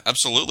it. Yeah,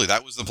 absolutely.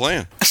 That was the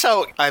plan.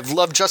 So I've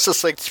loved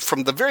Justice League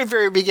from the very,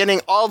 very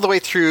beginning all the way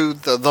through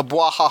the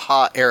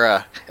Bwahaha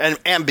era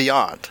and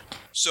beyond.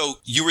 So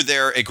you were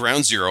there at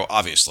Ground Zero,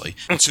 obviously.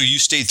 So you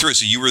stayed through it.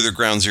 So you were the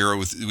Ground Zero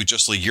with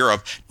Justice League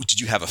Europe. Did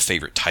you have a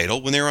favorite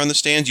title when they were on the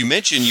stands? You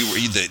mentioned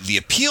the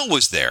appeal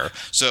was there.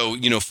 So,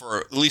 for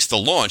at least the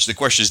launch, the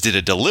question is, did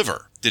it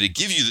deliver? Did it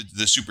give you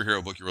the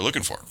superhero book you were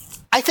looking for?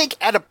 I think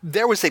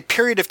there was a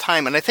period of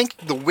time, and I think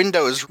the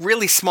window is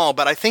really small,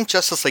 but I think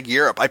Justice League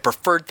Europe, I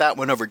preferred that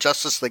one over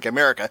Justice League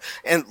America.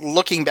 And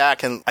looking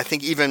back, and I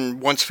think even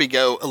once we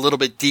go a little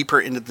bit deeper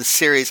into the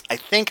series, I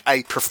think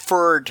I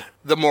preferred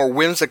the more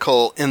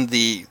whimsical in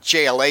the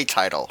JLA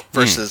title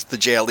versus the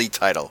JLE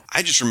title.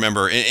 I just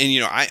remember,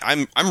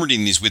 and I'm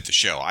reading these with the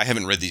show. I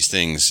haven't read these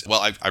things.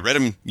 Well, I read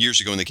them years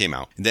ago when they came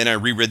out. And then I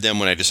reread them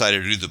when I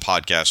decided to do the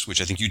podcast,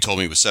 which I think you told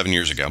me was 7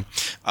 years ago.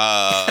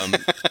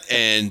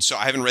 And so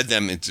I haven't read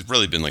them. It's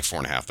really been like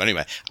 4.5. But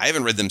anyway, I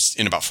haven't read them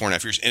in about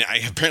 4.5 years. And I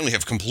apparently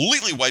have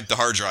completely wiped the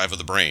hard drive of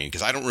the brain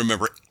because I don't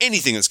remember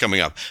anything that's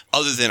coming up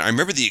other than I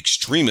remember the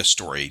Extremist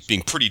story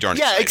being pretty darn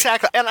exciting. Yeah,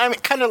 exactly. And I'm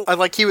kind of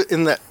like you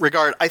in that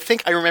regard. I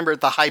think I remember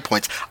the high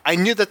points. I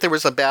knew that there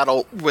was a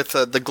battle with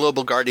the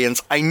Global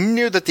Guardians. I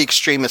knew that the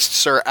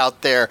Extremists are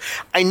out there.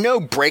 I know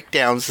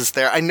Breakdowns is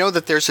there. I know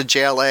that there's a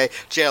JLE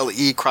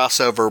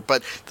crossover,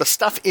 but the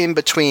stuff in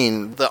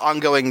between, the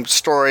ongoing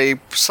story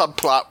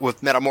subplot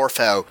with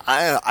Metamorpho,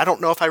 I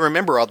don't know if I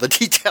remember all the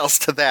details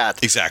to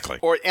that. Exactly.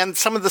 And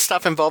some of the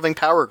stuff involving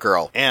Power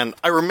Girl. And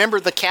I remember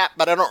the cat,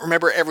 but I don't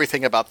remember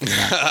everything about the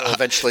cat.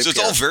 Eventually, so it's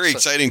all very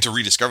exciting to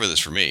rediscover this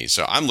for me.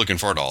 So I'm looking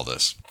forward to all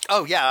this.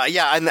 Oh, yeah.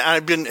 And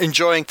I've been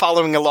enjoying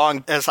following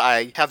along as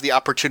I have the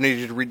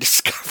opportunity to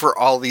rediscover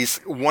all these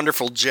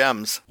wonderful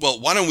gems. Well,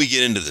 why don't we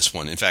get into this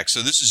one? In fact,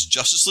 so this is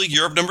Justice League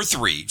Europe number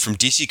 3 from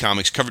DC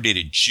Comics, cover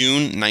dated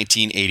June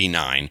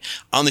 1989.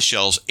 On the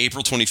shelves,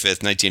 April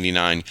 25th,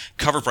 1989.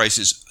 Cover price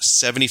is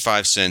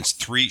 75 cents,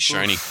 3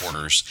 shiny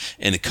corners,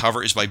 and the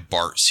cover is by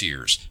Bart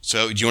Sears.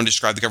 So do you want to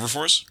describe the cover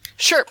for us?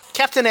 Sure.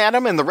 Captain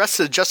Atom and the rest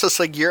of Justice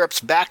League Europe's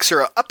backs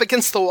are up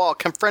against the wall,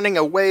 confronting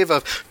a wave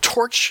of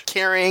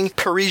torch-carrying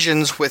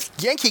Parisians with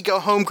Yankee Go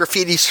Home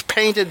graffitis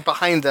painted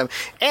behind them.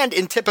 And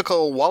in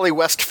typical Wally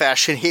West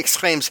fashion, he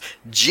exclaims,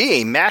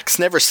 "Gee, Max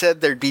never said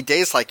there'd be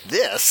days like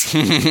this."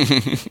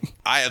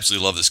 I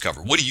absolutely love this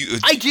cover. What do you?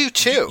 I do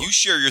too. You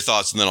share your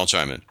thoughts, and then I'll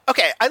chime in.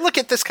 Okay, I look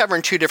at this cover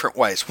in two different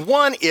ways.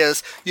 One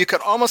is you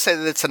could almost say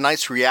that it's a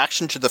nice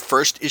reaction to the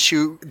first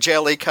issue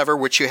JLA cover,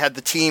 which you had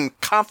the team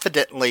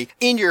confidently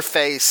in your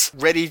face,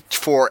 ready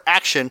for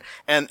action.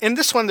 And in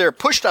this one, they're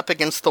pushed up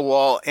against the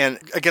wall and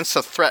against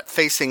the threat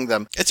facing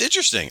them. It's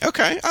interesting.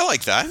 Okay, I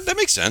like that. That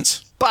makes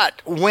sense.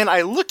 But when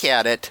I look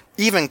at it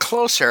even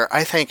closer,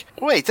 I think,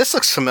 wait, this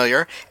looks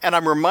familiar. And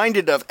I'm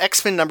reminded of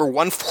X-Men number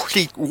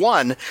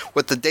 141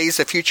 with the Days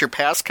of Future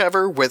Past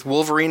cover with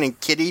Wolverine and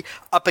Kitty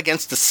up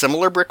against a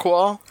similar brick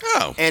wall.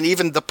 Oh. And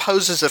even the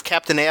poses of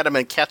Captain Atom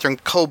and Catherine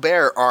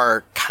Colbert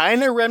are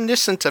kind of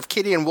reminiscent of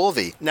Kitty and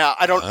Wolvie. Now,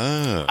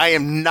 I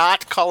am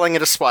not calling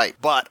it a swipe,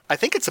 but I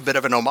think it's a bit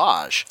of an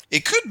homage.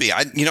 It could be.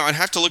 I'd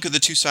have to look at the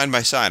two side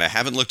by side. I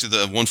haven't looked at the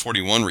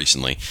 141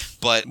 recently,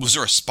 but was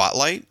there a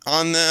spotlight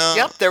on the...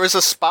 Yep, there was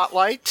a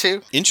spotlight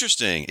too.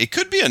 Interesting. It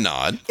could be a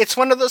nod. It's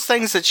one of those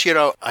things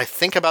that, I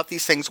think about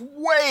these things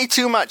way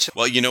too much.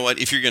 Well, you know what?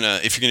 If you're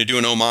gonna do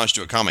an homage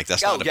to a comic,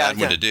 that's not a bad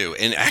one to do.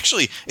 And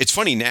actually, it's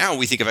funny now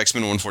we think of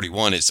X-Men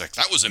 141. It's like,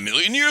 that was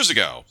 1,000,000 years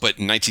ago. But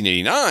in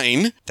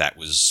 1989, that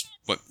was...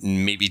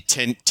 maybe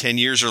 10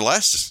 years or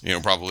less,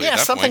 probably. Yeah, at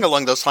that something point.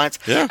 Along those lines.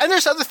 Yeah. And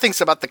there's other things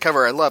about the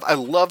cover I love. I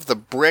love the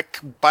brick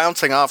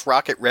bouncing off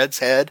Rocket Red's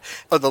head,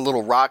 or the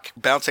little rock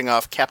bouncing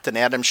off Captain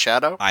Atom's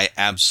shadow. I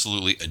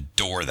absolutely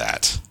adore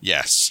that.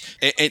 Yes.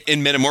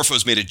 And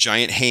Metamorphose made a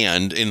giant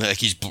hand, and like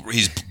he's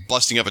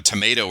busting up a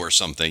tomato or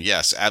something.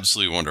 Yes,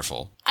 absolutely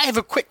wonderful. I have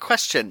a quick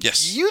question.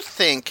 Yes. Do you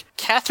think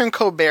Catherine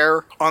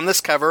Colbert on this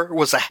cover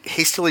was a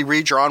hastily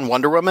redrawn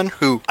Wonder Woman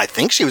who I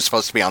think she was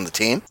supposed to be on the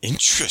team?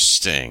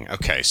 Interesting.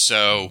 Okay,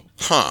 so,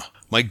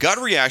 my gut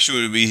reaction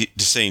would be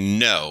to say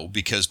no,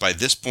 because by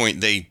this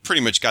point, they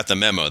pretty much got the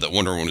memo that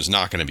Wonder Woman was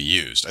not going to be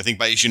used. I think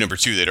by issue number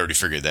 2, they'd already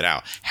figured that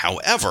out.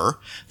 However,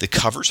 the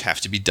covers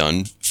have to be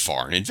done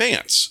far in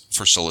advance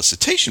for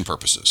solicitation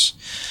purposes.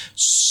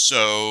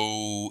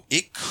 So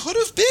it could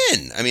have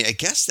been. I mean, I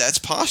guess that's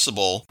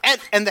possible.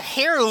 And the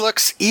hair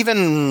looks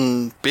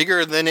even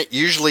bigger than it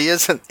usually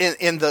is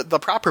in the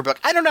proper book.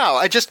 I don't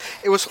know.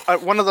 It was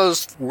one of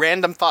those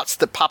random thoughts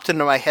that popped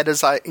into my head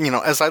as I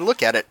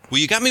look at it. Well,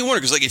 you got me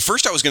wondering, because at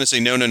first I was going to say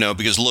no,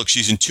 because look,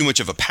 she's in too much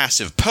of a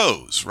passive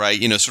pose,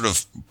 right? Sort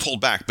of pulled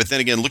back. But then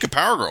again, look at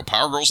Power Girl.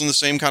 Power Girl's in the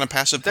same kind of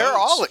passive pose. They're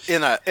all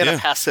in a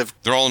passive.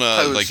 They're all in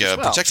a well.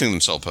 protecting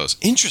themselves pose.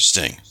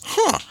 Interesting.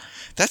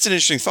 That's an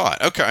interesting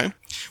thought. Okay.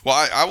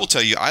 Well, I will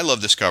tell you, I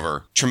love this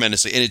cover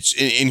tremendously. And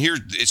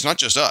it's not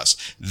just us.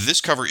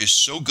 This cover is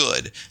so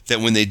good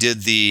that when they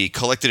did the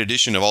collected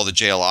edition of all the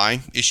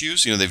JLI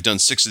issues, they've done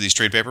 6 of these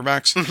trade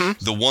paperbacks.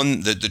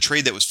 Mm-hmm. The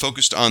trade that was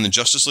focused on the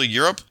Justice League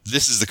Europe,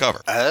 this is the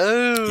cover.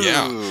 Oh.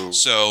 Yeah.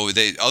 So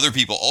other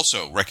people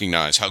also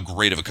recognize how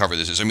great of a cover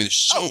this is. I mean,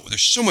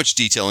 there's so much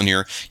detail in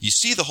here. You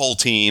see the whole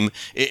team.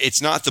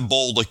 It's not the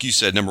bold, like you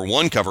said, number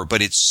 1 cover,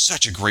 but it's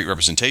such a great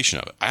representation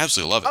of it. I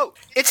absolutely love it. Oh,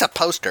 it's a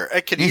poster.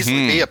 It could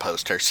easily be a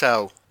poster.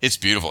 So it's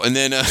beautiful. And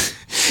then,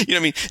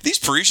 these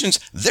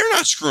Parisians, they're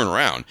not screwing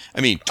around.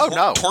 I mean,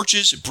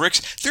 torches,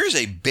 bricks. There's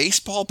a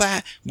baseball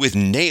bat with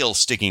nails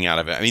sticking out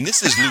of it. I mean,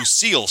 this is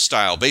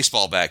Lucille-style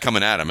baseball bat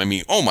coming at him. I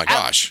mean, oh my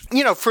gosh.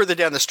 Further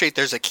down the street,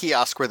 there's a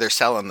kiosk where they're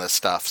selling this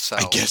stuff. So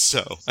I guess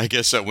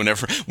so.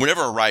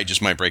 Whenever a riot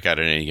just might break out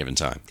at any given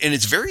time. And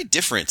it's very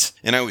different.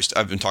 And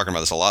I've been talking about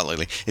this a lot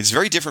lately. It's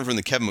very different from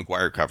the Kevin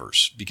Maguire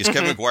covers, because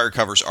Kevin Maguire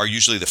covers are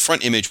usually the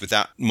front image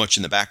without much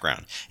in the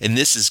background. And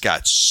this has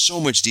got so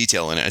much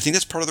detail in it. I think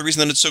that's part of the reason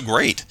that it's so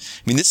great.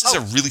 I mean, this is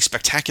a really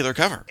spectacular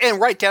cover. And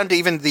right down to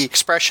even the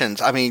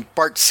expressions. I mean,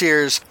 Bart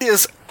Sears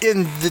is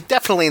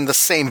definitely in the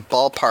same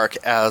ballpark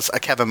as a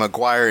Kevin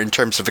Maguire in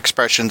terms of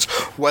expressions,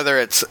 whether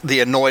it's the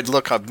annoyed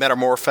look of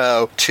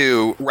Metamorpho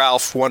to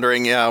Ralph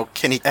wondering,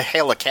 can he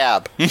hail a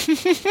cab?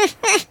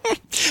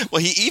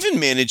 Well, he even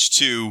managed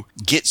to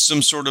get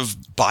some sort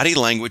of body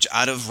language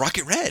out of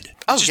Rocket Red.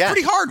 Which is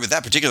pretty hard with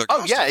that particular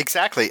costume. Oh, yeah,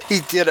 exactly. He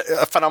did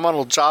a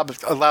phenomenal job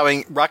of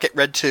allowing Rocket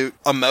Red to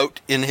emote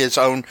in his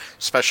own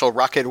special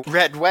Rocket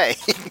Red way.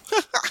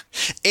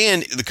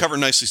 And the cover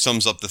nicely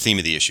sums up the theme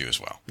of the issue as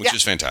well, which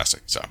is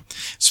fantastic. So,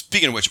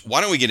 speaking of which,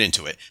 why don't we get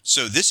into it?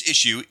 So, this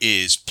issue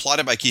is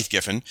plotted by Keith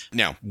Giffen.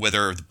 Now,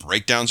 whether the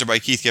breakdowns are by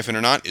Keith Giffen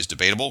or not is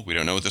debatable. We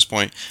don't know at this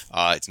point.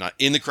 It's not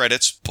in the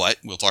credits, but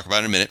we'll talk about it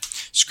in a minute.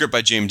 Script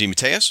by James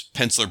DeMatteis,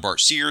 penciler Bart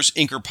Sears,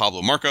 inker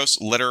Pablo Marcos,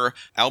 letterer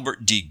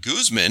Albert D.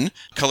 Guzman,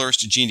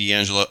 colorist Gene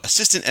D'Angelo,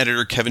 assistant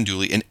editor Kevin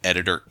Dooley, and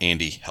editor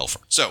Andy Helfer.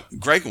 So,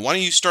 Greg, why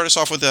don't you start us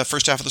off with the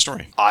first half of the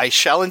story? I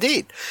shall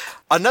indeed.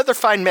 Another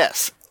fine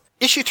mess.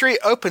 Issue 3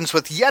 opens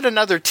with yet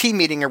another team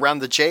meeting around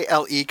the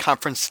JLE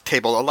conference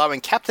table, allowing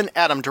Captain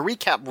Atom to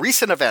recap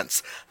recent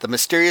events, the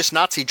mysterious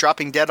Nazi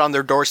dropping dead on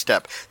their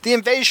doorstep, the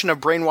invasion of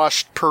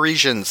brainwashed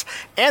Parisians,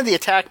 and the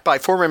attack by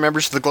former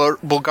members of the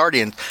Global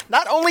Guardians,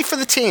 not only for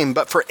the team,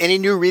 but for any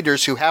new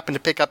readers who happen to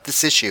pick up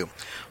this issue.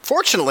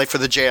 Fortunately for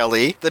the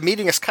JLE, the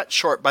meeting is cut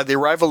short by the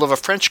arrival of a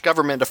French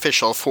government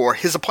official for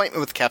his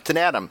appointment with Captain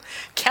Atom.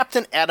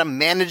 Captain Atom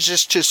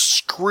manages to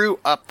screw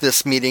up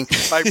this meeting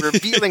by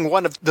revealing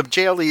one of the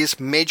JLE's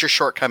major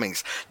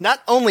shortcomings.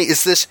 Not only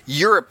is this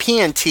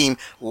European team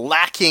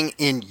lacking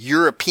in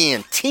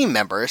European team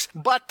members,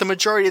 but the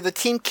majority of the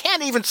team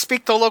can't even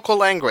speak the local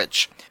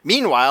language.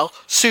 Meanwhile,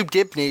 Sub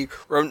Dibny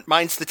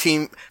reminds the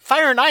team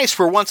Fire and Ice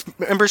were once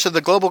members of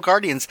the Global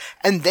Guardians,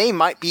 and they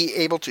might be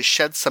able to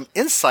shed some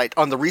insight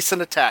on the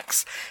recent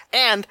attacks.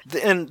 And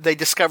then they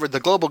discovered the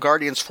Global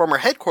Guardians' former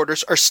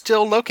headquarters are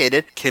still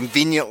located,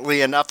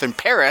 conveniently enough, in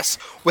Paris.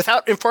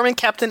 Without informing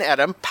Captain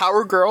Atom,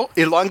 Power Girl,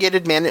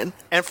 Elongated Man,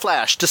 and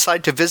Flash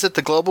decide to visit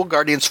the Global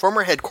Guardians'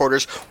 former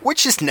headquarters,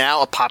 which is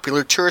now a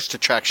popular tourist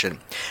attraction.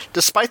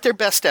 Despite their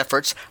best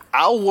efforts,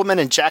 Owlwoman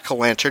and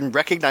Jack-O-Lantern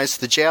recognize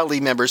the JLE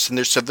members in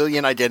their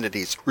civilian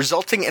identities,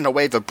 resulting in a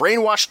wave of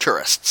brainwashed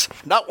tourists.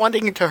 Not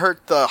wanting to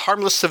hurt the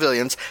harmless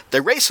civilians,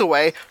 they race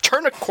away,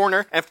 turn a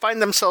corner, and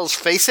find themselves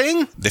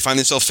facing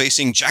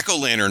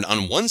Jack-O-Lantern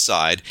on one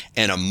side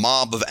and a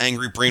mob of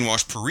angry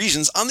brainwashed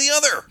Parisians on the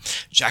other.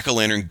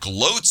 Jack-O-Lantern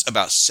gloats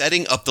about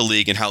setting up the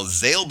League and how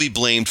they'll be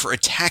blamed for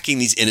attacking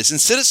these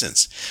innocent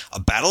citizens. A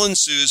battle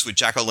ensues with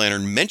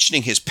Jack-O-Lantern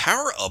mentioning his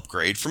power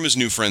upgrade from his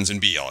new friends in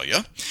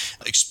Bialya.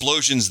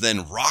 Explosions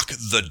then rock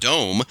the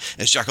dome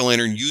as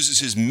Jack-O-Lantern uses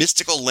his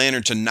mystical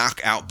lantern to knock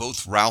out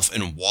both Ralph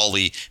and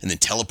Wally and then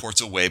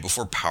teleports away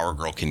before Power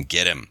Girl can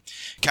get him.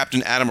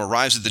 Captain Atom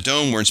arrives at the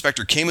dome where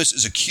Inspector Camus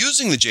is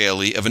accusing the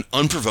JLE of an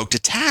unprovoked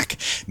attack.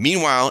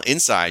 Meanwhile,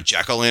 inside,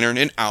 Jack-O-Lantern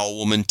and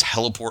Owlwoman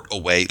teleport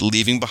away,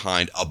 leaving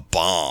behind a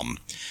bomb.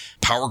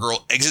 Power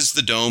Girl exits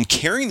the dome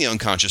carrying the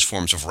unconscious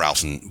forms of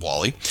Ralph and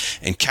Wally,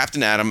 and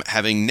Captain Atom,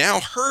 having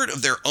now heard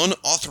of their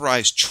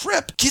unauthorized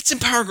trip, gets in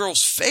Power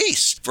Girl's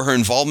face for her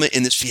involvement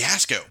in this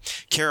fiasco.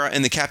 Kara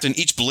and the Captain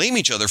each blame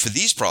each other for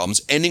these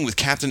problems, ending with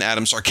Captain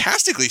Atom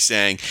sarcastically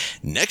saying,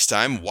 "Next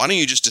time, why don't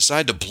you just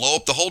decide to blow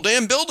up the whole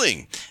damn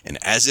building?" And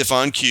as if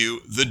on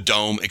cue, the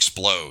dome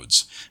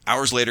explodes.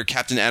 Hours later,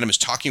 Captain Atom is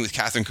talking with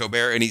Catherine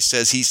Colbert, and he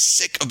says he's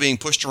sick of being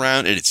pushed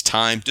around, and it's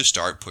time to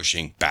start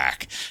pushing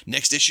back.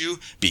 Next issue,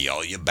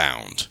 Bialya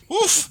Bound.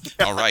 Oof!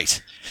 All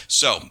right.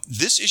 So,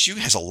 this issue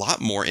has a lot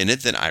more in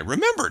it than I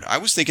remembered. I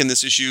was thinking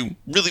this issue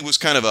really was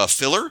kind of a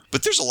filler,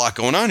 but there's a lot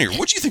going on here.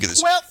 What do you think of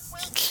this? Well,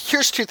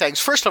 here's two things.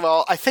 First of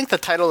all, I think the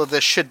title of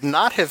this should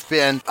not have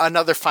been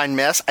Another Fine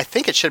Mess. I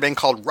think it should have been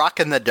called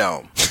Rockin' the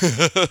Dome.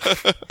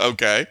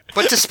 Okay.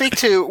 But to speak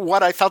to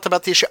what I felt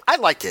about the issue, I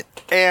liked it.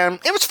 And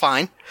it was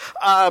fine.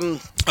 I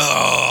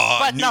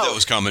knew that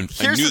was coming.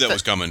 I knew that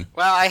was coming.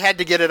 Well, I had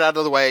to get it out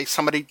of the way.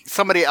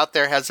 Somebody out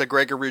there has a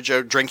Gregor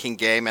Rougeau drinking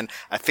game, and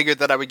I figured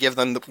that I would give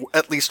them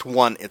at least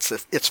one.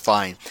 It's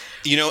fine.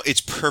 You know, it's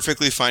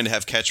perfectly fine to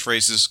have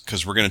catchphrases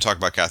because we're going to talk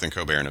about Catherine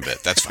Colbert in a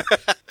bit. That's fine.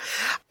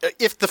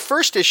 If the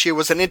first issue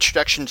was an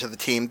introduction to the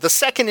team, the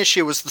second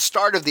issue was the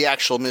start of the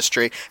actual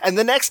mystery, and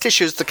the next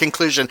issue is the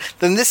conclusion,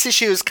 then this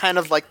issue is kind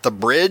of like the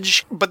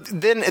bridge. But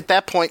then at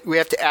that point, we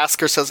have to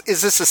ask ourselves,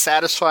 is this a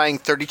satisfying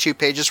 32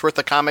 pages worth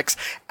of comics?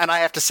 And I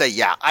have to say,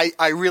 yeah,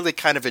 I really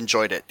kind of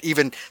enjoyed it,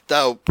 even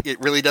though it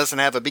really doesn't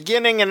have a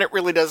beginning and it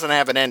really doesn't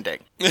have an ending.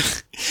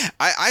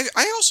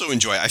 I also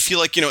enjoy it. I feel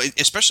like, you know,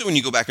 especially when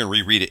you go back and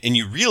reread it and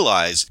you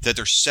realize that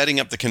they're setting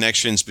up the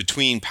connections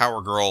between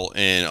Power Girl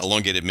and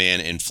Elongated Man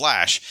and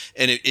Flash.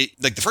 And it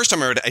like the first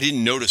time I read it, I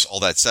didn't notice all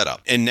that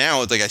setup. And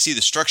now, like, I see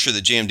the structure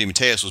that J.M.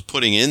 DeMatteis was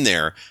putting in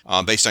there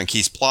based on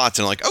Keith's plots.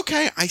 And I'm like,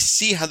 okay, I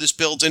see how this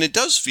builds. And it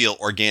does feel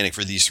organic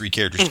for these three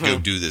characters to go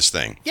do this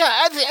thing. Yeah,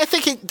 I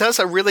think it does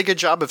a really good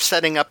job of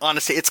setting up,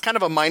 honestly. It's kind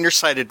of a minor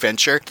side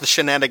adventure, the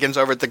shenanigans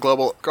over at the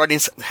Global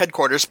Guardians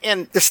headquarters.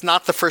 And it's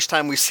not the first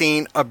time we've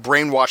seen a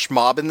brainwashed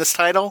mob in this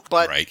title.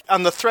 But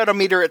on the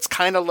threadometer, it's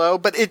kind of low.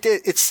 But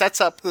it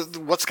sets up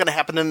what's going to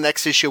happen in the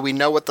next issue. We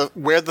know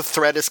where the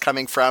threat is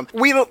coming from.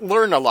 We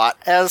learn a lot.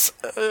 As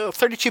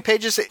 32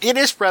 pages, it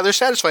is rather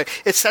satisfying.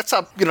 It sets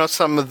up, you know,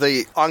 some of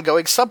the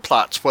ongoing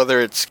subplots, whether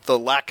it's the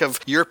lack of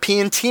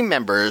European team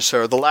members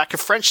or the lack of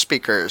French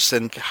speakers,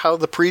 and how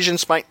the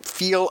Parisians might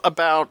feel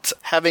about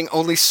having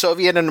only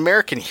Soviet and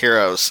American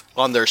heroes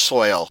on their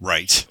soil.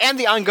 Right. And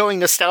the ongoing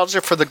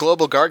nostalgia for the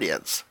Global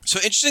Guardians. So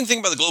interesting thing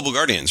about the Global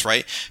Guardians,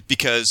 right?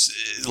 Because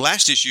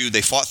last issue,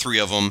 they fought three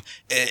of them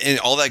and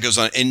all that goes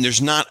on. And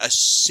there's not a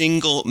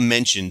single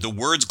mention. The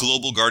words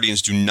Global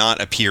Guardians do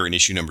not appear in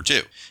issue number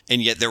 2.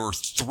 And yet there were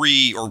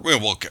three, or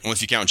well,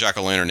 if you count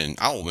Jack-O-Lantern and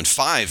Owlwoman,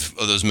 5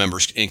 of those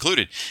members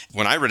included.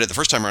 When I read it the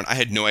first time around, I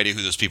had no idea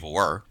who those people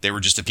were. They were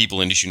just the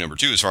people in issue number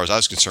 2, as far as I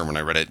was concerned when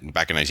I read it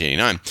back in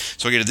 1989.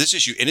 So I get to this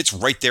issue, and it's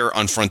right there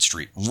on Front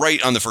Street,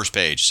 right on the first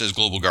page. It says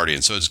Global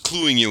Guardians, so it's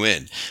cluing you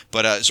in.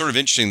 But it's sort of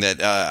interesting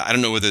that I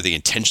don't know whether they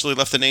intentionally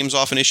purposefully left the names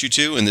off in issue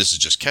 2, and this is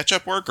just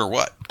catch-up work, or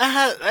what?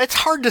 It's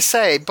hard to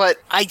say, but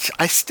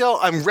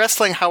I'm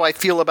wrestling how I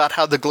feel about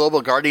how the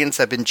Global Guardians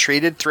have been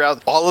treated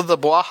throughout all of the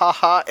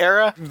Bwahaha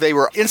era. They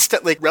were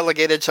instantly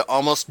relegated to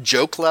almost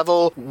joke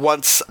level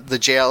once the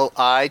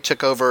JLI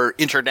took over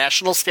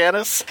international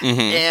status.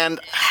 And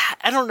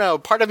I don't know,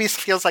 part of me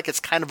feels like it's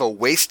kind of a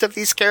waste of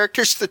these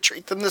characters to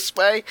treat them this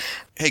way.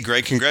 Hey,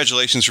 Greg,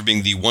 congratulations for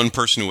being the one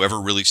person who ever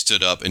really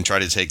stood up and tried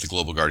to take the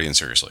Global Guardian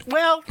seriously.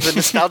 Well, the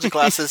nostalgia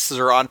glasses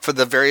are on for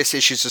the various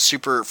issues of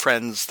Super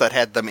Friends that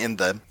had them in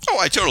them. Oh,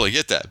 I totally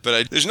get that.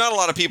 But there's not a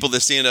lot of people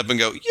that stand up and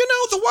go,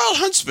 the Wild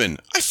Huntsman,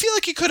 I feel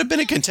like he could have been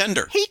a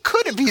contender. He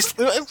could have.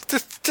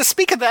 To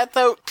speak of that,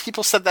 though,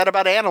 people said that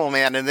about Animal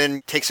Man, and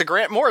then takes a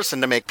Grant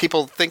Morrison to make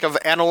people think of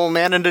Animal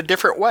Man in a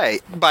different way.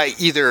 By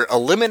either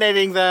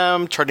eliminating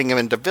them, turning them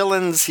into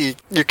villains,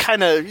 you're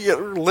kind of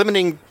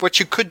limiting what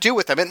you could do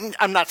with them. And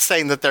I'm not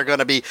saying that they're going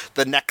to be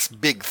the next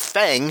big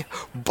thing,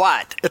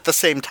 but at the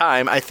same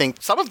time, I think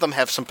some of them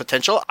have some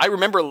potential. I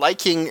remember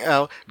liking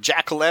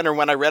Jack-O-Lantern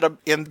when I read him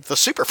in the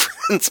Super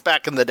Friends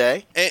back in the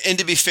day. And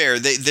to be fair,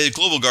 the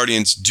Global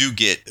Guardians do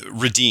get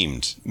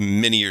redeemed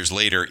many years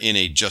later in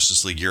a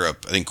Justice League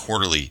Europe, I think,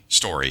 quarterly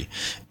story.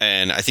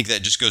 And I think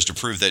that just goes to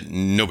prove that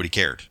nobody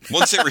cared.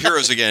 Once they were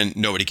heroes again,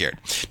 nobody cared.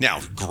 Now,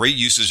 great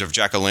usage of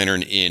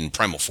Jack-O-Lantern in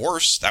Primal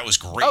Force. That was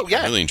great. Oh,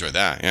 yeah. I really enjoyed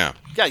that, yeah.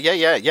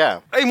 Yeah.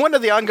 And one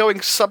of the ongoing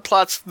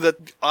subplots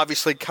that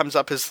obviously comes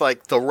up is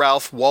like the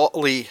Ralph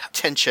Wally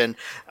tension.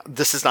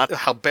 This is not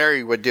how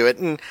Barry would do it,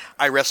 and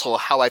I wrestle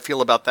how I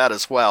feel about that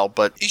as well.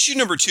 But issue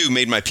number 2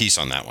 made my peace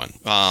on that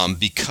one,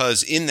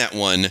 because in that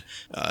one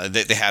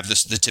they have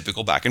the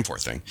typical back and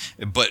forth thing.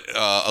 But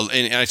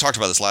and I talked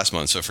about this last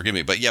month, so forgive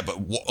me. But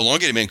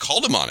Elongated Man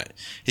called him on it.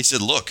 He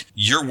said, "Look,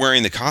 you're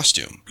wearing the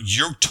costume.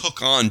 You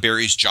took on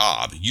Barry's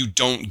job. You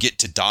don't get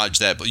to dodge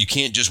that, but you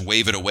can't just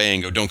wave it away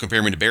and go, 'Don't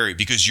compare me to Barry,'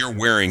 because you're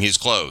wearing his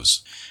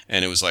clothes."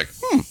 And it was like,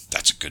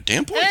 that's a good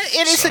damn point.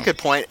 It is a good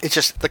point. It's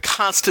just the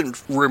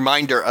constant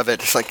reminder of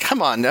it. It's like,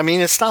 come on. I mean,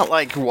 it's not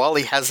like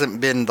Wally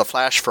hasn't been the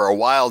Flash for a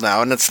while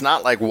now, and it's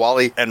not like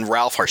Wally and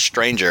Ralph are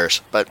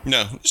strangers. But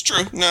no, it's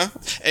true. No.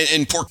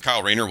 And poor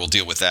Kyle Rayner will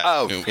deal with that.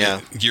 Oh,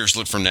 yeah. Years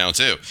from now,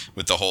 too,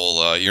 with the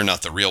whole you're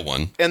not the real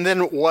one. And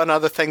then one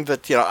other thing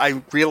that,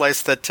 I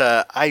realized that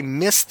I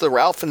missed the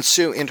Ralph and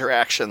Sue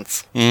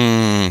interactions.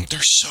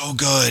 They're so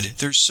good.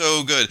 They're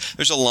so good.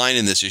 There's a line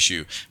in this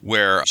issue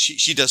where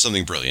she does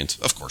something brilliant.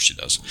 Of course she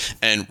does.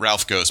 And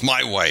Ralph goes,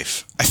 "My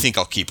wife, I think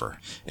I'll keep her."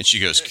 And she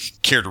goes,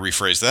 "Care to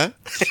rephrase that?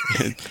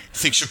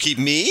 Think she'll keep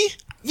me?"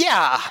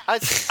 Yeah,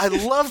 I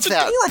love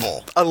that.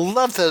 Adorable. I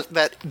love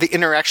the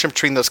interaction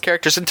between those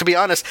characters. And to be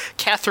honest,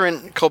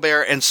 Catherine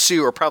Colbert and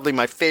Sue are probably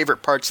my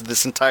favorite parts of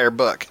this entire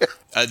book.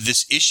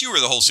 This issue or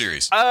the whole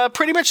series?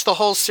 Pretty much the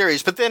whole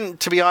series. But then,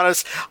 to be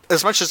honest,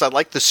 as much as I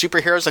like the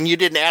superheroes, and you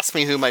didn't ask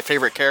me who my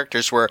favorite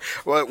characters were,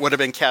 would have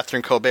been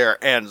Catherine Colbert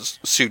and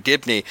Sue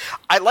Dibney.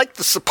 I like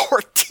the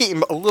support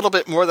team a little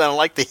bit more than I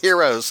like the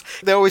heroes.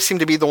 They always seem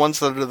to be the ones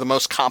that are the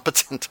most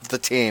competent of the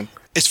team.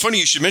 It's funny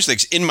you should mention that,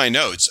 'cause in my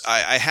notes,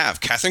 I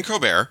have Catherine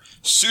Colbert,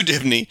 Sue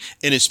Dibney,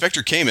 and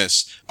Inspector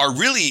Camus are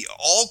really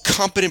all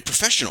competent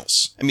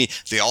professionals. I mean,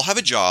 they all have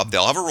a job. They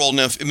all have a role.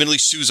 Now, admittedly,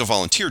 Sue's a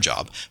volunteer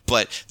job,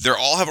 but they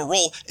all have a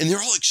role, and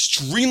they're all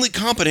extremely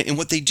competent in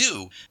what they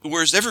do,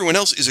 whereas everyone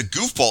else is a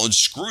goofball and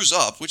screws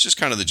up, which is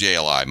kind of the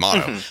JLI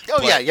motto. Mm-hmm.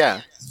 Oh,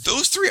 yeah.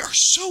 Those three are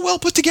so well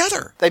put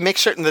together. They make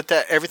certain that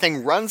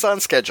everything runs on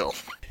schedule.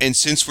 And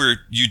since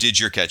you did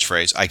your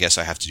catchphrase, I guess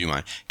I have to do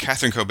mine.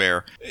 Catherine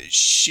Colbert,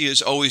 she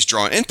is always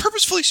drawn, and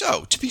purposefully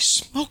so, to be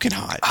smoking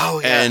hot. Oh,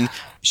 yeah. And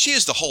she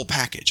is the whole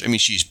package. I mean,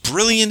 she's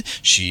brilliant.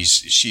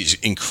 She's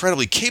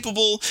incredibly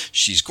capable.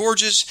 She's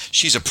gorgeous.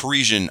 She's a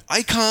Parisian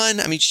icon.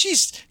 I mean,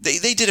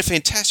 they did a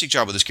fantastic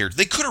job with this character.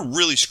 They could have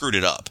really screwed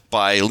it up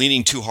by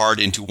leaning too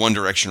hard into one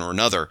direction or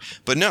another.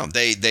 But no,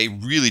 they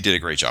really did a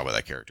great job with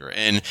that character.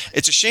 And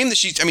it's a shame that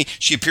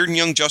she appeared in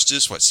Young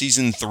Justice,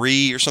 season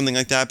 3 or something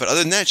like that. But other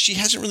than that, she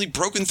hasn't really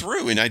broken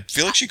through, and I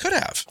feel like she could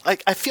have.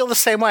 I feel the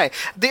same way.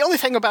 The only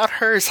thing about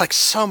her is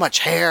so much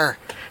hair.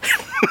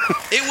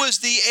 It was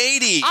the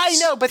 80s. I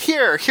know, but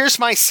here's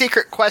my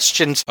secret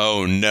question.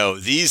 Oh no,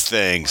 these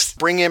things.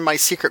 Bring in my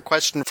secret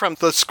question from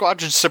the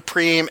Squadron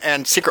Supreme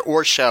and Secret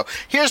Wars show.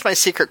 Here's my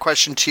secret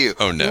question to you.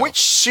 Oh no. Which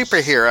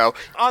superhero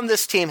on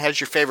this team has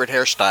your favorite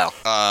hairstyle?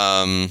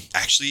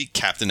 Actually,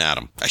 Captain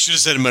Atom. I should have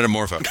said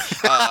Metamorpho.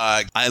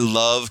 I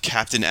love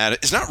Captain Atom.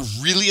 It's not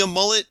really a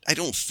mullet, I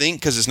don't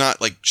think, because it's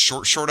not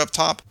short up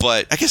top,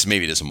 but I guess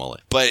maybe it is a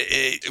mullet. But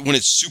when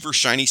it's super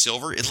shiny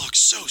silver, it looks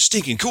so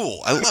stinking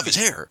cool. I love his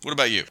hair. What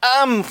about you?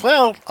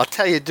 Well, I'll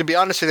tell you, to be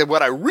honest with you,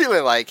 what I really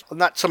like,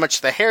 not so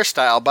much the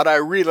hairstyle, but I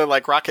really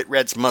like Rocket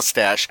Red's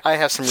mustache. I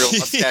have some real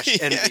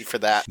mustache envy for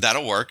that.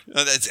 That'll work.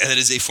 That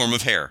is a form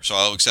of hair, so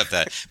I'll accept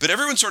that. But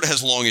everyone sort of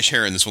has longish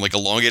hair in this one, like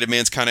Elongated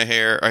Man's kind of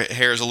hair.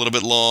 Hair is a little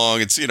bit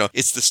long. It's,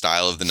 it's the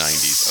style of the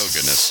 90s. Oh,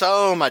 goodness.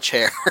 So much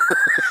hair.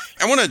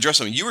 I want to address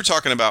something. You were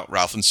talking about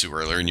Ralph and Sue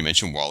earlier, and you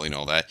mentioned Wally and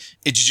all that.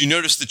 And did you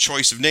notice the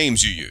choice of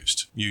names you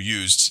used? You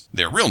used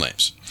their real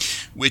names,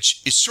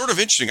 which is sort of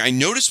interesting. I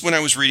noticed when I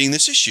was reading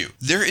this issue,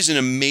 there is an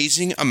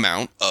amazing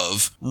amount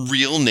of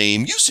real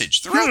name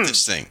usage throughout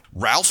this thing.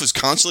 Ralph is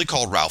constantly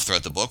called Ralph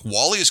throughout the book.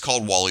 Wally is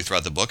called Wally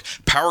throughout the book.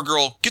 Power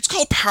Girl gets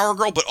called Power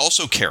Girl, but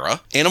also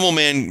Kara. Animal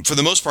Man, for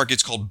the most part,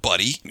 gets called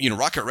Buddy.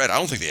 Rocket Red, I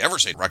don't think they ever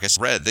say Rocket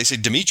Red. They say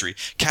Dimitri.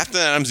 Captain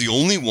Adam's the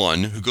only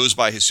one who goes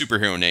by his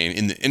superhero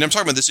name, and I'm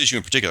talking about this issue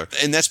in particular,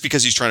 and that's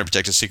because he's trying to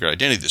protect his secret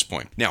identity at this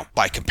point. Now,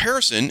 by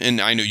comparison, and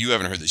I know you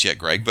haven't heard this yet,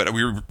 Greg, but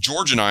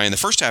George and I, in the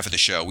first half of the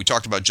show, we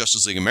talked about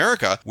Justice League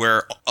America,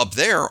 where up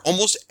there,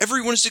 almost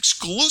everyone is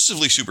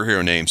exclusively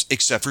superhero names,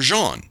 except for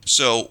Jean.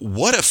 So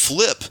what a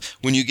flip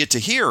when you get to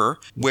here,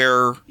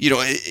 where,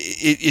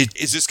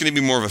 is this going to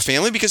be more of a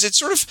family? Because it's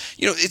sort of,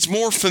 it's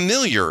more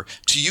familiar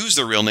to use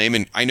their real name,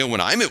 and I know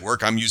when I'm at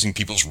work, I'm using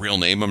people's real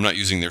name. I'm not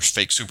using their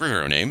fake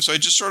superhero name, so I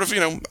just sort of,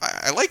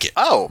 I like it.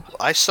 Oh,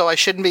 so I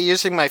shouldn't be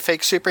using my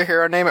fake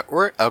superhero name at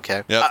work?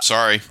 Okay. Yep,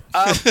 sorry.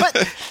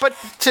 But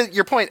to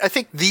your point, I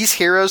think these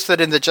heroes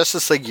that in the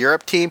Justice League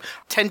Europe team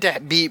tend to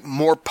be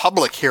more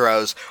public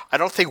heroes. I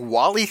don't think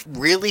Wally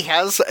really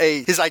has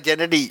his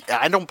identity,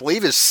 I don't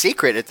believe, is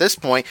secret at this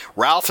point.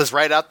 Ralph is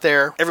right out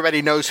there.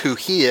 Everybody knows who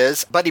he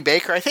is. Buddy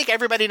Baker, I think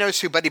everybody knows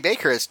who Buddy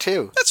Baker is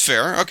too. That's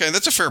fair. Okay,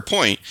 that's a fair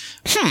point.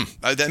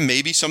 That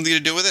may be something to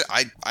do with it.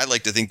 I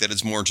like to think that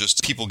it's more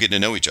just people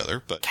getting to know each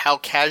other. But how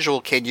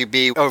casual can you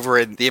be over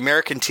in the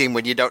American team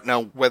when you don't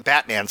know when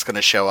Batman's going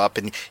to show up?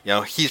 And,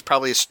 he's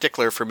probably a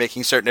stickler for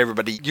making certain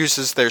everybody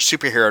uses their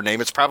superhero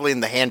name. It's probably in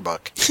the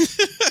handbook.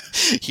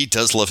 He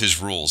does love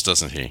his rules,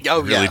 doesn't he?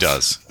 Oh, he really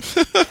does.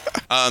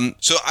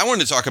 So I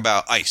wanted to talk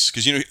about Ice,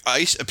 because,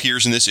 Ice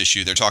appears in this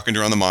issue. They're talking to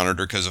her on the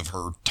monitor because of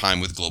her time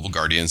with Global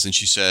Guardians, and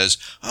she says,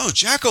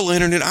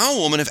 Jack-O-Lantern and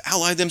Owlwoman have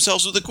allied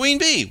themselves with the Queen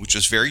Bee, which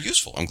was very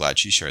useful. I'm glad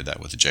she shared that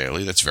with the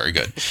JLE. That's very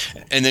good.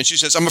 And then she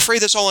says, I'm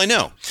afraid that's all I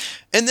know.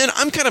 And then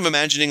I'm kind of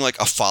imagining like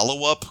a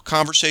follow-up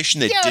conversation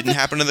that didn't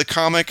happen in the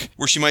comic,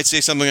 where she might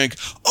say something like,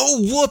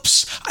 oh,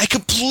 whoops, I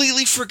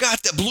completely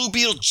forgot that Blue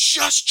Beetle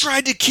just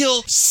tried to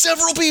kill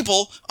several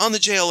people on the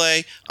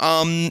JLA,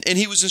 and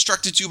he was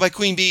instructed to by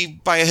Queen Bee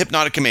by a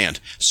hypnotic command.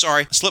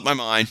 Sorry, slipped my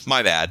mind.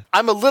 My bad.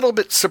 I'm a little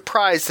bit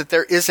surprised that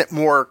there isn't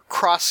more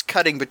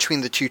cross-cutting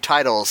between the two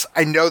titles.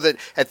 I know that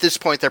at this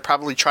point they're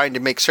probably trying to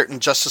make certain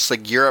Justice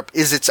League Europe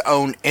is its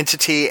own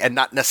entity and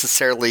not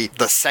necessarily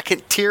the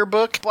second-tier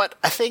book, but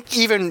I think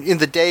even in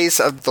the days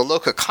of the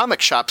local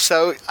comic shop,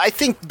 so I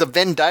think the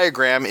Venn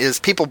diagram is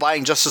people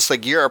buying Justice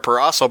League Europe are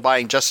also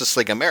buying Justice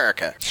League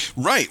America.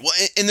 Right. Well,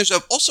 and there's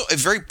also a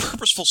very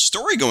purposeful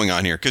story going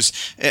on here, because,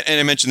 and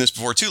I mentioned this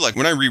before too, like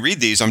when I reread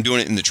these, I'm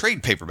doing it in the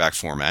trade paperback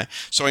format,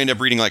 so I end up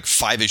reading like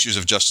 5 issues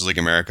of Justice League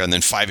America and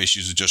then 5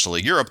 issues of Justice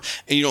League Europe,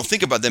 and you don't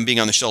think about them being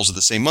on the shelves of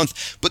the same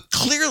month, but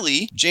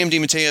clearly J.M.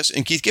 DeMatteis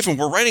and Keith Giffen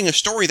were writing a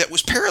story that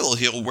was parallel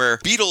here, where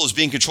Beetle is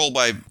being controlled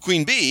by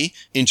Queen Bee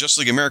in Justice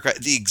League America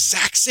at the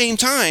exact same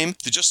time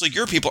the Justice League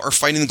Europe people are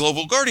fighting the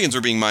Global Guardians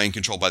are being mind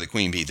controlled by the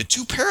Queen Bee. The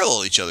two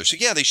parallel each other. So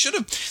yeah, they should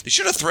have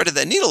threaded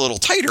that needle a little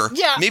tighter.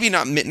 Yeah. Maybe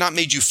not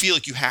made you feel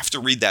like you have to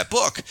read that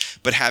book,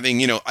 but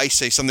having, Ice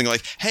say something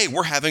like, hey,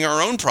 we're having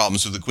our own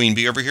problems with the Queen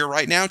Bee over here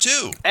right now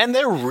too. And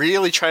they're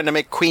really trying to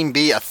make Queen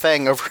Bee a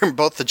thing over in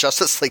both the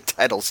Justice League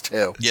titles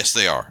too. Yes,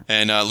 they are.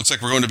 And looks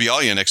like we're going to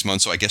Bialya next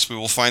month, so I guess we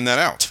will find that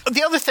out.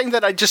 The other thing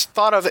that I just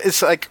thought of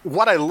is like,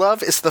 what I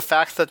love is the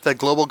fact that the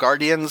Global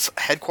Guardians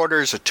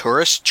headquarters is a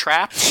tourist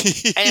trap.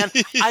 And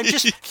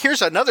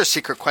here's another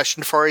secret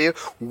question for you.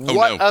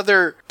 What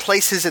other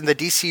places in the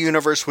DC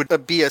universe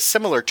would be a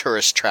similar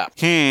tourist trap?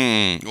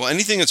 Well,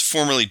 anything that's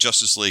formerly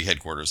Justice League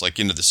headquarters, like,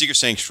 the Secret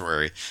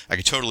Sanctuary, I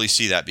could totally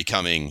see that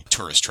becoming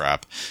tourist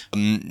trap.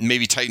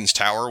 Maybe Titan's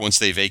Tower, once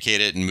they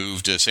vacate it and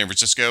move to San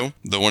Francisco.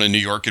 The one in New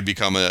York could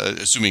become,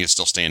 assuming it's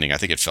still standing. I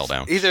think it fell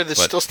down. Either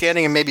it's still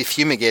standing and maybe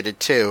fumigated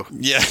too.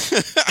 Yeah.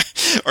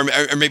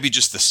 or maybe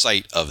just the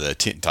site of the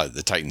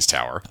Titan's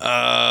Tower.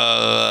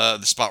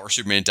 The spot where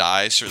Superman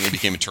dies certainly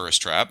became a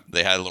tourist trap.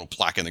 They had a little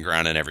plaque in the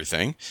ground and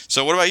everything.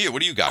 So what about you?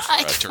 What do you got for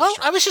tourist trap?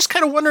 I was just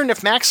kind of wondering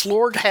if Max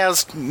Lord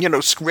has,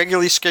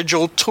 regularly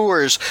scheduled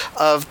tours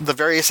of the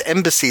various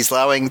embassies,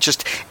 allowing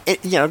just,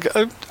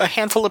 a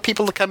handful of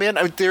people to come in.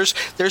 I mean,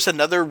 there's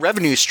another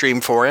revenue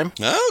stream for him.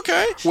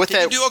 Okay. He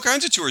can do all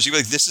kinds of tours. He'd be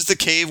like, this is the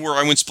cave where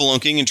I went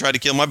spelunking and tried to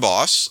kill my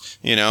boss,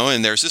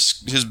 and there's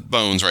his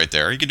bones right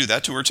there. He could do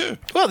that tour too.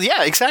 Well,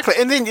 yeah, exactly.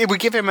 And then it would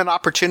give him an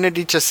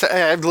opportunity to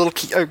have little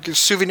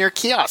souvenir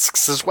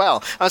kiosks as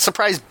well. I'm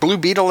surprised Blue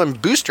Beetle and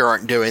Booster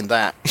aren't doing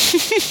that.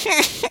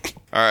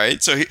 All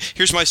right, so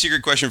here's my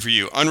secret question for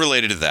you,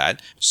 unrelated to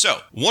that.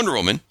 So, Wonder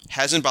Woman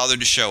hasn't bothered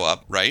to show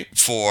up, right,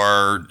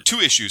 for 2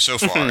 issues so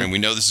far, and we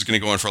know this is going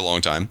to go on for a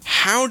long time.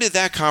 How did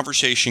that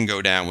conversation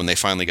go down when they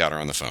finally got her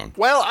on the phone?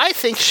 Well, I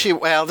think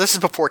this is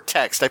before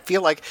text. I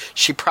feel like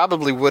she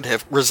probably would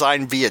have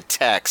resigned via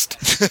text.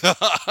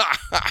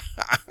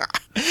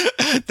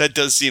 That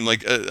does seem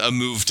like a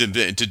move to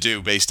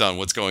do based on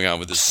what's going on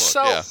with this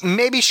book. So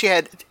maybe she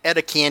had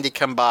Etta Candy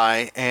come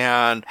by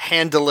and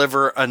hand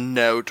deliver a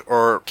note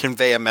or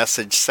convey a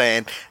message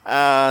saying,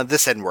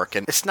 this isn't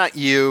working. It's not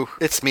you,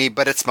 it's me,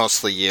 but it's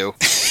mostly you.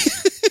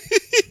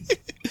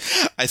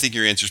 I think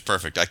your answer's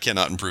perfect. I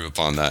cannot improve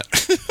upon that.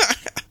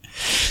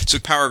 So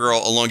Power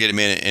Girl, Elongated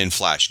Man, and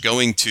Flash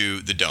going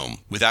to the Dome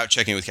without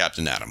checking with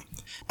Captain Atom.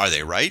 Are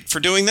they right for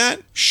doing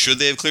that? Should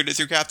they have cleared it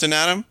through Captain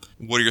Atom?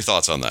 What are your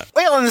thoughts on that?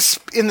 Well,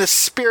 in the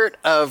spirit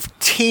of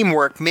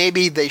teamwork,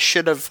 maybe they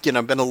should have, been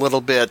a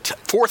little bit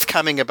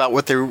forthcoming about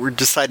what they were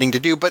deciding to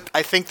do. But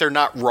I think they're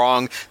not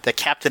wrong that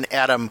Captain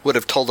Atom would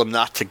have told them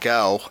not to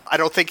go. I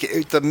don't think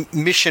the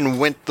mission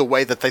went the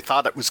way that they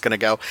thought it was going to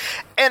go.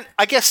 And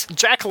I guess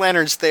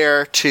Jack-o'-lantern's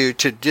there to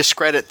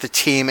discredit the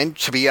team. And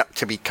to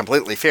be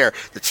completely fair,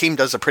 the team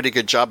does a pretty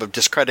good job of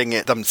discrediting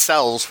it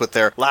themselves with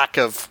their lack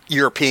of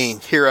European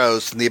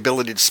heroes and the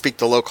ability to speak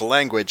the local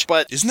language.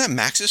 But isn't that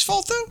Max's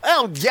fault, though?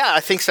 Well, yeah,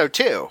 I think so,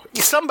 too.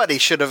 Somebody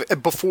should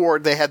have, before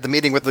they had the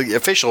meeting with the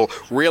official,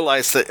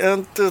 realized that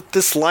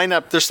this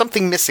lineup, there's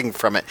something missing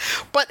from it.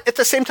 But at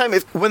the same time,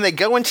 when they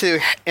go into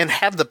and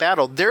have the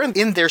battle, they're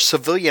in their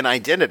civilian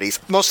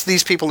identities. Most of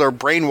these people are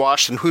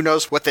brainwashed, and who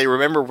knows what they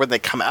remember when they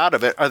come out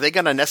of it. Are they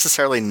going to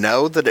necessarily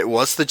know that it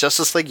was the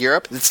Justice League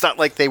Europe? It's not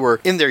like they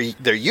were in their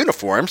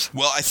uniforms.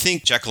 Well, I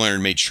think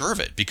Jack-o'-lantern made sure of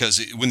it,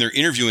 because when they're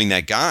interviewing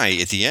that guy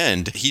at the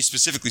end, he's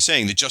specifically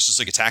saying the Justice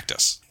League attacked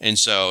us. And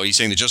so he's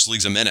saying the Justice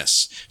League's a menace.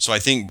 So I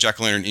think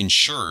Jack-o'-lantern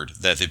ensured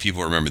that the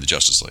people remember the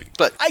Justice League.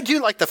 But I do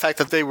like the fact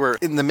that they were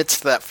in the midst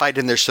of that fight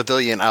in their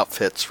civilian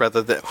outfits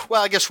rather than...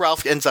 Well, I guess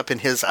Ralph ends up in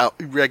his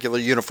regular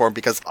uniform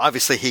because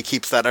obviously he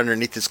keeps that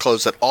underneath his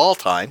clothes at all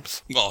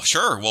times. Well,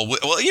 sure. Well,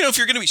 if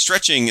you're going to be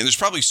stretching, there's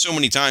probably so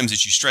many times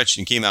that you stretched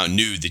and came out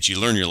nude that you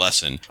learn your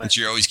lesson, and so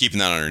you're always keeping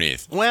that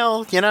underneath.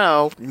 Well,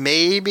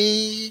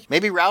 maybe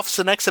Ralph's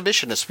an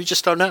exhibitionist. We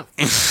just don't know.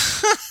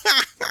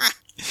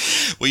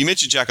 Well, you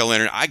mentioned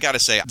Jack-o'-lantern. I got to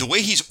say, the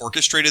way he's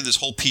orchestrated this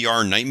whole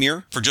PR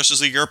nightmare for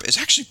Justice League Europe is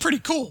actually pretty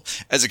cool.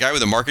 As a guy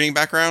with a marketing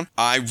background,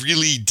 I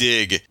really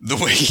dig the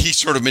way he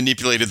sort of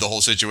manipulated the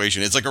whole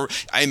situation. It's like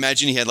I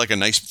imagine he had like a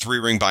nice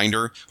 3-ring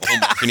binder, a whole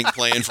marketing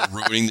plan for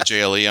ruining the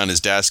JLE on his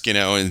desk, and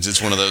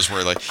it's one of those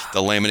where like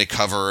the laminate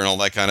cover and all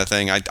that kind of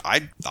thing. I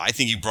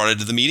think he brought it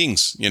to the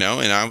meetings, and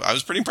I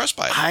was pretty impressed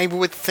by it. I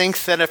would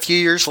think that a few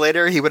years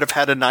later he would have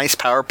had a nice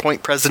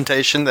PowerPoint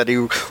presentation that he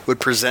would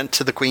present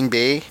to the Queen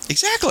Bee.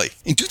 Exactly.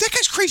 And dude, that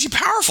guy's crazy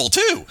powerful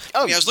too.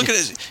 I was looking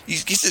at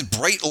he's this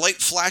bright light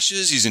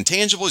flashes, he's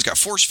intangible, he's got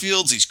force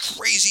fields, he's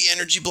crazy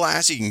energy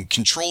blasts, he can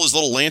control his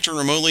little lantern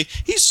remotely.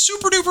 He's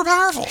super duper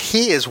powerful.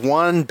 He is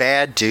one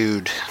bad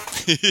dude.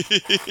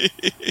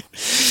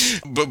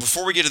 But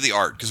before we get to the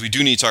art, because we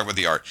do need to talk about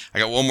the art, I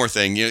got one more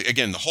thing.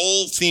 Again, the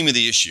whole theme of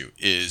the issue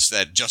is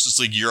that Justice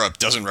League Europe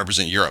doesn't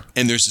represent Europe.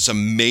 And there's this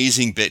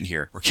amazing bit in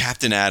here where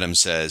Captain Atom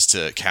says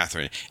to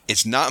Catherine,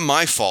 "It's not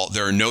my fault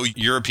there are no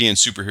European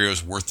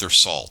superheroes worth their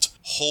salt."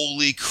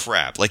 Holy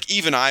crap. Like,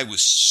 even I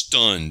was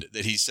stunned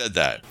that he said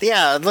that.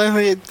 Yeah,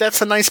 that's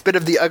a nice bit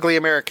of the ugly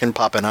American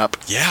popping up.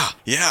 Yeah.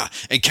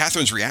 And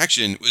Catherine's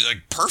reaction was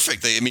like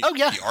perfect. Oh,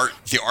 yeah.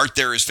 The art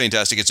there is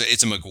fantastic.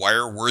 It's a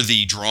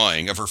Maguire-worthy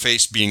drawing of her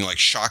face being like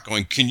shocked,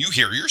 going, "Can you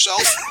hear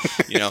yourself?"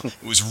 It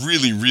was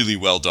really, really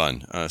well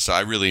done. So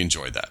I really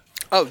enjoyed that.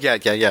 Oh,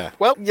 yeah.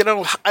 Well,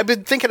 I've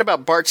been thinking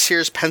about Bart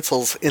Sears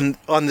pencils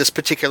on this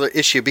particular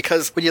issue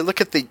because when you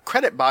look at the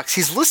credit box,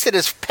 he's listed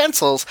as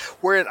pencils,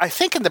 where I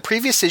think in the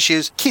previous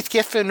issues, Keith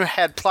Giffen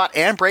had plot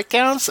and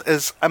breakdowns.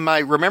 Am I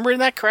remembering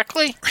that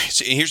correctly?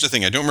 So here's the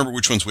thing. I don't remember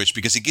which one's which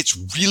because it gets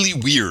really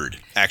weird,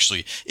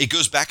 actually. It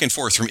goes back and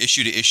forth from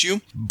issue to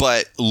issue,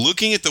 but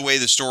looking at the way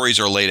the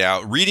stories are laid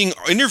out, reading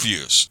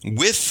interviews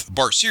with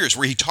Bart Sears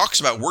where he talks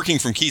about working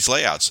from Keith's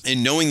layouts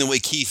and knowing the way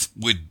Keith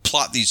would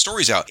plot these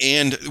stories out,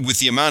 and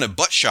with the amount of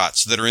butt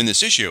shots that are in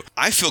this issue,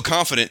 I feel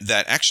confident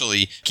that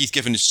actually Keith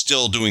Giffen is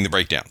still doing the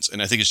breakdowns,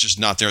 and I think it's just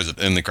not there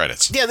in the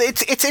credits. Yeah,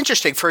 it's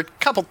interesting for a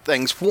couple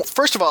things. Well,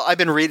 first of all, I've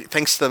been reading,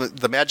 thanks to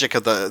the magic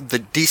of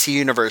the DC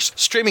Universe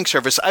streaming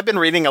service, I've been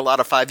reading a lot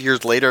of 5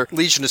 years later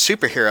Legion of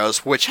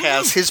Superheroes, which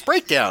has his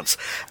breakdowns,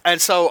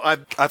 and so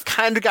I've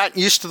kind of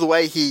gotten used to the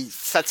way he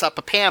sets up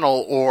a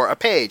panel or a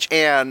page,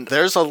 and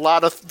there's a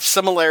lot of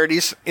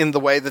similarities in the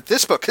way that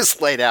this book is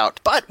laid out.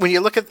 But when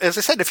you look at, as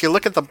I said, if you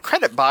look at the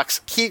credit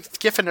box, Keith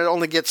Giffen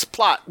only gets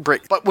plot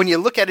break. But when you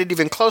look at it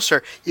even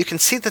closer, you can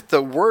see that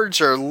the words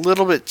are a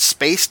little bit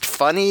spaced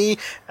funny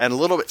and a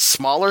little bit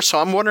smaller. So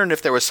I'm wondering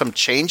if there was some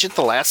change at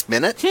the last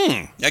minute.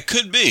 That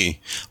could be.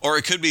 Or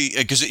it could be,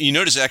 because you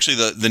notice actually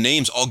the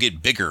names all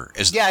get bigger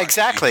as the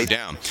exactly. go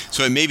down.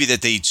 So it may be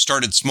that they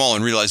started small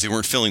and realized they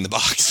weren't filling the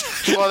box.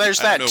 Well, there's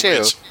that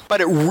too. But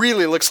but it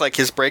really looks like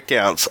his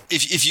breakdowns.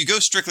 If you go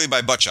strictly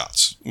by butt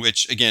shots,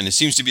 which, again, it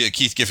seems to be a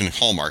Keith Giffen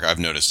hallmark, I've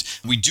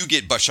noticed, we do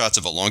get butt shots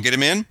of Elongated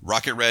Man,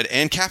 Rocket Red,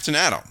 and Captain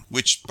Atom,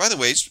 which, by the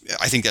way,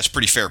 I think that's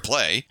pretty fair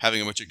play,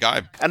 having a bunch of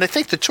guys. And I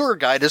think the tour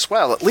guide as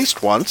well, at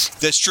least once.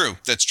 That's true.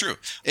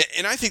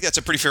 And I think that's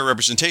a pretty fair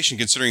representation,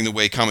 considering the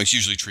way comics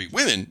usually treat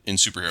women in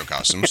superhero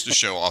costumes, to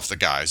show off the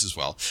guys as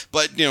well.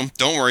 But,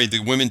 don't worry, the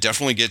women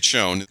definitely get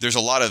shown. There's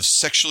a lot of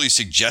sexually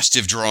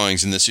suggestive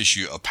drawings in this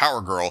issue of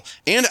Power Girl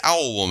and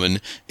Owl Woman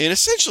in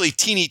essentially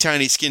teeny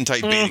tiny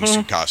skin-tight bathing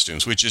suit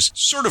costumes, which is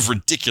sort of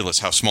ridiculous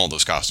how small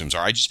those costumes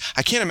are.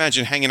 I can't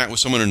imagine hanging out with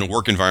someone in a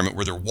work environment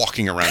where they're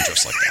walking around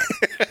just like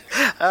that.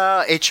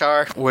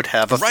 HR would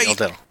have a field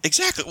day.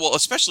 Exactly. Well,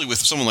 especially with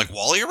someone like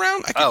Wally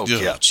around.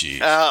 Jeez.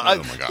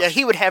 Oh my God. Yeah,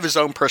 he would have his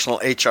own personal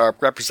HR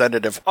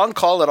representative on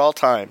call at all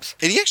times.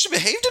 And he actually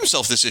behaved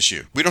himself this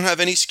issue. We don't have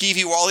any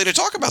skeevy Wally to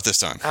talk about this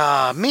time.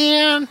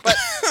 Man. But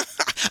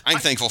I'm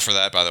thankful for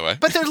that, by the way.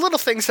 But there are little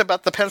things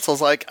about the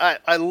pencils. Like,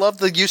 I love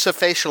the use of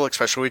facial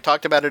expression. We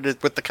talked about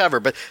it with the cover,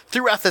 but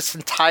throughout this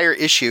entire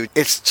issue,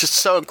 it's just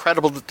so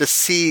incredible to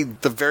see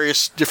the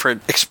various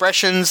different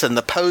expressions and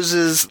the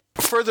poses.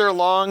 Further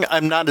along,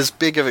 I'm not as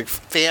big of a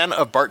fan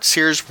of Bart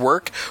Sears'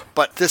 work,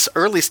 but this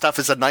early stuff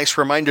is a nice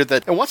reminder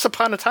that once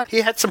upon a time,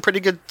 he had some pretty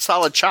good,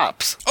 solid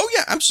chops. Oh,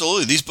 yeah,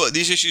 absolutely.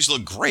 These issues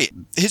look great.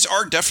 His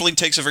art definitely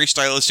takes a very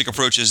stylistic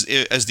approach as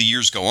the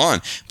years go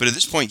on. But at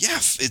this point, yeah,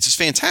 it's just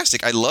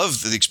fantastic. I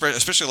love the expression,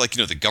 especially like,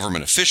 the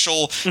government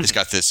official. It's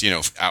got this,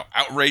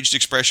 outraged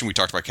expression. We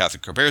talked about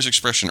Catherine Colbert's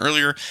expression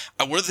earlier.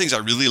 One of the things I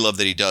really love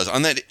that he does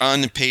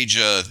on page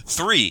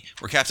 3,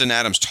 where Captain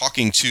Atom's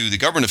talking to the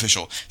government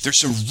official, there's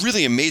some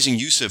really amazing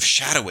use of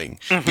shadowing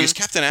because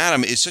Captain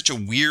Atom is such a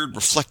weird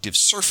reflective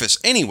surface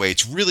anyway.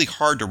 It's really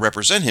hard to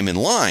represent him in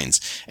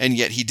lines, and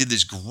yet he did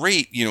this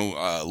great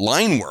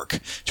line work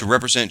to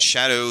represent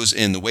shadows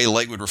and the way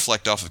light would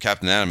reflect off of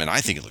Captain Atom, and I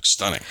think it looks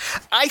stunning.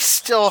 I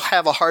still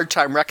have a hard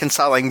time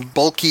reconciling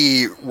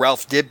bulky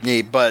Ralph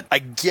Dibny, but I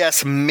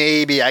guess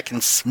maybe I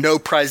can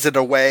no-prize it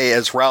away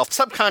as Ralph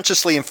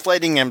subconsciously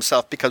inflating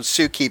himself because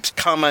Sue keeps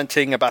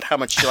commenting about how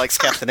much she likes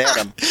Captain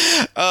Atom.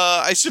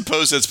 I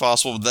suppose that's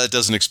possible, but that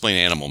doesn't explain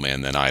Animal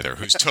Man then either,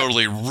 who's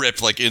totally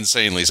ripped like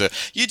insanely. So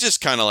you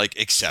just kind of like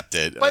accept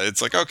it.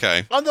 It's like,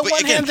 okay. On the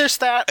one hand, there's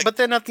that, but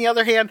then on the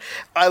other hand,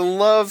 I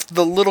love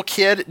the little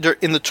kid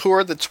in the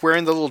tour that's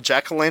wearing the little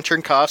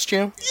jack-o'-lantern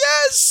costume.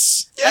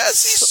 Yes,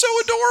 he's so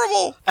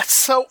adorable. That's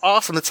so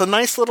awesome. It's a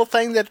nice little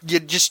thing that you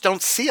just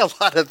don't see a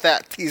lot of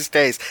that these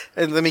days.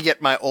 And let me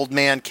get my old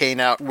man cane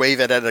out,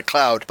 wave it at a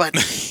cloud. But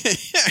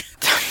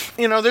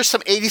there's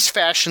some 80s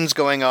fashions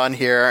going on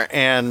here,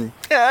 and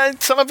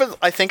some of it,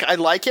 I think I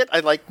like it.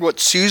 I like what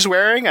Sue's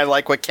wearing. I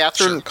like what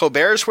Catherine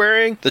Colbert's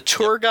wearing. The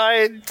tour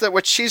guide,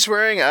 what she's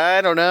wearing,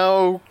 I don't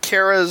know.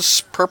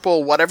 Kara's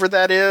purple, whatever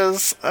that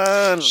is.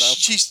 I don't know.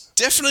 She's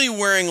definitely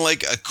wearing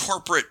like a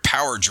corporate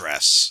power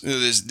dress.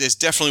 There's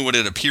definitely what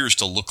it appears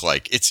to look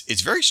like.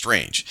 It's very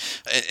strange.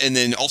 And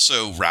then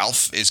also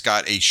Ralph has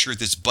got a shirt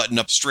that's buttoned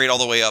up straight all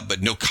the way up,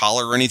 but no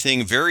collar or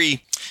anything.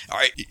 All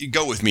right,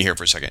 go with me here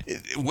for a second.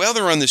 While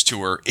they're on this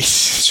tour, it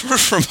sort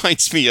of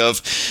reminds me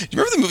of, do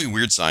you remember the movie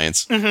Weird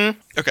Science? Mm-hmm.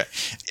 Okay.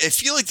 I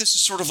feel like this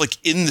is sort of like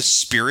in the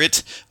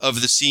spirit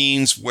of the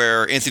scenes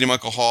where Anthony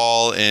Michael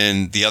Hall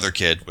and the other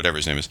kid, whatever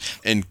his name is,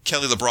 and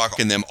Kelly LeBrock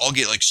and them all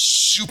get like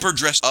super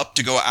dressed up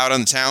to go out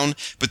on the town,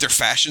 but their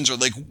fashions are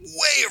like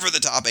way over the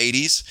top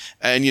 80s.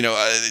 And,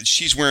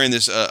 she's wearing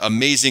this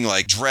amazing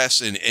like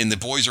dress and the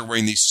boys are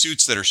wearing these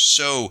suits that are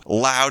so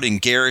loud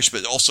and garish,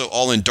 but also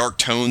all in dark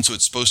tones. So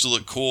it's supposed to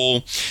look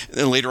cool. And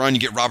then later on,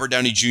 you get Robert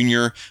Downey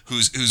Jr.,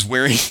 who's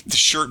wearing the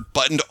shirt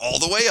buttoned all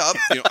the way up,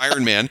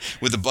 Iron Man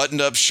with the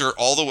buttoned up shirt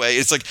all the way.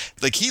 It's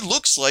like he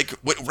looks like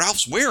what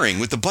Ralph's wearing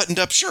with the buttoned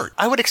up shirt.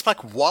 I would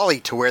expect Wally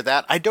to wear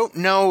that. I don't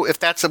know if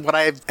that's what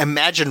I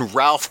imagine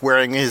Ralph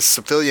wearing his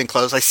civilian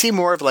clothes. I see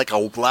more of like a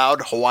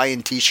loud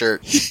Hawaiian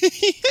t-shirt.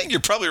 You're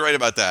probably right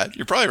about that.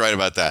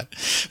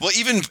 Well,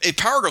 even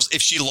Power Girls,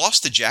 if she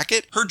lost the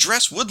jacket, her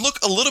dress would look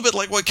a little bit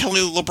like what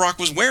Kelly LeBrock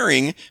was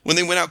wearing when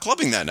they went out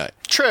clubbing that night.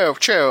 True.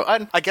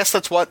 I guess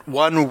that's what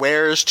one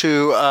wears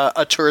to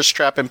a tourist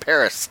trap in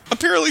Paris.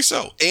 Apparently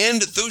so.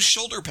 And those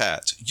shoulder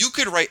pads. You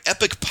could write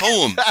epic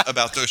poems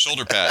about those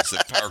shoulder pads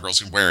that Power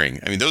Girls are wearing.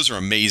 I mean, those are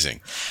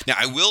amazing. Now,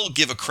 I will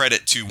give a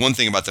credit to one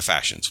thing about the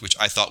fashions, which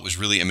I thought was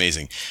really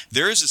amazing.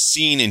 There is a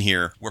scene in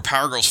here where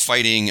Power Girl's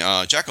fighting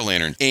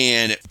Jack-O-Lantern,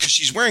 and because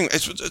she's wearing,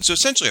 it's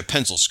essentially a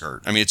pencil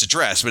skirt. I mean, it's a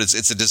dress, but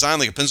it's a design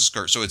like a pencil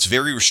skirt, so it's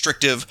very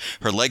restrictive.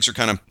 Her legs are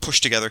kind of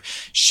pushed together.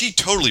 She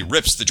totally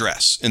rips the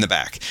dress in the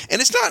back.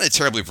 And it's not in a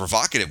terribly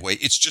provocative way.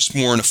 It's just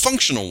more in a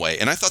functional way.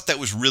 And I thought that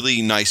was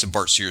really nice of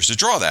Bart Sears to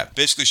draw that,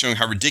 basically showing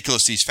how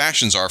ridiculous these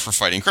fashions are for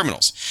fighting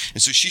criminals.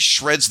 And so she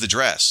shreds the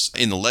dress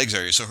in the legs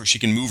area so she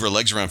can move her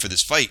legs around for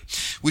this fight,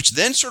 which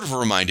then sort of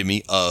reminded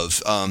me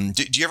of,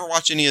 do you ever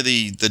watch any of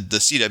the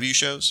CW CW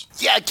shows?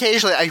 Yeah,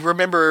 occasionally. I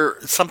remember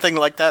something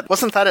like that.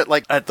 Wasn't that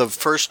at the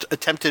first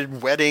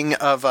attempted wedding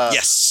of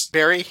yes.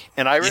 Barry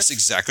and Iris? Yes,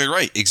 exactly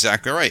right.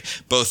 Exactly right.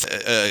 Both,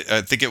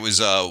 I think it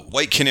was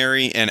White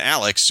Canary and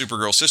Alex,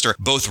 Supergirl's sister,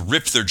 both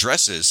ripped their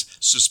dresses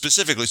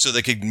specifically so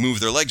they could move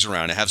their legs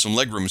around and have some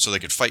leg room so they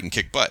could fight and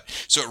kick butt.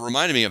 So it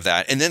reminded me of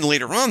that. And then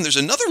later on, there's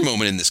another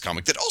moment in this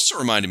comic that also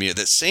reminded me of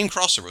that same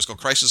crossover. It's called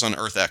Crisis on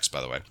Earth X,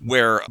 by the way,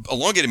 where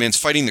Elongated Man's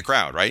fighting the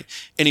crowd, right?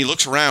 And he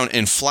looks around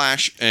and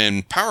Flash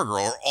and Power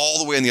Girl are all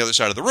the way on the other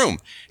side of the room.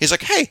 He's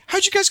like, hey,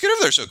 how'd you guys get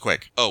over there so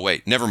quick? Oh,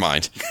 wait, never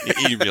mind.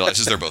 He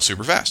realizes they're both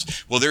super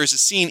fast. Well, there is a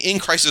scene in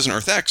Crisis on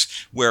Earth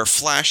X where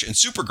Flash and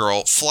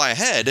Supergirl fly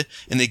ahead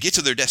and they get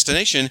to their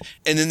destination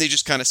and then they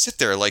just kind of sit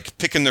there like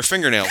picking their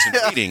fingernails and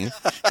waiting.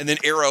 And then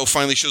Arrow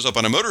finally shows up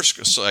on a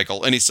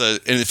motorcycle and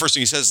and the first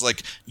thing he says is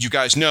like, you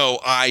guys know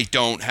I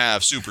don't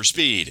have super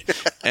speed.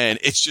 And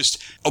it's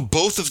just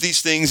both of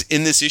these things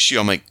in this issue.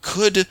 I'm like,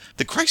 could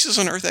the Crisis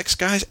on Earth X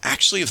guys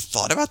actually have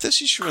thought about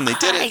this issue when they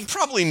did it?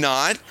 Probably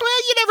not. Well,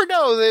 you never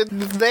know.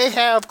 They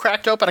have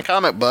cracked open a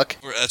comic book.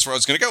 That's where I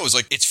was going to go. It was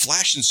like, it's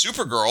Flash and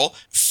Supergirl,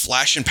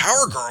 Flash and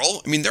Power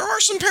Girl. I mean, there are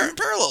some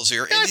parallels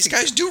here. And these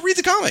guys do read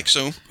the comic,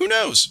 so who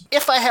knows?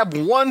 If I have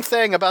one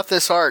thing about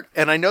this art,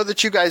 and I know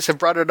that you guys have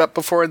brought it up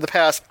before in the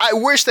past, I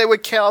wish they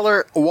would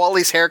color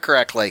Wally's hair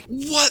correctly.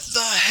 What the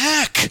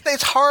heck?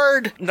 It's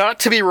hard not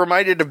to be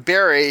reminded of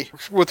Barry,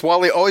 with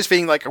Wally always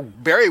being like,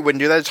 Barry wouldn't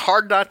do that. It's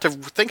hard not to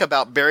think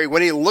about Barry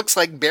when he looks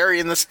like Barry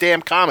in this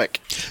damn comic.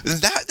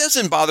 That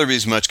doesn't bother me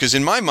as much, because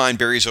in my mind,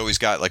 Barry's always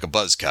got like a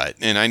buzz cut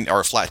or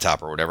a flat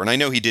top or whatever. And I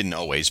know he didn't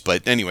always,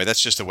 but anyway,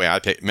 that's just the way I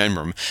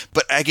remember him.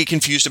 But I get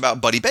confused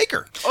about Buddy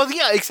Baker. Oh,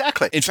 yeah,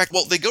 exactly. In fact,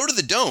 they go to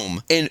the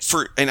dome, and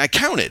I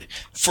counted,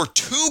 for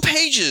 2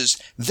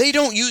 pages, they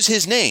don't use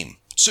his name.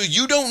 So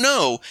you don't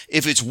know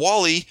if it's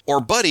Wally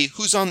or Buddy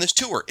who's on this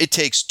tour. It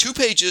takes 2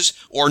 pages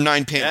or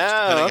 9 panels,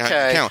 depending on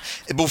how you count,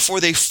 before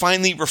they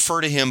finally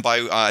refer to him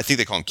by, I think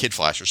they call him Kid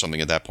Flash or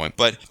something at that point.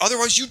 But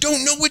otherwise, you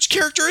don't know which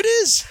character it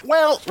is.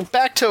 Well,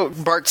 back to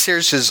Bart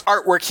Sears'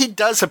 artwork, he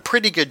does a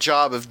pretty good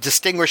job of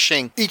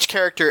distinguishing each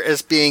character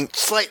as being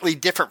slightly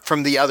different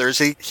from the others.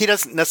 He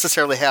doesn't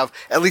necessarily have,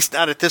 at least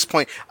not at this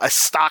point, a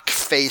stock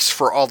face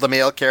for all the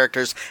male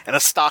characters and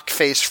a stock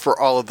face for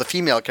all of the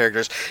female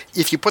characters.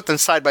 If you put them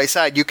side by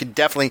side, you could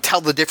definitely tell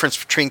the difference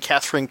between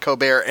Catherine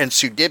Colbert and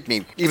Sue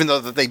Dibney, even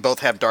though that they both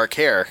have dark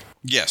hair.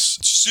 Yes.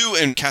 Sue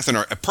and Catherine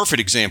are perfect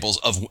examples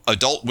of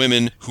adult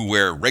women who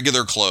wear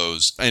regular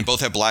clothes and both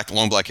have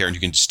long black hair, and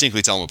you can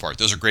distinctly tell them apart.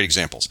 Those are great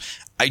examples.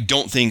 I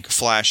don't think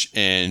Flash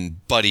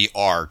and Buddy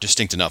are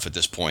distinct enough at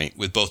this point,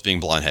 with both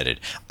being blonde-headed.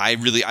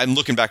 I'm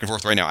looking back and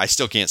forth right now. I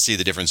still can't see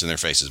the difference in their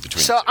faces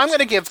between them. So I'm going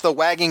to give the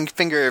wagging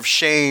finger of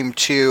shame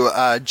to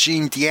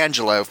Gene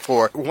D'Angelo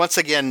for, once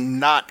again,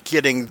 not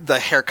getting the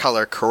hair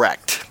color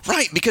correct.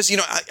 Right, because,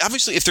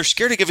 obviously, if they're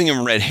scared of giving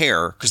him red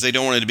hair, because they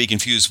don't want it to be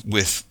confused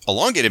with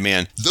Elongated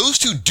Man, those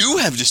two do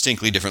have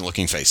distinctly different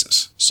looking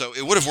faces. So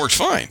it would have worked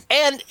fine.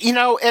 And,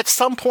 at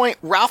some point,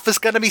 Ralph is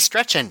going to be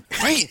stretching.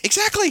 Right,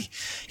 exactly.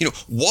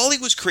 Wally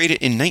was created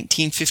in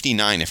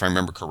 1959, if I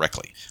remember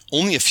correctly,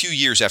 only a few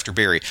years after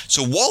Barry.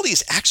 So Wally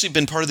has actually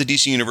been part of the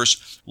DC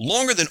Universe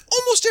longer than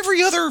almost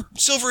every other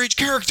Silver Age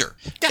character.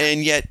 Yeah.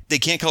 And yet they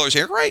can't color his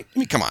hair right? I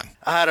mean, come on.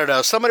 I don't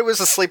know. Somebody was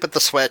asleep at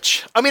the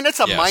switch. I mean, it's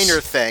a minor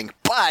thing,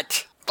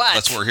 but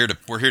that's what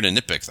we're here to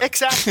nitpick them.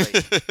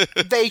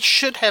 Exactly. They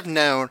should have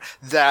known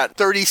that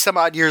 30 some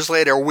odd years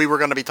later we were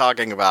going to be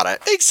talking about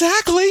it.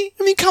 Exactly.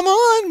 I mean, come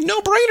on,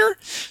 no brainer.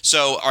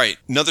 So, all right,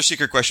 another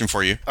secret question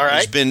for you. All right.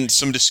 There's been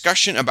some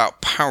discussion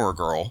about Power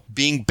Girl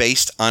being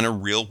based on a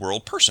real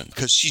world person,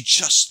 because she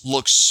just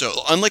looks so,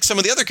 unlike some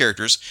of the other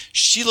characters,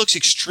 she looks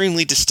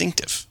extremely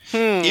distinctive.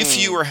 If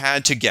you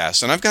had to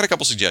guess, and I've got a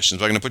couple suggestions,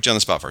 but I'm going to put you on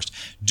the spot first.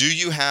 Do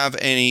you have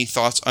any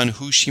thoughts on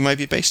who she might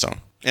be based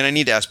on? And I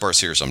need to ask Bart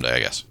Sears someday, I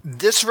guess.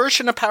 This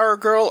version of Power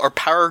Girl or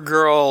Power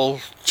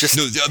Girl just...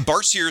 No,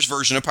 Bart Sears'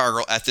 version of Power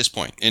Girl at this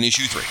point, in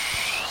issue 3.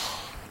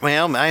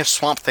 Well, I have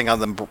Swamp Thing on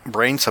the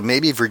brain, so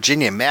maybe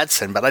Virginia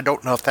Madsen, but I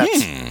don't know if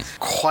that's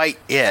quite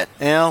it.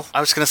 Well, I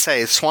was going to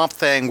say Swamp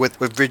Thing with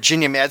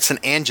Virginia Madsen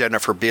and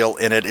Jennifer Beal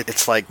in it.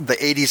 It's like the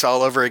 80s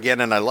all over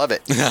again, and I love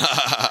it.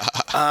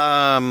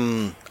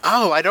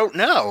 I don't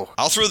know.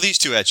 I'll throw these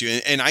two at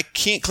you, and I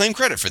can't claim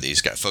credit for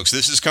these guys, folks.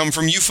 This has come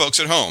from you folks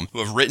at home who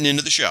have written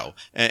into the show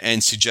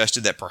and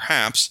suggested that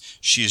perhaps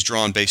she is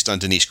drawn based on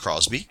Denise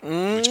Crosby,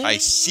 which I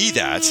see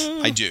that.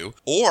 I do.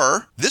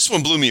 Or, this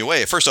one blew me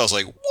away. At first I was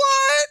like,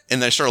 what?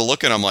 And then I started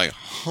looking, I'm like,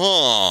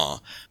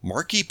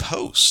 Markie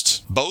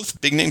Post.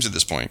 Both big names at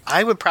this point.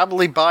 I would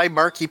probably buy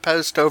Markie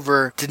Post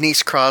over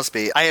Denise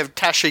Crosby. I have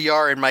Tasha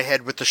Yar in my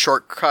head with the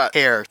short cut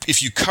hair.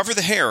 If you cover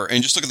the hair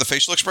and just look at the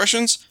facial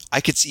expressions,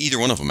 I could see either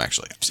one of them,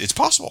 actually. It's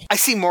possible. I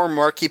see more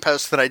Markie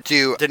Post than I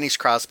do Denise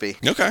Crosby.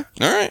 Okay.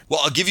 All right.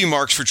 Well, I'll give you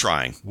marks for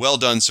trying. Well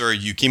done, sir.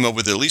 You came up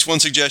with at least one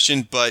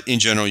suggestion, but in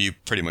general, you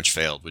pretty much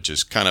failed, which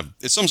is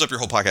it sums up your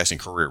whole podcasting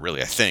career,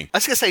 really, I think. I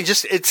was going to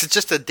say, it's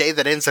just a day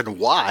that ends in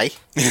Y.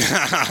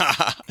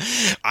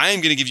 I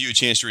am going to give you a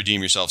chance to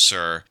redeem yourself,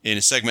 sir, in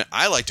a segment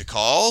I like to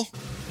call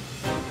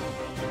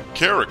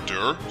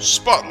Character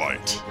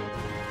Spotlight.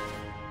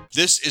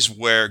 This is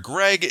where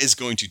Greg is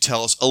going to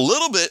tell us a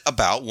little bit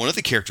about one of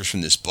the characters from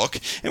this book.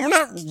 And we're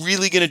not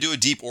really going to do a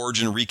deep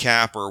origin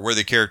recap or where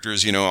the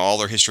characters, all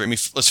their history. I mean,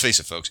 let's face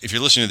it, folks. If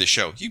you're listening to the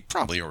show, you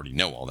probably already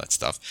know all that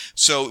stuff.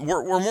 So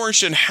we're more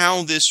interested in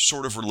how this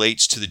sort of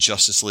relates to the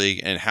Justice League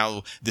and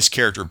how this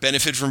character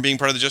benefited from being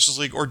part of the Justice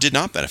League or did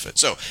not benefit.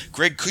 So,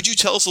 Greg, could you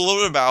tell us a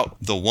little bit about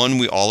the one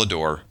we all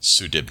adore,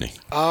 Sue Dibney?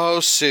 Oh,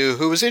 Sue,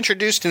 who was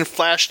introduced in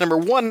Flash number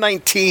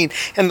 119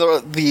 and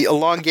the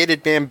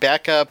Elongated Man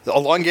backup, the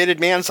Elongated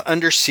Man's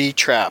Undersea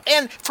Trap.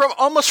 And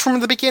almost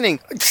from the beginning,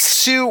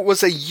 Sue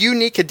was a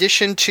unique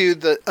addition to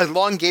the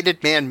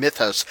Elongated Man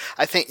mythos.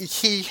 I think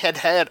he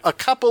had a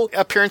couple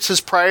appearances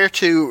prior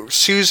to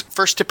Sue's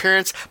first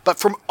appearance, but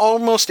from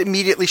almost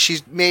immediately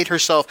she's made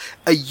herself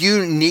a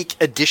unique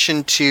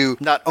addition to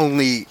not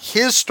only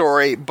his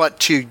story, but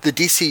to the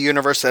DC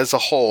universe as a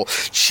whole.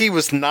 She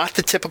was not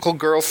the typical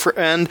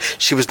girlfriend.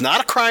 She was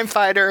not a crime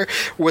fighter,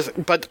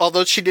 but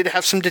although she did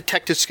have some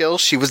detective skills,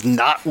 she was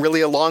not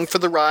really along for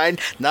the ride,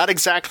 not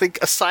exactly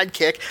a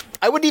sidekick.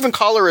 I would even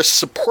call her a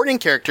supporting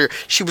character.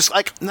 She was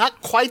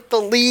not quite the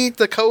lead,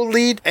 the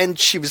co-lead, and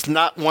she was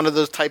not one of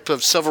those type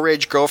of Silver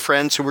Age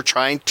girlfriends who were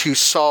trying to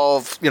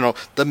solve,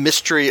 the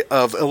mystery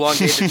of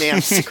Elongated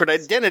Man's secret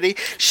identity.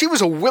 She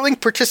was a willing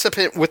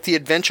participant with the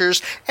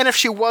adventures, and if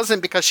she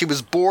wasn't because she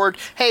was bored,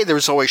 hey, there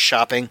was always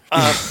shopping.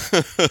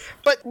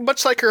 But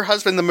much like her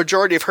husband, the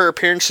majority of her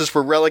appearances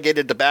were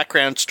relegated to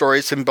background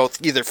stories in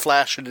both either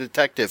Flash and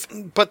Detective.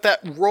 But that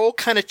role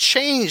kind of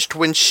changed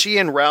when she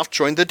and Ralph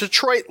joined the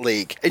Detroit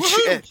League.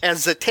 And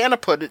as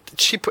Zatanna put it,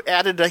 she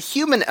added a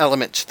human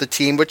element to the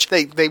team, which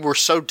they were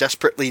so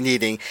desperately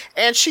needing.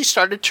 And she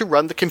started to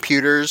run the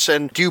computers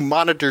and do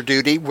monitor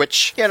duty,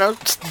 which,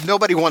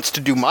 nobody wants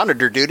to do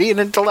monitor duty, and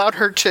it allowed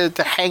her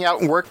to hang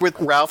out and work with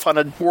Ralph on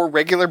a more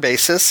regular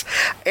basis.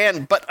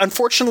 But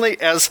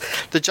unfortunately, as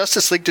the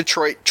Justice League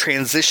Detroit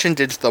transitioned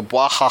into the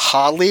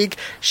Wahaha League,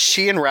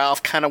 she and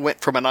Ralph kind of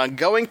went from an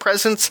ongoing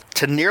presence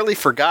to nearly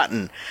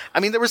forgotten. I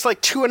mean, there was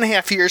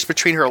 2.5 years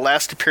between her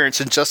last appearance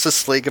in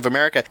Justice League of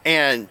America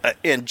and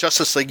in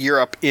Justice League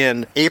Europe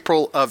in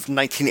April of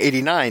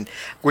 1989,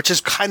 which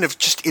is kind of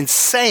just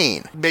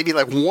insane. Maybe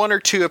 1 or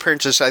 2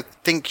 appearances. I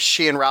think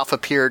she and Ralph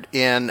appeared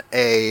in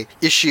a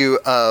issue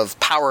of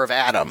Power of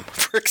Adam,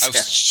 for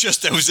example.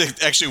 That was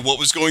actually what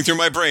was going through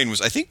my brain was,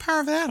 I think,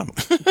 Power of Adam.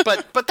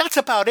 but that's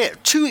about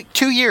it.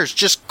 2 years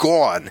just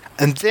gone.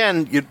 And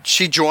then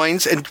she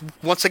joins and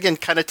once again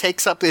kind of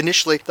takes up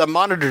initially the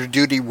monitor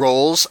duty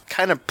roles,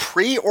 kind of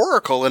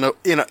pre-Oracle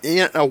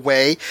in a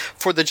way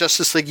for the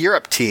Justice League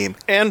Europe team.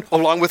 And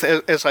along with,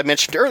 as I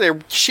mentioned earlier,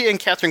 she and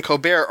Catherine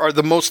Colbert are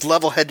the most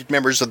level-headed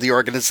members of the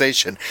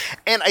organization.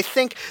 And I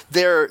think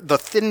they're the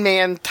Thin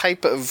Man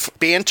type of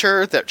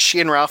banter that she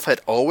and Ralph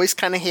had always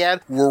kind of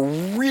had were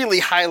really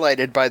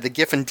highlighted by the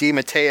Giffen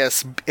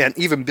DeMatteis and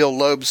even Bill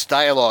Loeb's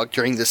dialogue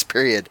during this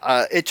period.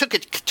 It took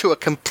it to a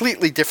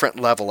completely different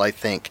level, I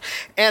think.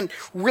 And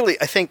really,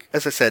 I think,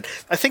 as I said,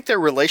 their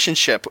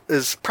relationship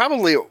is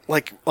probably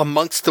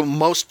amongst the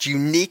most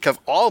unique of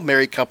all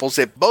married couples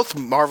at both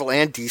Marvel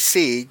and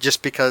DC,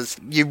 just because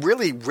you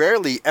really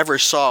rarely ever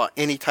saw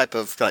any type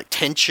of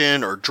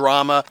tension or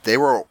drama. They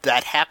were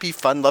that happy,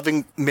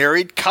 fun-loving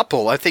married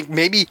couple. I think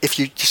maybe if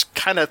you just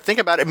kind of think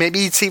about it,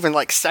 maybe it's even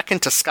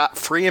second to Scott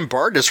Free and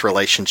Barda's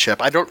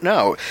relationship. I don't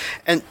know.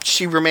 And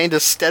she remained a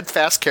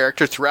steadfast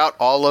character throughout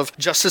all of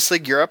Justice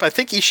League Europe. I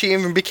think she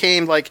even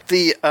became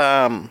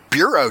the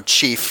bureau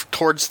chief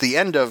towards the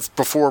end of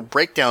Before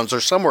Breakdowns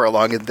or somewhere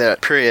along in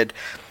that period.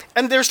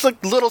 And there's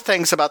little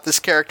things about this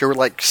character,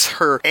 like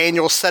her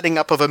annual setting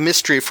up of a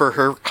mystery for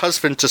her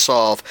husband to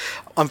solve.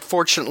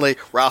 Unfortunately,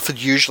 Ralph had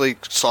usually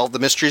solved the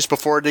mysteries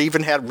before it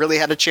even had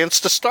a chance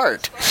to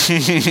start.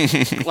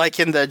 Like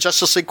in the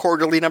Justice League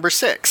Quarterly number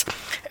 6.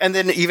 And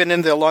then even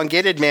in the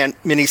Elongated Man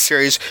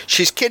miniseries,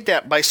 she's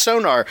kidnapped by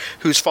Sonar,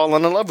 who's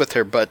fallen in love with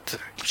her, but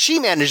she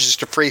manages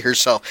to free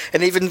herself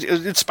and even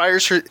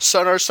inspires her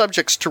Sonar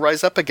subjects to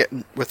rise up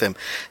again with him.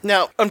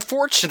 Now,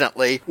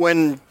 unfortunately,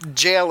 when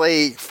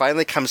JLA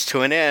finally comes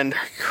to an end,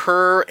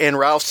 her and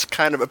Ralph's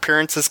kind of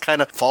appearances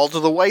kind of fall to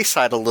the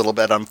wayside a little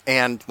bit.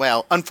 And,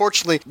 well,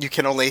 unfortunately, you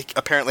can only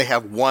apparently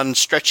have one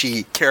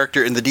stretchy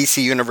character in the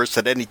DC universe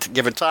at any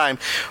given time.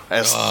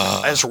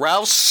 As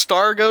Ralph's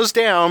star goes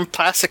down,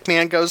 Plastic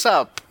Man goes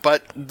up.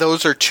 But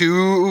those are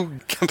two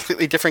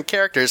completely different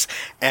characters,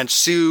 and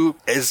Sue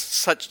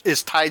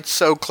is tied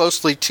so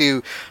closely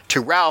to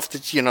Ralph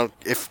that,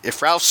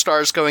 if Ralph's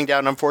star is going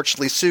down,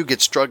 unfortunately Sue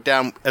gets dragged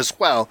down as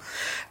well.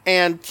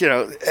 And,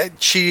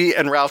 she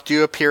and Ralph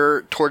do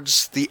appear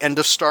towards the end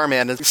of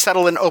Starman and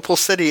settle in Opal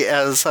City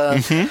as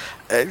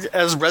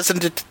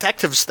resident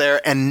detectives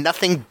there, and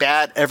nothing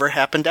bad ever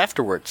happened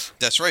afterwards.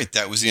 That's right.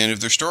 That was the end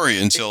of their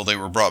story until they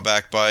were brought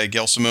back by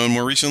Gail Simone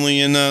more recently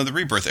in the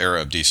Rebirth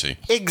era of DC.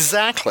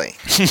 Exactly.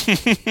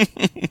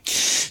 Exactly.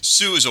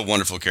 Sue is a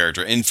wonderful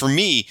character. And for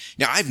me,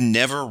 now I've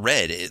never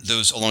read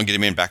those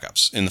Elongated Man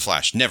backups in The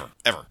Flash. Never,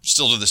 ever.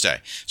 Still to this day.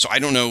 So I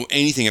don't know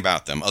anything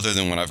about them other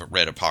than what I've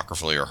read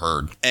apocryphally or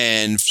heard.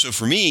 And so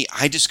for me,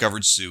 I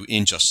discovered Sue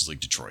in Justice League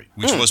Detroit,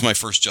 which was my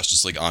first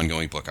Justice League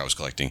ongoing book I was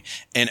collecting,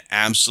 and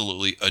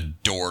absolutely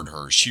adored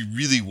her. She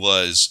really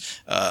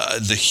was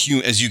as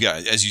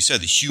you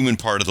said, the human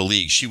part of the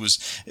League. She was,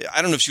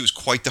 I don't know if she was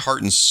quite the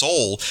heart and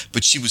soul,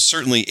 but she was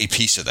certainly a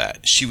piece of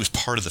that. She was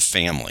part of the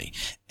family.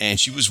 And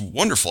she was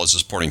wonderful as a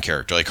supporting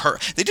character. Like her,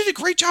 they did a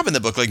great job in the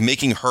book, like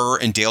making her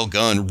and Dale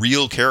Gunn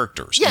real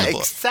characters. Yeah, in the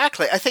book.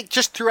 Exactly. I think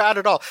just throughout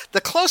it all, the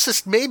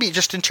closest, maybe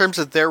just in terms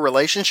of their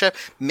relationship,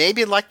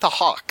 maybe like the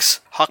Hawks.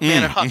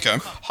 Hawkman and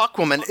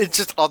Hawkwoman. It's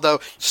just,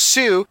 although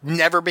Sue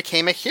never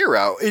became a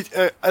hero,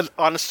 an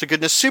honest to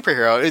goodness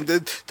superhero.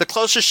 The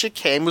closest she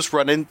came was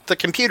running the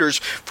computers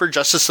for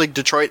Justice League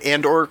Detroit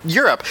and or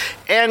Europe.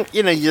 And,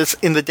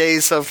 in the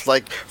days of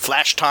like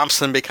Flash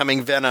Thompson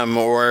becoming Venom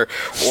or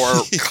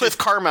Cliff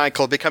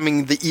Carmichael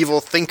becoming the evil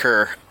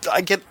thinker,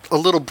 I get a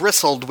little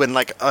bristled when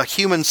like a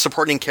human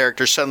supporting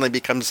character suddenly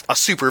becomes a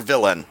super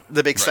villain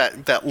that makes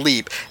that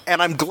leap.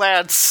 And I'm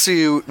glad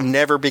Sue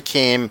never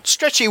became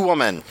Stretchy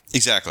Woman.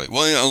 Exactly.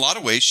 Well, in a lot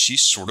of ways,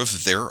 she's sort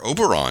of their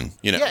Oberon.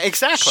 Yeah,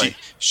 exactly.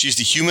 She's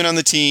the human on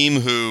the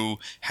team who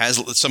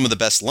has some of the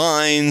best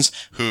lines,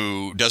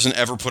 who doesn't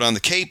ever put on the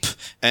cape,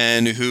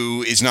 and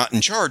who is not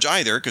in charge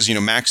either, because,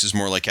 Max is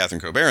more like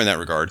Catherine Colbert in that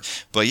regard.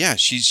 But yeah,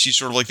 she's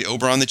sort of like the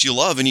Oberon that you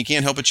love and you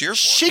can't help but cheer for.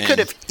 She could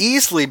have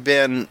easily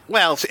been,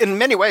 well, in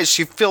many ways,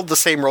 she filled the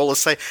same role as,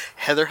 say,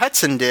 Heather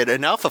Hudson did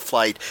in Alpha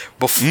Flight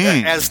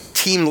as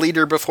team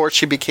leader before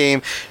she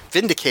became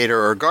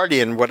Vindicator or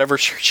Guardian, whatever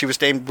she was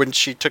named when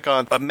she took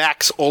on a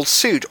Max old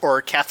suit, or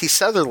Kathy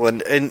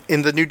Sutherland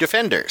in the New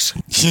Defenders.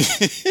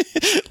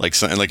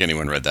 like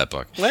anyone read that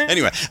book. Well.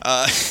 Anyway,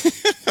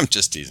 I'm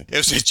just teasing. It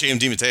was J.M.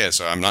 DeMatteis,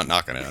 so I'm not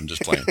knocking it. I'm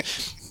just playing.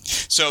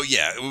 So,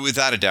 yeah,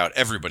 without a doubt,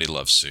 everybody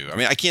loves Sue. I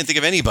mean, I can't think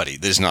of anybody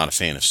that is not a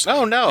fan of Sue.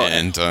 Oh, no.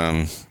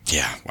 And,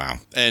 yeah, wow.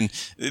 And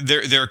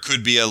there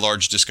could be a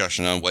large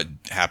discussion on what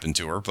happened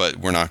to her, but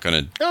we're not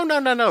going to...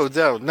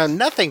 No,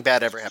 nothing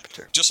bad ever happened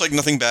to her. Just like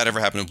nothing bad ever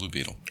happened to Blue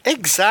Beetle.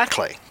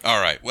 Exactly. All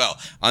right. Well,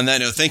 on that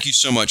note, thank you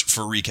so much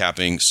for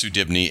recapping Sue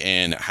Dibney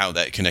and how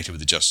that connected with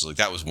the Justice League.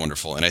 That was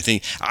wonderful. And I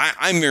think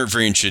I'm very,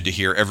 very interested to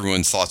hear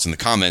everyone's thoughts in the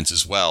comments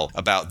as well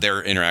about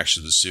their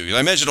interactions with Sue. I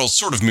imagine it'll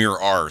sort of mirror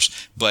ours,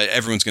 but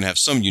everyone's going to have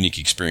some unique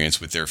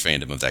experience with their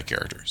fandom of that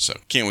character. So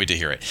can't wait to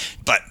hear it.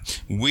 But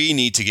we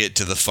need to get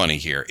to the funny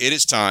here. It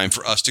is time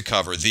for us to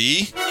cover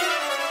the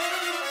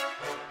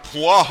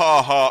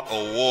Bwahaha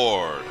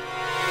Award.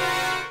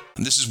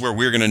 And this is where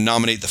we're going to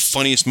nominate the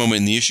funniest moment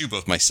in the issue.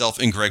 Both myself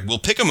and Greg will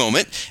pick a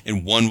moment,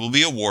 and one will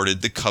be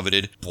awarded the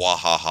coveted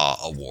Bwahaha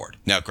Award.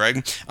 Now,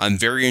 Greg, I'm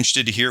very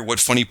interested to hear what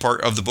funny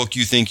part of the book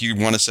you think you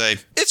want to say.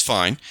 It's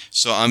fine.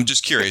 So I'm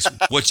just curious,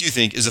 what do you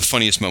think is the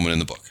funniest moment in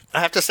the book?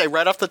 I have to say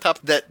right off the top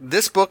that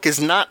this book is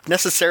not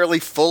necessarily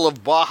full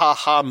of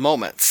Bwahaha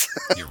moments.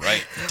 You're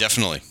right.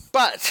 Definitely.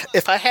 But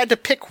if I had to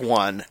pick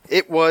one,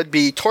 it would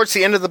be towards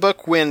the end of the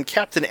book when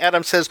Captain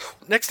Atom says,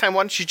 next time,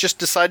 why don't you just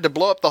decide to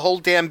blow up the whole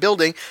damn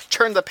building,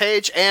 turn the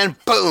page, and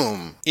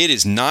boom. It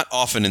is not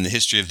often in the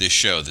history of this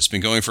show that's been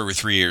going for over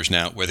 3 years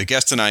now where the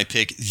guest and I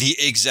pick the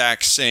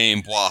exact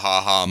same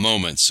Bwahaha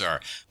moments,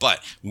 sir. But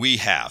we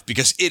have,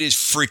 because it is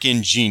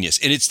freaking genius.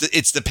 And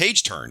it's the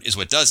page turn is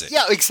what does it.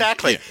 Yeah,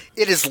 exactly. Yeah.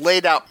 It is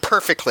laid out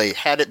perfectly.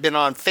 Had it been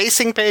on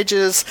facing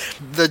pages,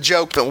 the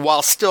joke,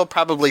 while still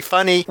probably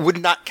funny,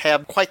 would not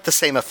have quite the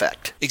same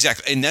effect.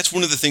 Exactly. And that's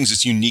one of the things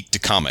that's unique to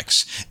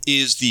comics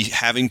is the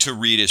having to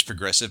read as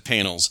progressive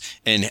panels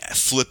and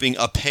flipping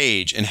a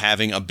page and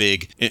having a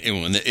big,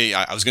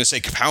 I was going to say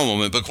kapow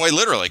moment, but quite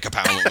literally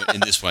kapow moment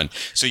in this one.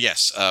 So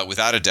yes,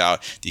 without a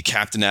doubt, the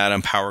Captain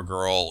Atom Power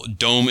Girl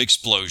Dome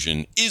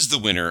Explosion is the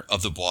winner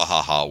of the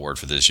Bwahaha Award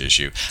for this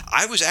issue.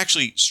 I was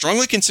actually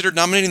strongly considered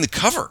nominating the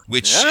cover,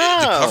 which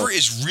the cover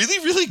is really,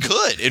 really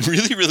good and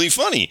really, really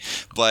funny.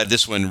 But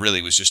this one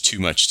really was just too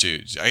much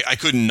I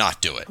could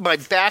not do it. My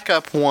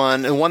backup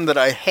one, and one that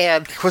I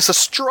had was a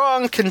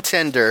strong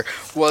contender,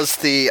 was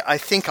the I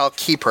Think I'll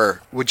Keep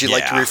Her. Would you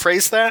like to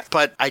rephrase that?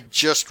 But I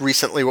just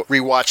recently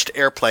rewatched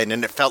Airplane,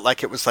 and it felt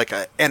like it was like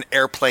an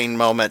airplane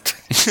moment.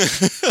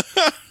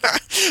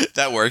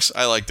 That works.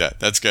 I like that.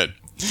 That's good.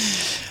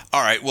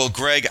 All right. Well,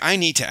 Greg, I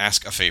need to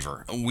ask a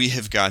favor. We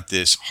have got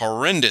this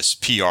horrendous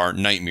PR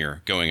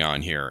nightmare going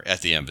on here at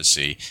the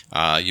embassy.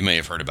 You may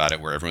have heard about it,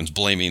 where everyone's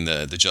blaming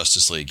the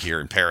Justice League here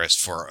in Paris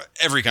for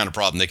every kind of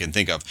problem they can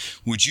think of.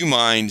 Would you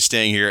mind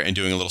staying here and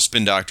doing a little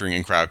spin doctoring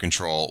and crowd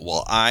control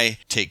while I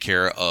take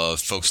care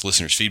of folks'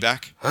 listeners'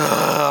 feedback?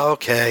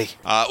 Okay.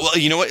 Well,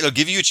 you know what? It'll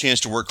give you a chance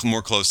to work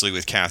more closely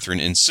with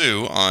Catherine and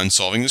Sue on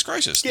solving this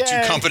crisis. The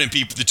two competent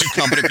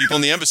people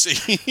in the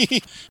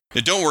embassy. Now,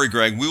 don't worry,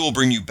 Greg. We will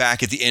bring you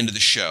back at the end of the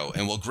show.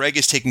 And while Greg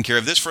is taking care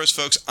of this for us,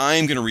 folks,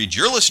 I'm going to read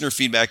your listener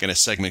feedback in a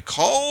segment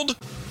called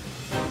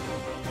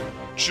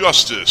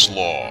Justice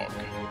Log.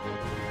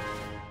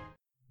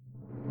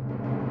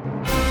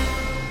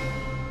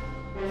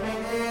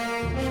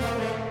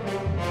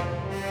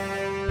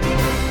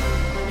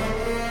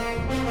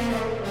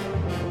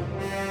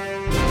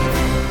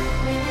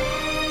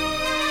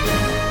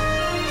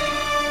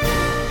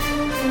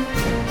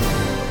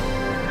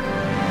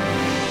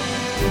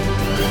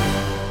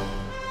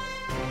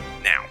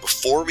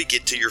 before we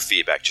get to your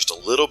feedback, just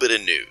a little bit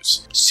of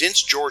news.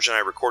 Since George and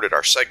I recorded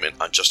our segment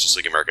on Justice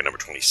League America number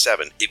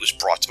 27, it was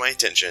brought to my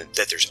attention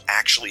that there's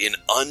actually an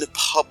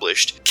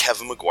unpublished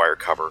Kevin Maguire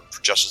cover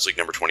for Justice League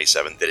number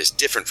 27 that is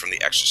different from the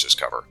Exorcist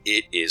cover.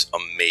 It is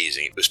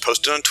amazing. It was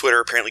posted on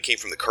Twitter, apparently came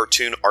from the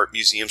Cartoon Art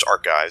Museum's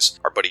archives.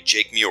 Our buddy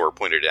Jake Muir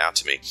pointed it out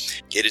to me.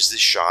 It is this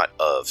shot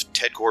of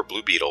Ted Kord,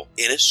 Blue Beetle,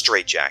 in a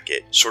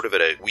straitjacket, sort of at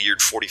a weird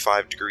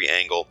 45-degree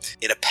angle,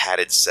 in a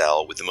padded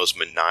cell with the most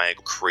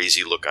maniacal,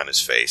 crazy look on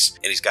his face.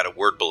 And he's got a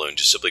word balloon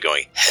just simply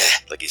going,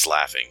 like he's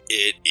laughing.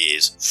 It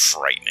is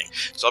frightening.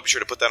 So I'll be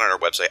sure to put that on our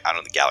website, out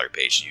on the gallery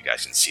page, so you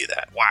guys can see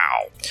that.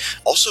 Wow.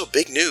 Also,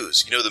 big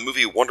news. You know, the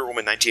movie Wonder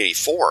Woman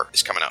 1984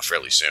 is coming out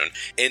fairly soon,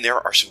 and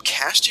there are some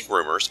casting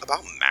rumors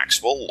about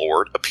Maxwell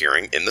Lord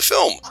appearing in the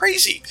film.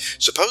 Crazy.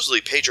 Supposedly,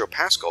 Pedro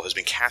Pascal has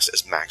been cast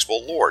as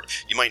Maxwell Lord.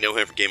 You might know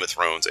him from Game of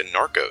Thrones and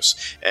Narcos.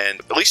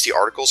 And at least the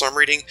articles I'm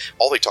reading,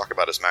 all they talk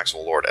about is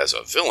Maxwell Lord as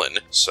a villain,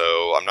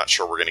 so I'm not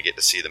sure we're going to get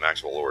to see the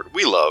Maxwell Lord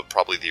we love,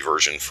 probably the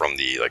version from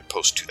the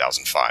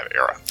post-2005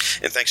 era.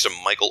 And thanks to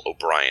Michael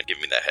O'Brien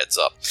giving me that heads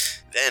up.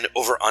 Then,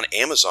 over on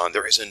Amazon,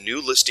 there is a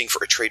new listing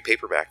for a trade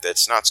paperback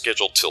that's not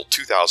scheduled till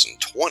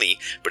 2020,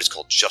 but it's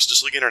called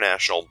Justice League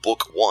International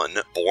Book 1,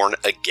 Born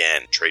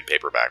Again trade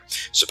paperback.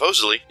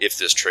 Supposedly, if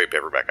this trade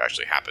paperback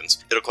actually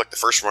happens, it'll collect the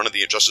first run of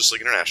the Justice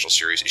League International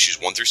series, issues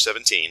 1 through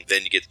 17,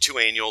 then you get the 2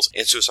 annuals,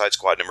 and Suicide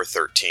Squad number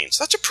 13.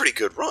 So that's a pretty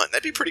good run.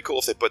 That'd be pretty cool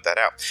if they put that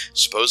out.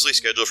 Supposedly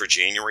scheduled for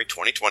January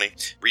 2020.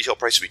 Retail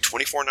price will be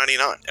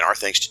 $24.99. And our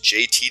thanks to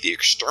JT the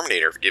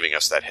Exterminator for giving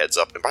us that heads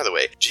up. And by the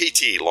way,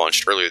 JT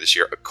launched earlier this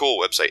year a cool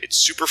website.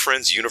 It's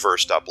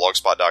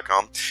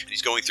superfriendsuniverse.blogspot.com, and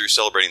he's going through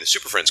celebrating the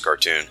Super Friends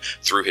cartoon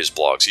through his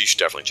blog, so you should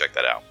definitely check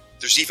that out.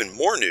 There's even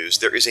more news.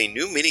 There is a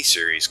new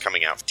miniseries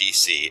coming out of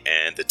DC,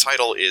 and the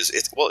title is,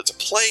 it's a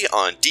play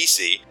on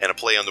DC and a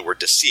play on the word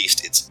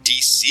deceased. It's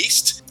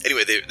Deceased.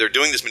 Anyway, they're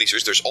doing this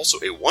miniseries. There's also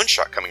a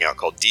one-shot coming out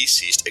called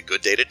Deceased, A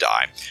Good Day to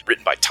Die,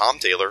 written by Tom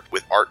Taylor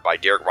with art by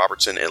Derek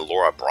Robertson and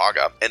Laura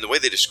Braga. And the way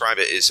they describe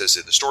it is says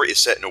that the story is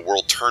set in a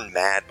world turned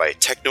mad by a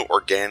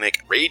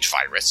techno-organic rage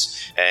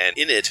virus. And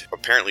in it,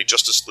 apparently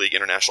Justice League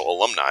International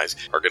alumni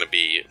are going to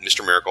be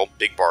Mr. Miracle,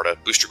 Big Barda,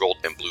 Booster Gold,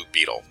 and Blue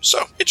Beetle.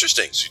 So,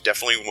 interesting. So you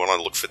definitely want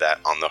to look for that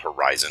on the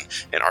horizon.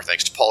 And our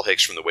thanks to Paul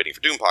Hicks from the Waiting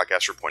for Doom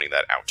podcast for pointing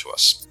that out to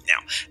us. Now,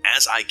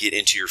 as I get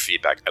into your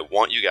feedback, I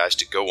want you guys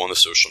to go on the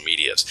social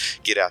medias.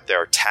 Get out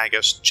there, tag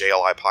us,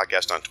 JLI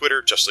Podcast on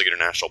Twitter, Justice League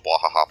International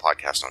Bwahaha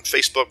Podcast on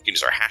Facebook. You can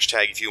use our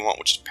hashtag if you want,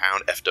 which is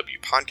 #FW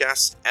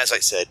Podcasts. As I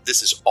said,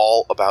 this is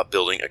all about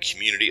building a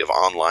community of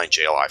online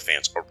JLI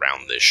fans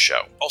around this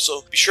show.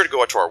 Also, be sure to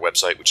go out to our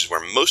website, which is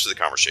where most of the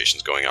conversation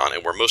is going on,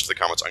 and where most of the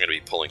comments I'm going to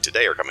be pulling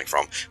today are coming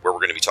from, where we're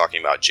going to be talking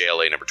about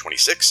JLA number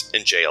 26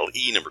 and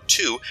JLE number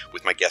 2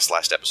 with my guest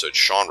last episode,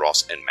 Sean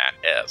Ross and Matt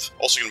Ev.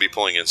 Also going to be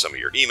pulling in some of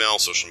your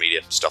emails, social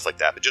media, stuff like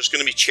that, but just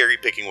going to be cherry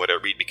picking what I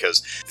read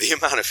because the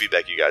amount of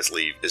feedback you guys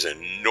leave is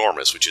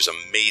enormous, which is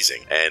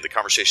amazing, and the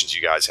conversations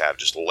you guys have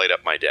just light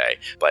up my day.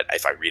 But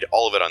if I read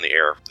all of it on the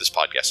air, this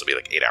podcast will be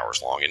like 8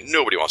 hours long, and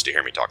nobody wants to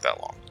hear me talk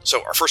that long.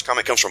 So our first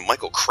comment comes from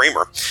Michael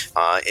Kramer,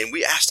 and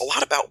we asked a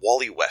lot about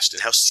Wally West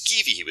and how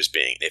skeevy he was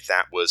being, if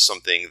that was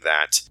something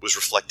that was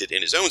reflected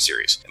in his own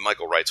series. And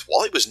Michael writes,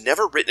 Wally was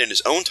never written in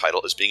his own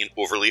title as being an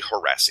overly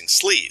harassing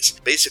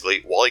sleaze.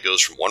 Basically, Wally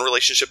goes from one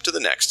relationship to the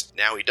next.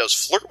 Now he does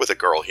flirt with a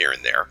girl here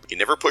and there. He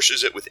never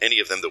pushes it with any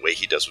of them the way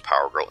he does with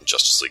Power Girl and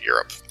Justice League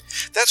Europe.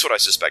 That's what I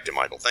suspected,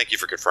 Michael. Thank you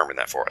for confirming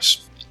that for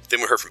us. Then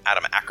we heard from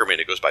Adam Ackerman,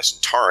 who goes by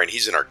Centaur, and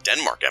he's in our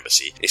Denmark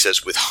embassy. He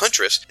says, with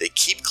Huntress, they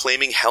keep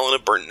claiming Helena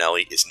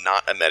Bertinelli is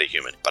not a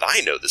metahuman, but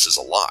I know this is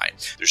a lie.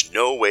 There's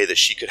no way that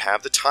she could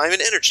have the time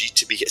and energy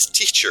to be his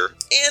teacher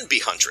and be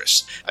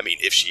Huntress. I mean,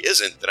 if she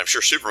isn't, then I'm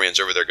sure Superman's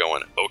over there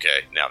going,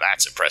 okay, now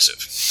that's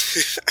impressive.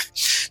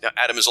 Now,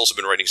 Adam has also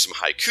been writing some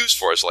haikus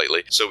for us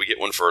lately, so we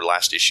get one for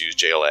last issues,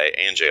 JLA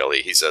and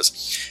JLE. He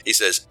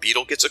says,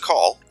 Beetle gets a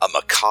call, a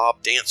macabre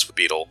dance with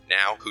Beetle,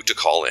 now who to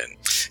call in.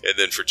 And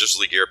then for Justice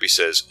League Europe, he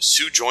says,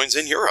 Sue joins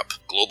in Europe.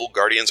 Global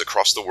Guardians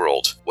across the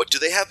world. What do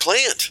they have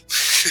planned?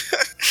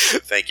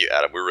 Thank you,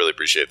 Adam. We really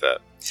appreciate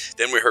that.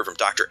 Then we heard from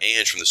Dr.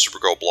 Ange from the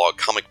Supergirl blog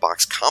Comic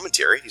Box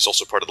Commentary. He's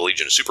also part of the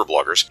Legion of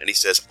Superbloggers, and he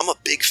says, I'm a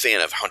big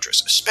fan of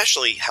Huntress,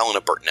 especially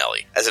Helena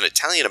Bertinelli. As an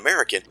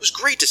Italian-American, it was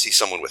great to see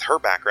someone with her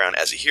background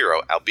as a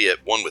hero,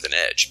 albeit one with an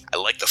edge. I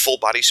like the full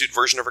bodysuit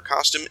version of her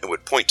costume and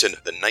would point to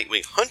the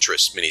Nightwing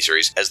Huntress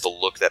miniseries as the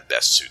look that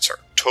best suits her.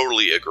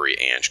 Totally agree,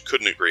 Ange.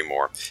 Couldn't agree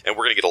more. And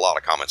we're going to get a lot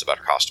of comments about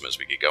her costume as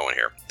we get going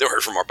here. Then we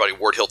heard from our buddy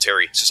Ward Hill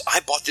Terry. He says,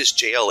 I bought this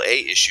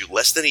JLA issue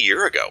less than a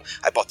year ago.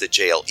 I bought the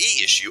JLE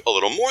issue a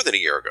little more than a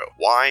year ago.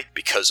 Why?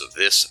 Because of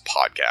this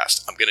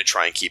podcast. I'm going to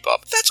try and keep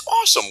up. That's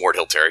awesome, Ward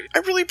Hill Terry. I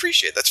really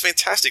appreciate it. That's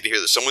fantastic to hear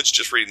that someone's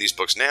just reading these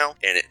books now,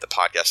 and the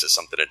podcast has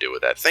something to do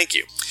with that. Thank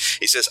you.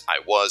 He says, I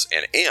was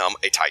and am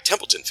a Ty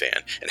Templeton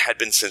fan, and had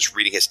been since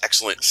reading his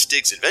excellent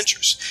Stig's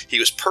Adventures. He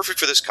was perfect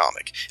for this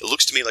comic. It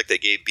looks to me like they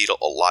gave Beetle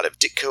a lot of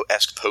Dick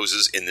Ditko-esque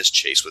poses in this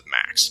chase with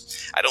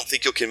Max. I don't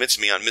think you'll convince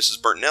me on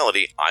Mrs.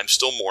 Bertinelli. I'm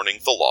still mourning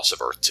the loss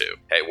of Earth 2.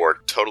 Hey,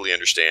 Ward, totally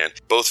understand.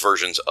 Both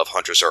versions of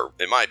Huntress are,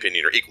 in my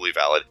opinion, are equally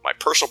valid. My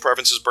personal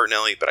preference is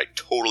Bertinelli, but I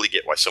totally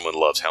get why someone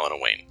loves Helena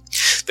Wayne.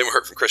 Then we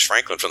heard from Chris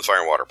Franklin from the Fire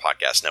and Water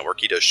Podcast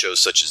Network. He does shows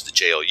such as the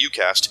JLU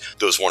Cast,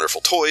 Those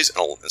Wonderful Toys,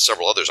 and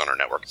several others on our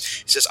network.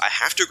 He says, I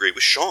have to agree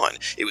with Sean.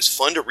 It was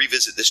fun to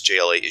revisit this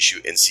JLA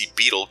issue and see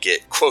Beetle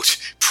get, quote,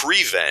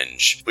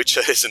 prevenge, which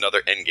is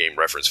another Endgame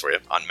reference for you,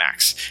 on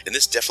Max. And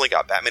this definitely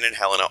got Batman and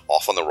Helena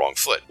off on the wrong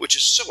foot, which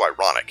is so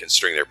ironic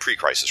considering their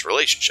pre-crisis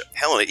relationship.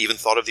 Helena even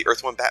thought of the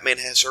Earth 1 Batman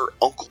as her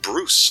Uncle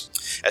Bruce.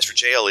 As for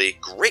JLE,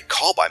 great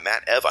call by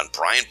Matt Ev on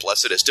Brian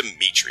Blessed as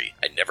Dimitri.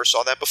 I never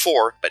saw that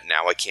before, but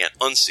now I can't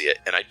unsee it,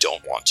 and I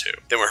don't want to.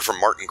 Then we heard from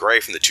Martin Gray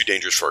from the Too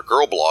Dangerous for a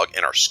Girl blog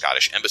and our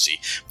Scottish Embassy.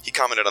 He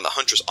commented on the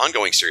Huntress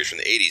ongoing series from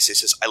the 80s. He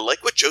says, I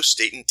like what Joe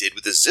Staton did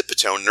with the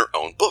Zipatone in her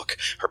own book.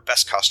 Her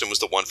best costume was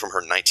the one from her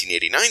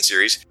 1989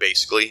 series,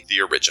 basically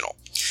the original.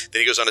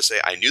 Then he goes on to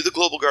say, I knew the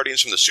Global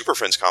Guardians from the Super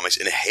Friends comics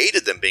and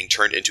hated them being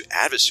turned into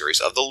adversaries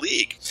of the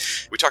League.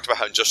 We talked about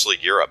how in Justice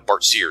League Europe,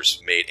 Bart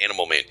Sears made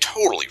Animal Man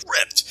totally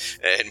ripped.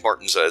 And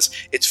Martin says,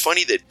 it's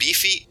funny that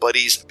beefy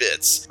Buddy's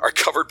bits are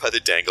covered by the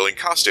dangling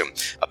costume.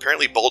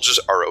 Apparently bulges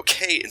are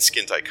okay in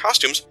skin-tight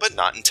costumes, but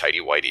not in tighty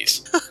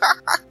whities.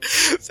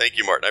 Thank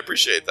you, Martin. I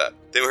appreciate that.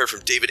 Then we heard from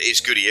David Ace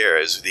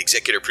Gutierrez, the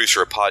executive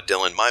producer of Pod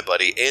Dylan, my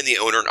buddy, and the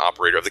owner and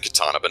operator of the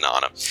Katana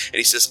Banana. And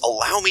he says,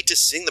 allow me to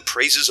sing the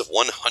praises of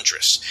one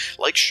Huntress.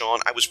 Like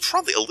Sean, I was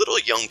probably a little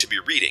young to be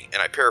reading,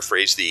 and I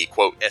paraphrase the,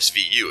 quote,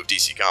 SVU of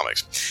DC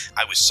Comics.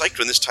 I was psyched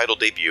when this title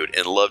debuted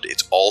and loved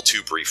its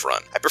all-too-brief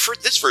run. I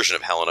preferred this version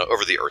of Helena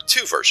over the Earth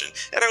 2 version,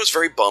 and I was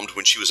very bummed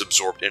when she was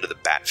absorbed into the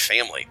Bat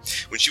family.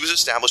 When she was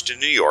established in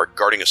New York,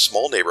 guarding a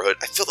small neighborhood,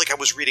 I felt like I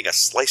was reading a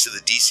slice of the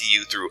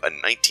DCU through a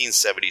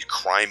 1970s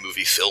crime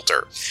movie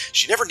filter.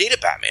 She never needed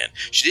Batman.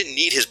 She didn't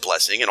need his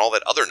blessing and all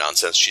that other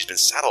nonsense she's been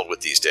saddled with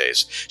these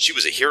days. She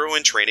was a hero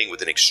in training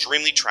with an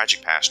extremely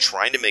tragic past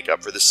trying to make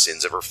up for the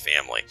sins of her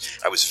family.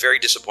 I was very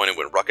disappointed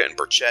when Rucka and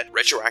Burchett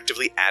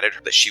retroactively added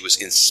that she was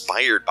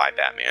inspired by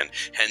Batman,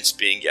 hence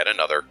being yet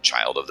another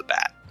child of the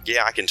Bat.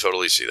 Yeah, I can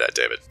totally see that,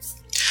 David.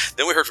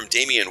 Then we heard from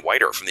Damian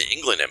Whiter from the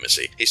England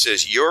Embassy. He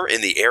says, you're in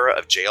the era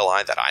of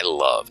JLI that I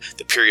love.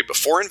 The period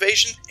before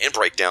Invasion and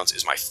Breakdowns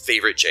is my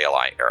favorite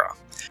JLI era.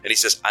 And he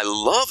says, I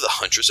love the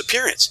Huntress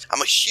appearance.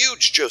 I'm a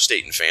huge Joe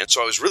Staton fan,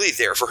 so I was really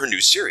there for her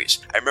new series.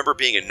 I remember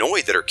being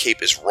annoyed that her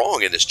cape is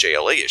wrong in this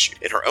JLA issue.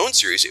 In her own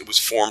series, it was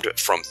formed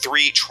from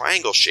 3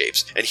 triangle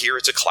shapes, and here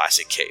it's a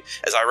classic cape.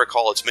 As I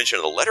recall, it's mentioned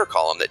in the letter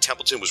column that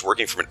Templeton was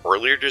working from an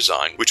earlier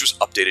design, which was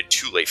updated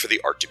too late for the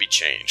art to be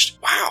changed.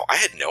 Wow, I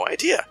had no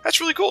idea. That's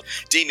really cool.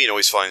 Damien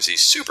always finds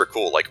these super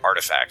cool,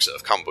 artifacts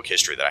of comic book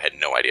history that I had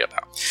no idea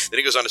about. Then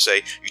he goes on to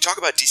say, you talk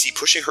about DC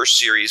pushing her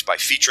series by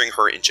featuring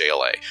her in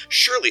JLA.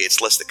 Surely it's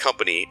less the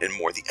company and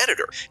more the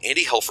editor.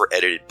 Andy Helfer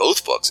edited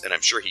both books, and I'm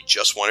sure he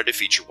just wanted to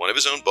feature one of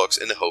his own books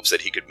in the hopes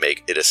that he could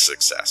make it a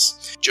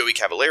success. Joey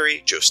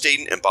Cavallari, Joe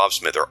Staton, and Bob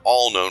Smith are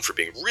all known for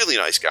being really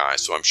nice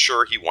guys, so I'm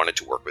sure he wanted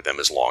to work with them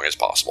as long as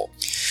possible.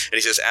 And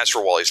he says, as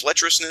for Wally's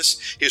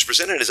lecherousness, he was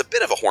presented as a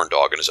bit of a horn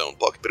dog in his own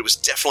book, but it was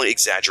definitely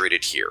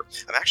exaggerated here.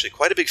 I'm actually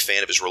quite a big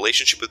fan of his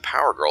relationship with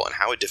Power Girl and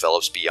how it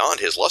develops beyond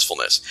his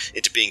lustfulness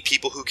into being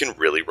people who can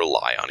really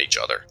rely on each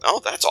other.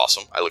 Oh, that's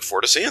awesome. I look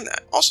forward to seeing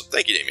that. Awesome.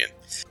 Thank you, Damien.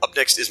 Up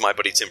next is my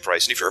buddy Tim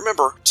Price, and if you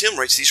remember, Tim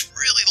writes these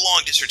really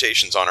long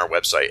dissertations on our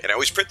website, and I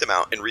always print them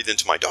out and read them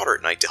to my daughter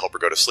at night to help her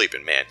go to sleep,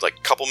 and man, a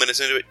couple minutes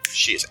into it,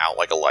 she is out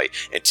like a light,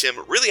 and Tim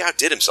really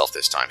outdid himself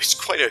this time. It's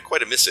quite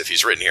a missive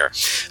he's written here.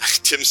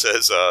 Tim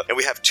says, and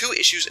we have 2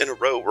 issues in a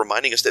row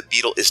reminding us that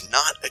Beetle is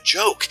not a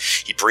joke.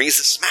 He brings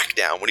the smack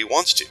down when he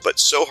wants to, but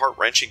so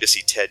heart-wrenching to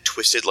see Ted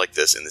twisted like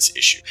this in this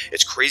issue.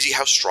 It's crazy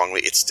how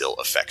strongly it still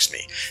affects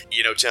me.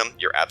 You know, Tim,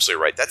 you're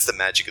absolutely right. That's the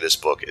magic of this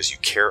book, is you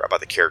care about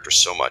the characters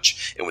so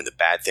much, and when the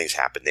bad things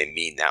happen, they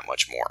mean that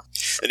much more.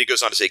 And he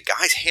goes on to say,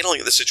 Guy's handling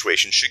of the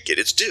situation should get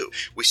its due.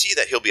 We see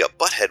that he'll be a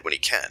butthead when he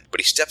can, but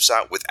he steps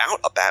out without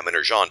a Batman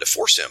or Jean to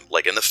force him,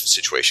 like in the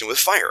situation with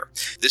Fire.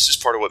 This is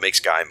part of what makes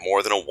Guy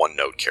more than a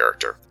one-note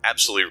character.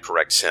 Absolutely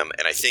correct, Tim,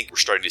 and I think we're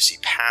starting to see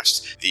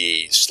past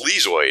the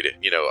sleazoid,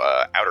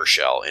 outer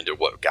shell into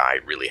what Guy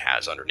really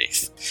has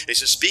underneath. And he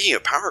says, speaking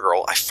of Power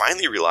Girl, I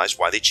finally realized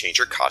why they changed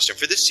her costume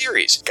for this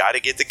series. Gotta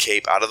get the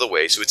cape out of the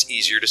way so it's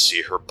easier to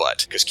see her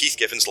butt, because Keith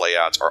Giffen's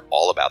layouts are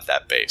all about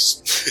that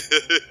base.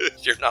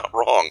 You're not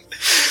wrong.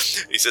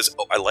 He says,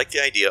 I like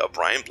the idea of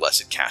Brian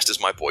Blessed cast as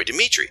my boy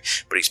Dimitri,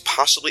 but he's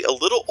possibly a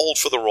little old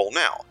for the role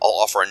now. I'll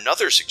offer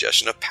another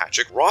suggestion of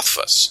Patrick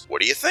Rothfuss.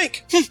 What do you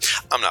think?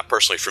 I'm not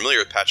personally familiar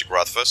with Patrick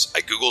Rothfuss.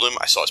 I googled him,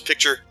 I saw his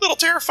picture, a little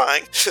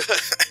terrifying.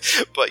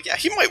 But yeah,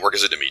 he might work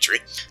as a Dimitri.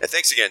 And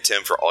thanks again,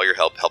 Tim, for all your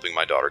help helping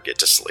my daughter get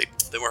to sleep.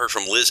 Then we heard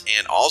from Liz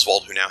Ann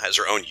Oswald, who now has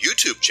her own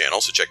YouTube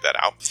channel, so check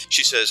that out.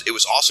 She says, it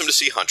was awesome to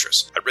see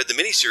Huntress. I read the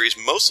miniseries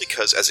mostly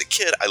because as a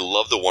kid, I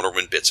loved the Wonder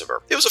Woman bits of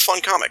her. It was a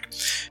fun comic.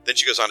 Then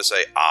she goes on to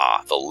say,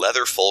 the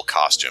leather full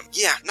costume.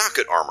 Yeah, not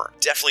good armor.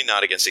 Definitely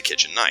not against a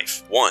kitchen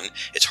knife. 1,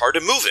 it's hard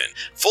to move in.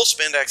 Full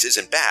spandex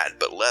isn't bad,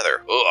 but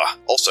leather, ugh.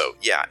 Also,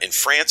 yeah, in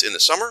France in the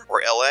summer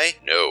or LA,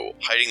 no.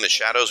 Hiding the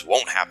shadows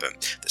won't happen.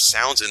 The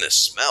sounds and the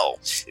smell.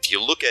 If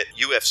you look at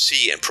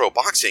UFC and pro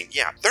boxing,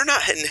 yeah, they're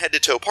not in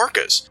head-to-toe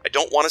parkas. I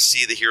don't want to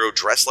see the hero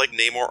dressed like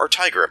Namor or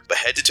Tiger, but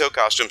head-to-toe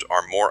costumes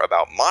are more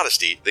about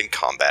modesty than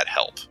combat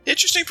help.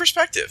 Interesting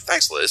perspective.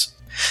 Thanks, Liz.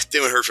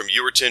 Then we heard from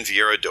Yuerton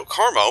Vieira do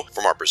Carmo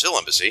from our Brazil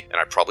embassy, and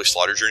I probably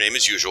slaughtered your name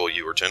as usual,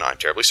 Yuerton. I'm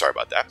terribly sorry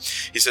about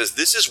that. He says,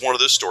 this is one of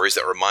those stories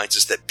that reminds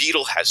us that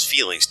Beetle has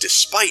feelings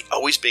despite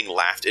always being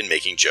laughed and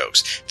making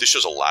jokes. This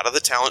shows a lot of the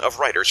talent of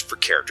writers for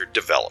character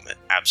development.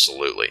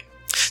 Absolutely.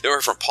 Then we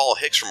heard from Paul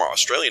Hicks from our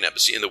Australian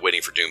embassy in the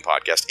Waiting for Doom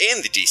podcast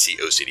and the DC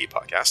OCD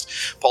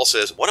podcast. Paul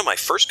says, one of my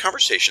first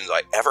conversations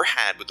I ever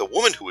had with a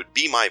woman who would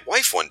be my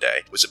wife one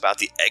day was about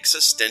the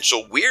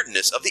existential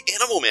weirdness of the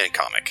Animal Man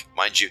comic.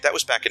 Mind you, that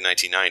was back in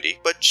 1990,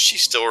 but she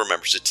still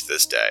remembers it to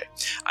this day.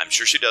 I'm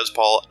sure she does,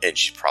 Paul, and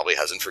she probably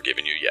hasn't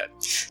forgiven you yet.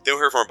 Then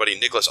we heard from our buddy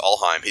Nicholas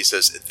Alheim. He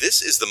says,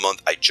 this is the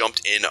month I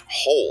jumped in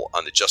whole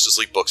on the Justice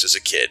League books as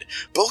a kid.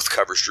 Both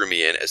covers drew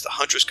me in as the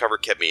Huntress cover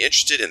kept me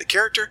interested in the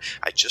character.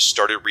 I just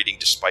started reading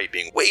despite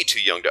being way too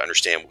young to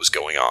understand what was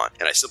going on,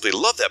 and I simply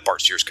love that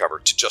Bart Sears cover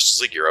to Justice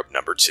League Europe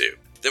 #2.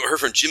 Then we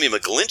heard from Jimmy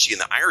McGlinchey in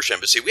the Irish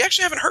Embassy. We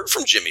actually haven't heard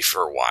from Jimmy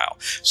for a while.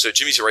 So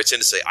Jimmy writes in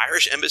to say,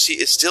 Irish Embassy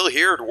is still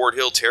here at Ward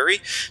Hill, Terry.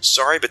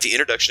 Sorry, but the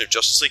introduction of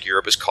Justice League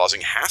Europe is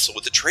causing hassle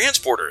with the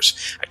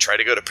transporters. I try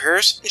to go to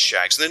Paris, and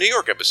Shag's in the New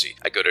York Embassy.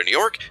 I go to New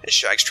York, and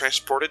Shag's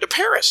transported to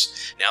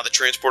Paris. Now the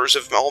transporters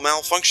have all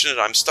malfunctioned,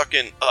 and I'm stuck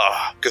in,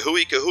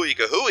 kahooey, kahooey,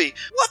 kahooey.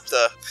 What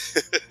the?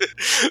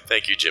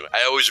 Thank you, Jim.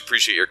 I always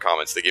appreciate your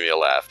comments. They give me a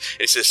laugh.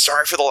 And he says,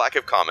 sorry for the lack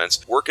of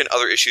comments. Work and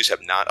other issues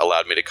have not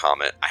allowed me to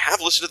comment. I have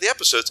listened to the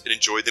episodes and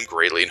enjoyed them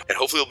greatly, and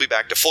hopefully we'll be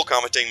back to full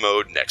commenting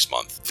mode next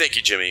month. Thank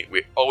you, Jimmy.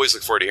 We always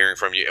look forward to hearing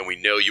from you, and we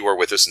know you are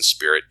with us in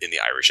spirit in the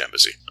Irish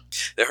Embassy.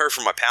 Then heard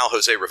from my pal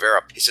Jose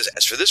Rivera. He says,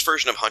 as for this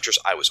version of Huntress,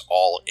 I was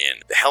all in.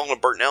 The Helena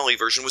Bertinelli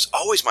version was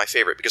always my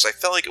favorite because I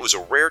felt like it was a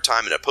rare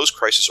time in a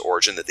post-crisis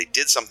origin that they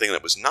did something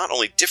that was not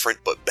only different,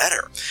 but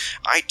better.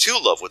 I too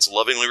love what's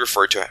lovingly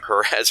referred to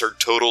her as her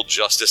total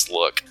justice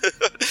look.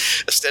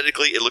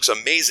 Aesthetically, it looks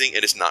amazing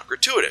and is not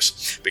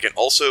gratuitous. We can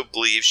also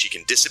believe she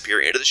can disappear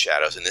into the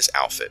shadows in this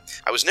outfit.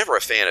 I was never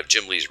a fan of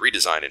Jim Lee's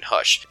redesign in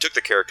Hush. It took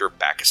the character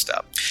back a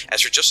step. As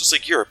for Justice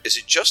League Europe, is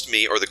it just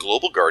me or the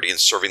Global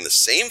Guardians serving the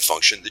same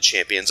function the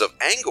Champions of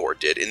Angor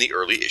did in the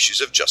early issues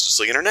of Justice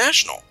League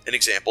International? An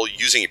example,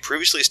 using a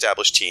previously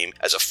established team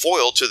as a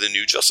foil to the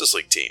new Justice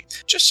League team.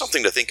 Just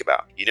something to think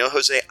about. You know,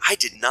 Jose, I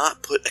did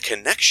not put a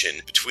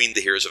connection between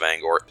the Heroes of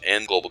Angor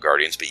and Global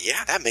Guardians, but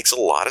yeah, that makes a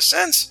lot of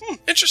sense.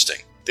 Interesting.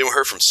 Then we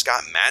heard from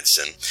Scott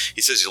Madsen.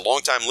 He says he's a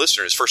longtime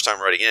listener, his first time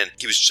writing in.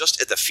 He was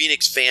just at the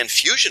Phoenix Fan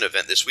Fusion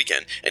event this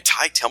weekend, and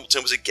Ty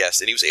Templeton was a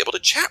guest, and he was able to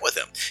chat with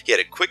him. He had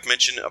a quick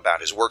mention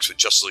about his works with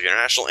Justice League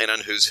International and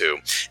on Who's Who,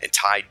 and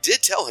Ty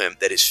did tell him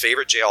that his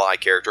favorite JLI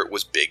character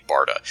was Big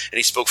Barda, and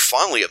he spoke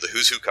fondly of the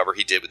Who's Who cover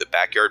he did with the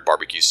backyard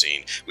barbecue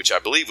scene, which I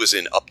believe was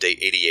in Update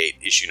 88,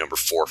 issue number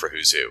 4 for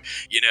Who's Who.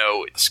 You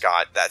know,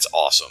 Scott, that's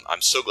awesome.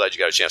 I'm so glad you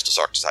got a chance to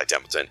talk to Ty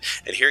Templeton,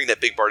 and hearing that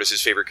Big Barda is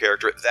his favorite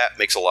character, that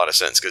makes a lot of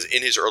sense, because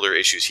in his earlier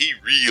issues, he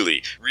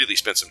really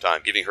spent some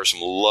time giving her some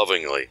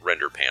lovingly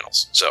rendered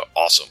panels. So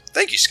awesome.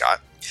 Thank you,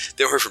 Scott.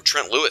 Then we heard from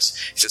Trent Lewis.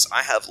 He says,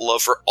 I have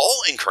love for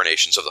all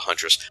incarnations of the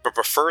Huntress, but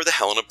prefer the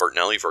Helena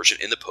Bertinelli version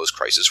in the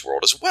post-crisis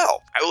world as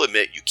well. I will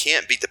admit, you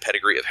can't beat the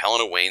pedigree of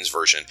Helena Wayne's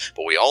version,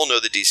 but we all know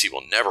that DC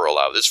will never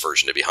allow this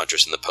version to be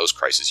Huntress in the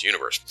post-crisis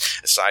universe.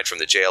 Aside from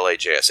the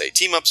JLA-JSA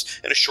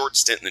team-ups and a short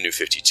stint in the New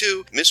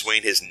 52, Miss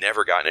Wayne has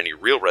never gotten any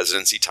real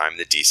residency time in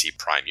the DC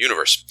Prime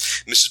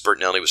universe. Mrs.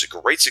 Bertinelli was a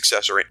great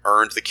successor and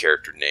earned the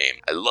character name.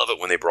 I love it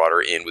when they brought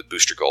her in with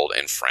Booster Gold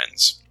and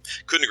friends.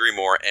 Couldn't agree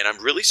more, and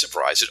I'm really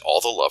surprised at all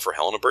the love for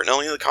Helena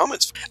Bertinelli in the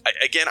comments.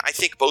 I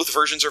think both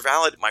versions are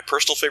valid. My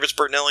personal favorite's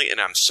Bertinelli,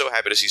 and I'm so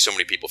happy to see so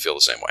many people feel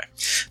the same way.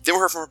 Then we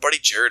heard from our buddy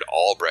Jared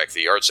Albrecht,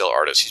 the yard sale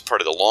artist. He's part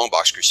of the Long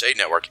Box Crusade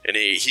Network, and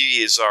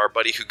he is our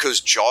buddy who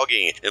goes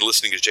jogging and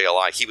listening to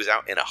JLI. He was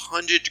out in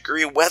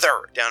 100-degree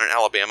weather down in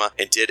Alabama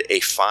and did a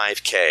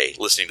 5K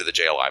listening to the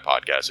JLI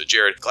podcast. So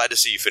Jared, glad to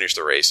see you finish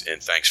the race,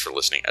 and thanks for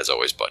listening as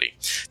always, buddy.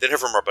 Then heard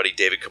from our buddy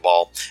David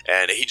Cabal,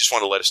 and he just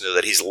wanted to let us know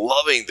that he's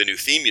loving the new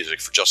theme music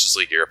for Justice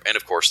League Europe, and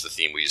of course the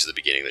theme we used at the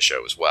beginning of the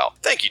show as well.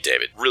 Thank you,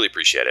 David. Really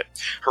appreciate it.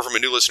 Heard from a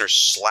new listener,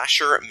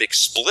 Slasher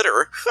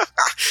McSplitter,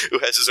 who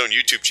has his own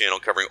YouTube channel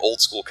covering old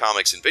school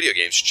comics and video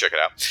games. Check it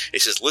out. He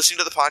says, listening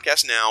to the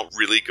podcast now,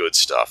 really good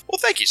stuff. Well,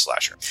 thank you,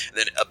 Slasher. And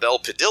then Abel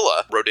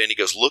Padilla wrote in, he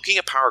goes, looking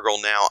at Power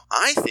Girl now,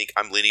 I think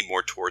I'm leaning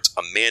more towards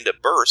Amanda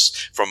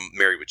Burse from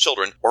Married with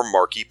Children or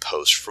Marky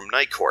Post from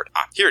Night Court.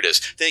 Here it is.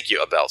 Thank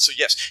you, Abel. So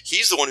yes,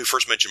 he's the one who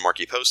first mentioned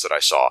Marky Post that I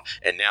saw,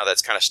 and now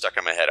that's kind of stuck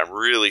in my head. I'm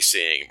really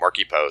seeing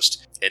Marky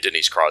Post and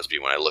Denise Crosby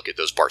when I look at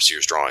those Bart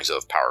Sears drawings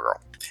of Power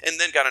Girl. And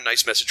then got a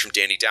nice message from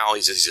Danny Dowell.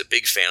 He says he's a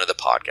big fan of the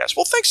podcast.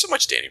 Well, thanks so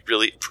much, Danny.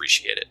 Really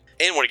appreciate it.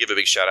 And want to give a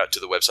big shout out to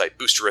the website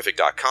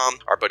boosterific.com.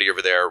 Our buddy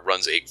over there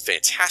runs a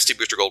fantastic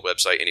Booster Gold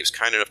website, and he was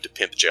kind enough to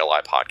pimp the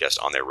JLI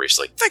podcast on there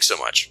recently. Thanks so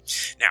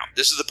much. Now,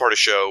 this is the part of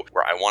the show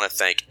where I want to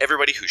thank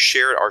everybody who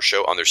shared our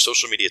show on their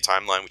social media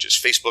timeline, which is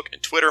Facebook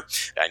and Twitter.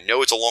 I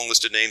know it's a long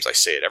list of names. I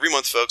say it every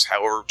month, folks.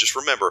 However, just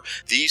remember,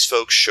 these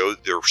folks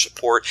showed their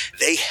support.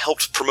 They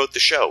helped promote the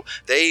show.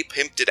 They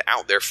pimped it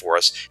out there for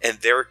us, and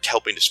they're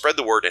helping to spread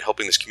the word and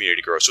helping this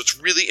community grow. So it's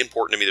really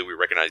important to me that we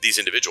recognize these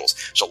individuals.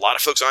 There's a lot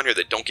of folks on here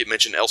that don't get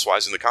mentioned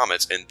elsewise in the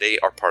comments, and they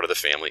are part of the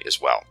family as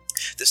well.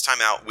 This time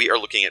out, we are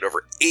looking at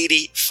over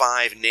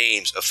 85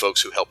 names of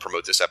folks who helped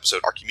promote this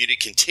episode. Our community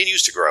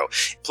continues to grow.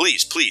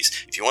 Please,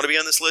 if you want to be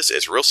on this list,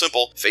 it's real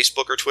simple.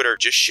 Facebook or Twitter,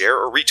 just share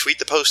or retweet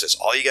the post. That's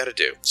all you got to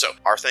do. So,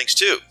 our thanks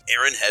to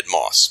Aaron Head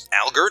Moss,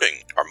 Al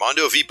Girding,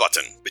 Armando V.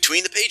 Button,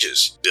 Between the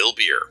Pages, Bill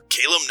Beer,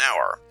 Caleb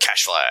Nauer,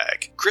 Cash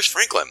Flag, Chris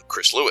Franklin,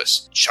 Chris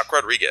Lewis, Chuck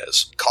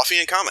Rodriguez, Coffee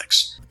and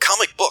Comics,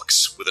 Comic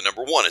Books with a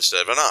number 1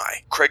 instead of an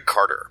I, Craig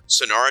Carter,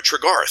 Sonara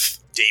Tregarth,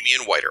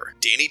 Damian Whiter,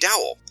 Danny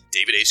Dowell,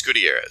 David Ace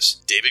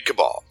Gutierrez, David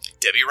Cabal,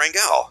 Debbie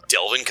Rangel,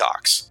 Delvin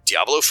Cox,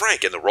 Diablo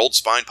Frank and the Rolled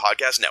Spine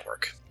Podcast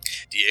Network,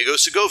 Diego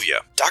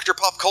Segovia, Dr.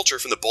 Pop Culture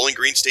from the Bowling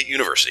Green State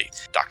University,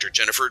 Dr.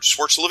 Jennifer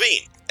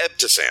Schwartz-Levine,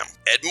 Ebtasam,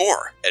 Ed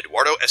Moore,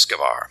 Eduardo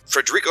Escobar,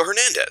 Federico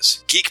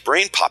Hernandez, Geek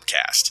Brain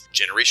Popcast,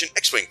 Generation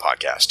X-Wing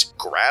Podcast,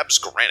 Grabs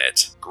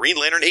Granite, Green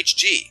Lantern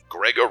HG,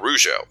 Greg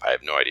Arujo, I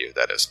have no idea who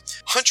that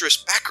is,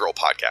 Huntress Batgirl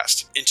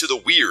Podcast, Into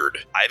the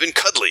Weird, Ivan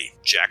Cudley,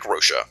 Jack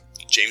Rocha,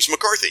 James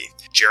McCarthy,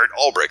 Jared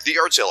Albrecht, the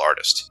Yard Sale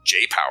Artist,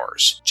 Jay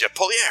Powers, Jeff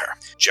Polier,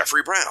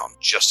 Jeffrey Brown,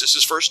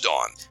 Justice's First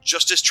Dawn,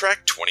 Justice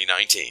Track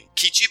 2019,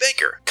 Kichi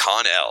Baker,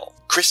 Con L,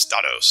 Chris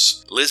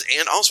Stados, Liz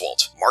Ann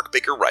Oswalt, Mark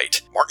Baker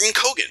Wright, Martin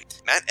Kogan,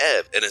 Matt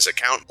Ev and his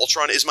account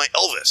Ultron is My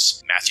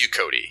Elvis, Matthew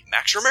Cody,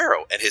 Max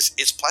Romero and his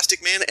It's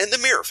Plastic Man and the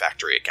Mirror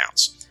Factory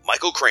accounts,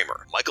 Michael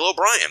Kramer, Michael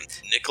O'Brien,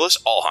 Nicholas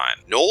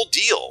Allheim, Noel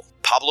Deal,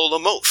 Pablo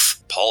Lamoth,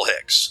 Paul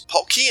Hicks,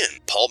 Paul Kean,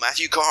 Paul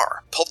Matthew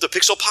Carr, Pulp the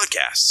Pixel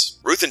Podcasts,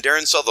 Ruth and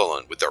Darren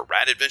Sutherland with their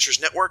Rad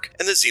Adventures Network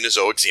and the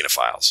Xenozoic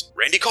Xenophiles,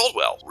 Randy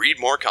Caldwell, Read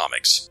More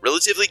Comics,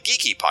 Relatively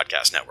Geeky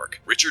Podcast Network,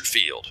 Richard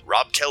Field,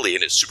 Rob Kelly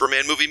and his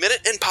Superman Movie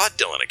Minute and Pod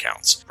Dylan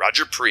accounts,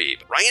 Roger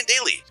Preeb, Ryan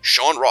Daly,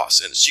 Sean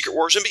Ross and the Secret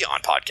Wars and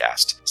Beyond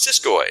Podcast,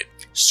 Siskoid,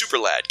 Super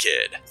Lad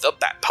Kid, The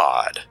Bat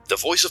Pod, The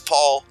Voice of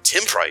Paul,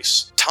 Tim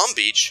Price, Tom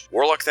Beach,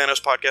 Warlock Thanos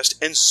Podcast,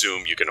 and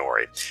Zoom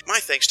Yukinori. My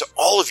thanks to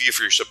all of you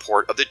for your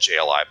support of the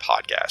JLI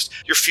podcast.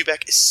 Your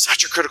feedback is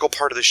such a critical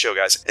part of the show,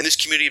 guys, and this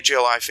community of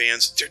JLI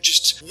fans, they're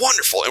just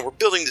wonderful, and we're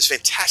building this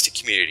fantastic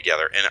community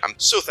together, and I'm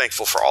so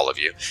thankful for all of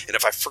you. And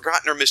if I've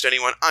forgotten or missed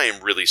anyone, I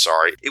am really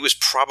sorry. It was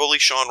probably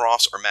Sean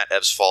Ross or Matt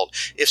Ev's fault.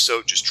 If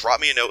so, just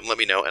drop me a note and let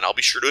me know, and I'll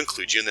be sure to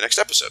include you in the next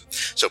episode.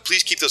 So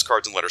please keep those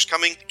cards and letters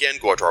coming. Again,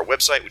 go out to our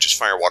website, which is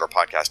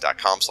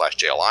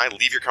firewaterpodcast.com/JLI.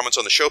 Leave your comments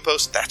on the show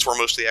post. That's where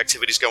most of the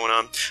activity is going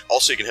on.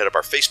 Also, you can hit up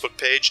our Facebook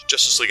page,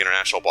 Justice League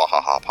International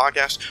Bwahaha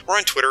Podcast, or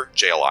on Twitter,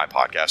 JLI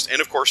Podcast.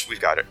 And of course, we've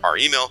got our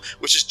email,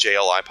 which is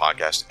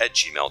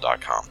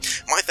jlipodcast@gmail.com.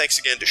 My thanks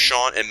again to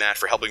Sean and Matt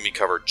for helping me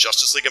cover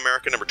Justice League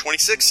America number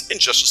 26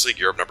 and Justice League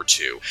Europe number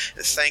 2.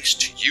 And thanks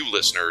to you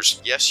listeners,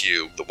 yes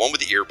you, the one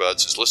with the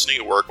earbuds who's listening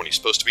at work when he's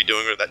supposed to be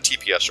doing that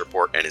TPS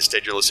report, and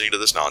instead you're listening to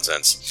this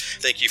nonsense.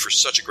 Thank you for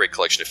such a great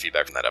collection of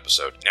feedback from that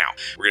episode. Now,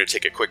 we're going to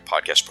take a quick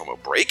podcast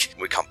promo break.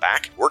 When we come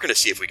back, we're going to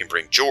see if we can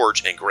bring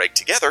George and Greg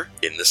together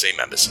in the same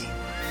embassy.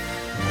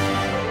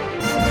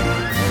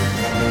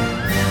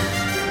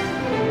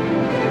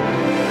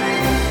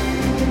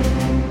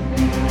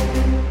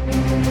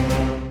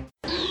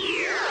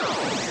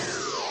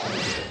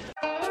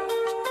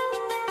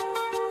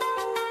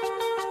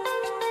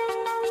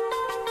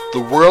 The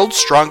world's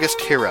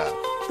strongest hero.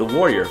 The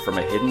warrior from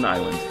a hidden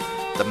island.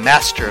 The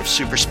master of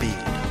super speed.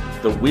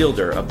 The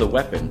wielder of the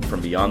weapon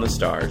from beyond the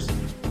stars.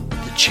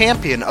 The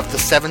champion of the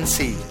seven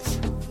seas.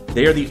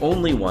 They are the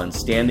only ones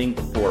standing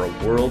before a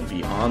world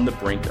beyond the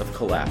brink of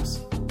collapse.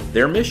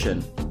 Their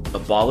mission: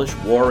 abolish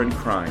war and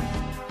crime,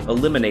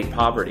 eliminate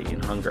poverty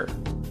and hunger,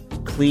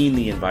 clean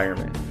the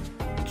environment,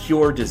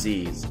 cure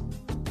disease,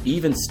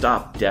 even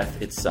stop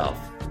death itself.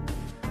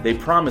 They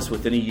promise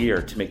within a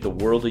year to make the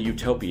world a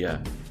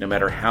utopia, no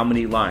matter how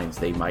many lines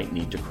they might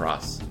need to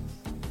cross.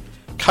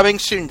 Coming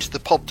soon to the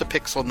Pulp to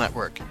Pixel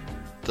Network,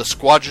 the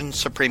Squadron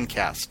Supreme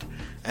Cast,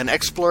 an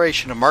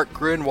exploration of Mark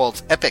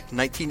Gruenwald's epic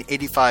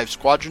 1985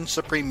 Squadron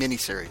Supreme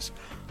miniseries.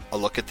 A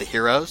look at the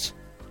heroes,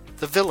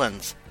 the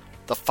villains,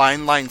 the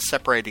fine lines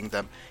separating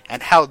them,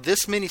 and how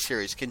this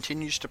miniseries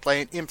continues to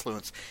play an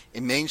influence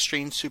in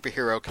mainstream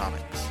superhero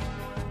comics.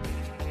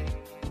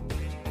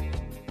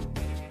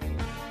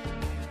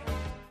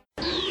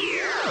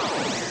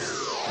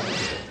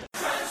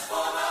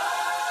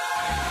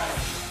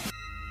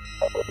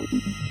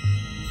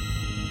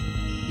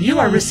 You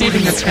are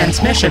receiving a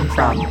transmission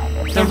from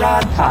the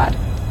Rod Pod.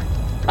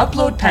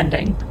 Upload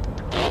pending.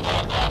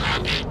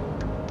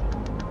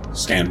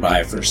 Stand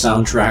by for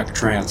soundtrack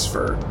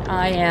transfer.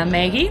 I am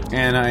Maggie.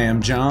 And I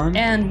am John.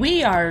 And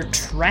we are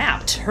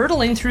trapped,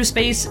 hurtling through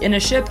space in a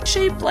ship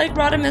shaped like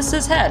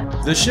Rodimus's head.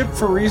 The ship,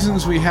 for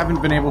reasons we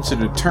haven't been able to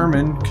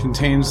determine,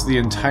 contains the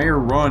entire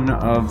run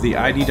of the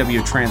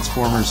IDW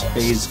Transformers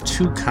Phase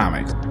 2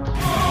 comic,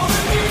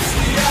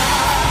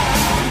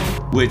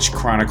 which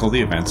chronicle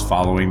the events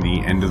following the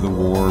end of the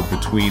war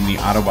between the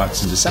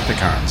Autobots and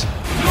Decepticons.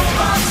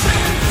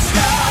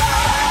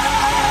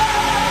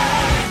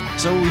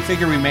 So we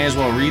figure we may as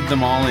well read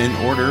them all in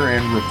order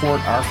and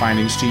report our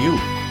findings to you.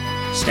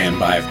 Stand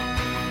by.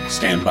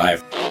 Stand by.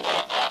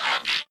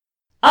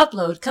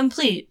 Upload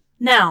complete.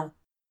 Now.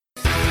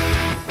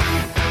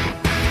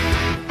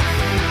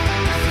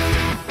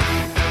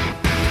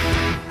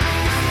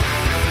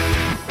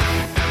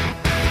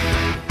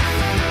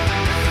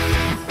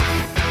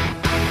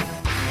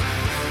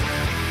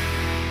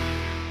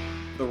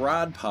 The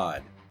Rod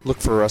Pod.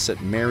 Look for us at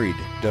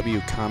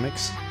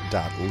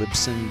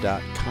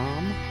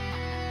marriedwcomics.libsyn.com,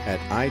 at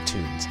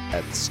iTunes,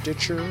 at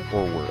Stitcher,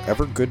 or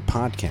wherever good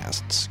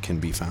podcasts can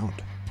be found.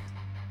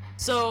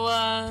 So,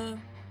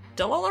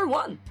 till all are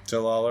one.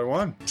 Till all are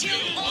one. Till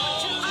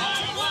all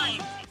are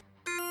one.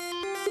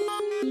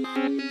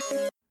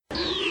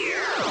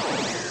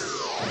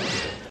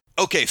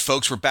 Okay,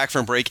 folks, we're back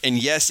from break, and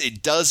yes,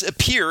 it does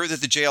appear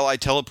that the JLI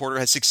teleporter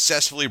has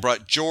successfully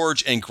brought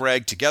George and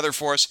Greg together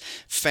for us.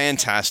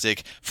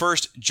 Fantastic.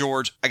 First,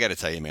 George, I gotta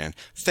tell you, man,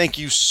 thank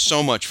you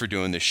so much for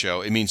doing this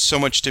show. It means so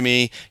much to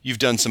me. You've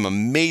done some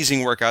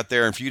amazing work out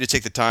there, and for you to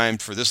take the time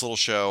for this little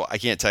show, I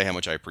can't tell you how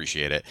much I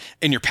appreciate it.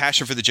 And your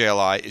passion for the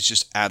JLI is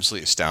just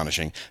absolutely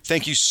astonishing.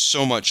 Thank you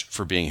so much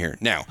for being here.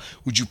 Now,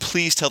 would you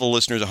please tell the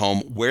listeners at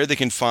home where they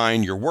can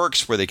find your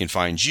works, where they can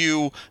find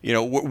you,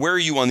 where are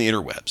you on the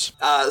interwebs?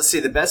 Let's see,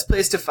 the best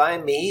place to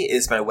find me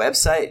is my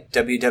website,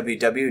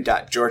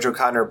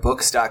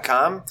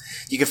 www.georgeoconnorbooks.com.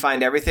 You can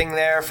find everything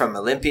there from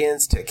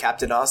Olympians to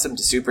Captain Awesome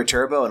to Super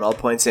Turbo and all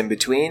points in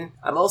between.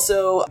 I'm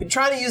also been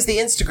trying to use the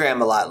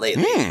Instagram a lot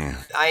lately.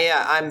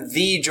 I'm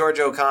the George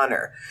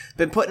O'Connor.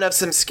 Been putting up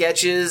some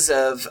sketches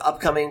of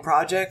upcoming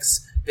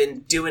projects. Been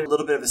doing a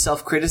little bit of a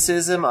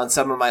self-criticism on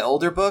some of my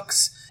older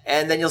books.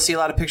 And then you'll see a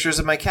lot of pictures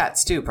of my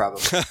cats, too,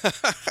 probably.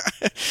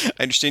 I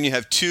understand you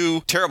have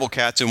 2 terrible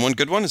cats and 1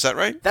 good one. Is that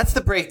right? That's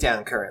the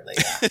breakdown currently,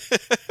 yeah.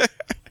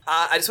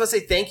 I just want to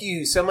say thank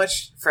you so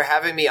much for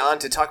having me on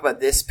to talk about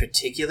this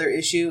particular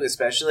issue,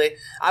 especially.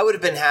 I would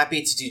have been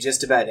happy to do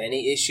just about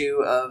any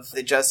issue of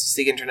the Justice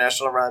League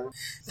International run.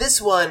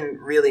 This one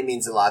really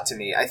means a lot to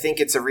me. I think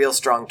it's a real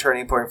strong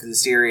turning point for the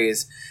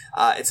series.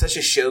 It's such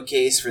a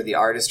showcase for the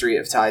artistry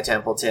of Ty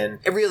Templeton.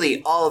 And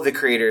really, all of the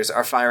creators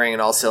are firing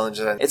on all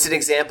cylinders. It's an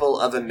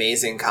example of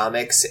amazing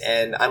comics,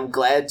 and I'm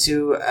glad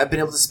to have been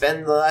able to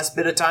spend the last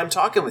bit of time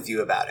talking with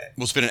you about it.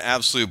 Well, it's been an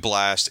absolute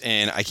blast,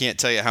 and I can't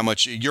tell you how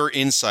much your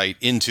insight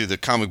into the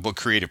comic book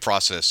creative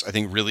process, I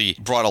think, really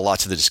brought a lot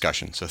to the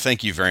discussion. So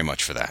thank you very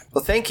much for that.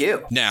 Well, thank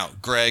you. Now,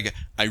 Greg,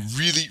 I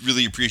really,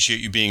 really appreciate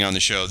you being on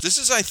the show. This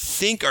is, I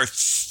think, our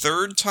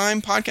 3rd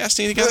time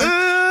podcasting together.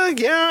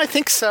 Yeah, I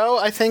think so.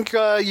 I think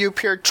you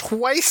appeared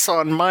twice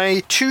on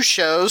my 2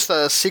 shows,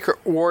 the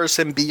Secret Wars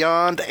and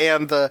Beyond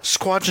and the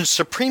Squadron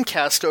Supreme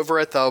cast over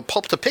at the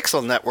Pulp to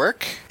Pixel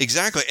Network.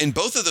 Exactly. And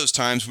both of those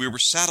times we were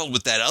saddled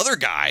with that other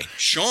guy,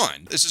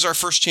 Sean. This is our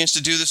first chance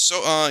to do this,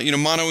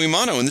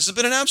 mano-a-mano, and this has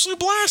been an absolute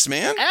blast,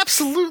 man.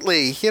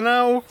 Absolutely.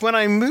 When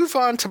I move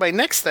on to my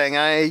next thing,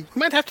 I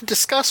might have to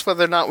discuss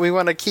whether or not we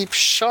want to keep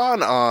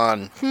Sean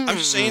on. I'm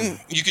just saying,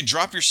 you could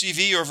drop your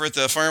CV over at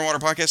the Fire and Water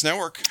Podcast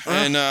Network,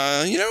 and,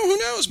 who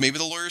knows? Maybe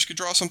the lawyers could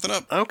draw something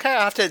up. Okay,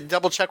 I'll have to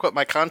double-check what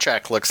my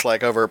contract looks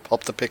like over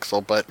Pulp to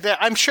Pixel, but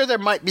I'm sure there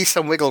might be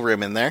some wiggle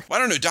room in there. Well,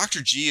 I don't know.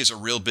 Dr. G is a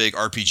real big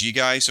RPG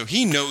guy, so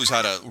he knows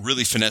how to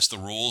really finesse the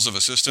rules of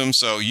a system,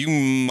 so you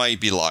might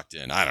be locked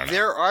in. I don't know.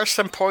 There are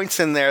some points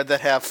in there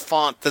that have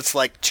font that's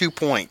like 2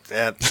 point.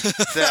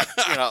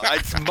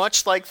 It's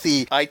much like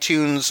the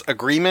iTunes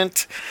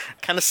agreement.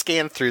 Kind of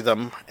scan through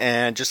them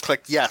and just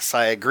click, yes,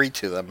 I agree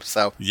to them.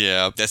 So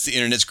yeah, that's the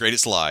internet's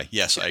greatest lie.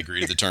 Yes, I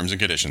agree to the terms and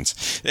conditions.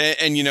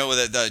 And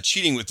the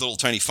cheating with little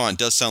tiny font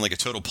does sound like a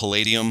total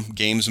Palladium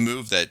Games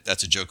move.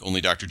 That's a joke only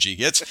Dr. G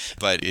gets,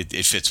 but it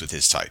fits with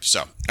his type.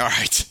 So, all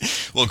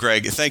right. Well,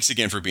 Greg, thanks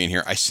again for being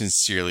here. I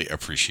sincerely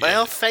appreciate it.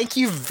 Well, thank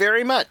you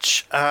very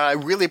much. I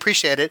really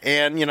appreciate it.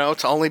 And,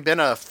 it's only been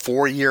a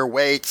 4-year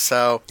wait,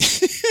 so...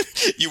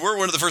 You were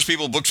one of the first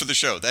people booked for the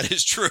show. That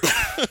is true.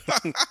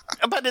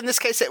 But in this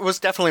case, it was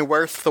definitely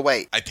worth the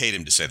wait. I paid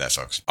him to say that,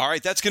 folks. All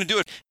right, that's going to do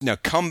it. Now,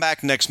 come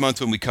back next month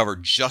when we cover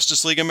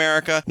Justice League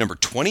America, number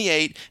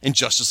 28, and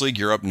Justice League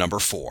Europe, number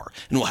 4.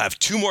 And we'll have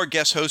 2 more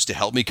guest hosts to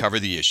help me cover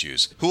the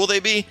issues. Who will they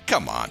be?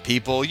 Come on,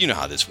 people. You know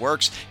how this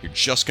works. You're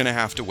just going to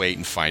have to wait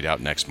and find out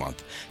next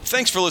month.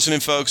 Thanks for listening,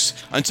 folks.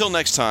 Until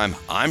next time,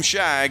 I'm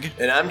Shag.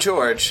 And I'm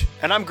George.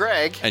 And I'm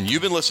Greg. And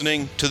you've been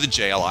listening to the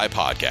JLI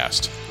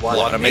Podcast.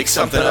 Want to make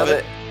something of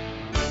it?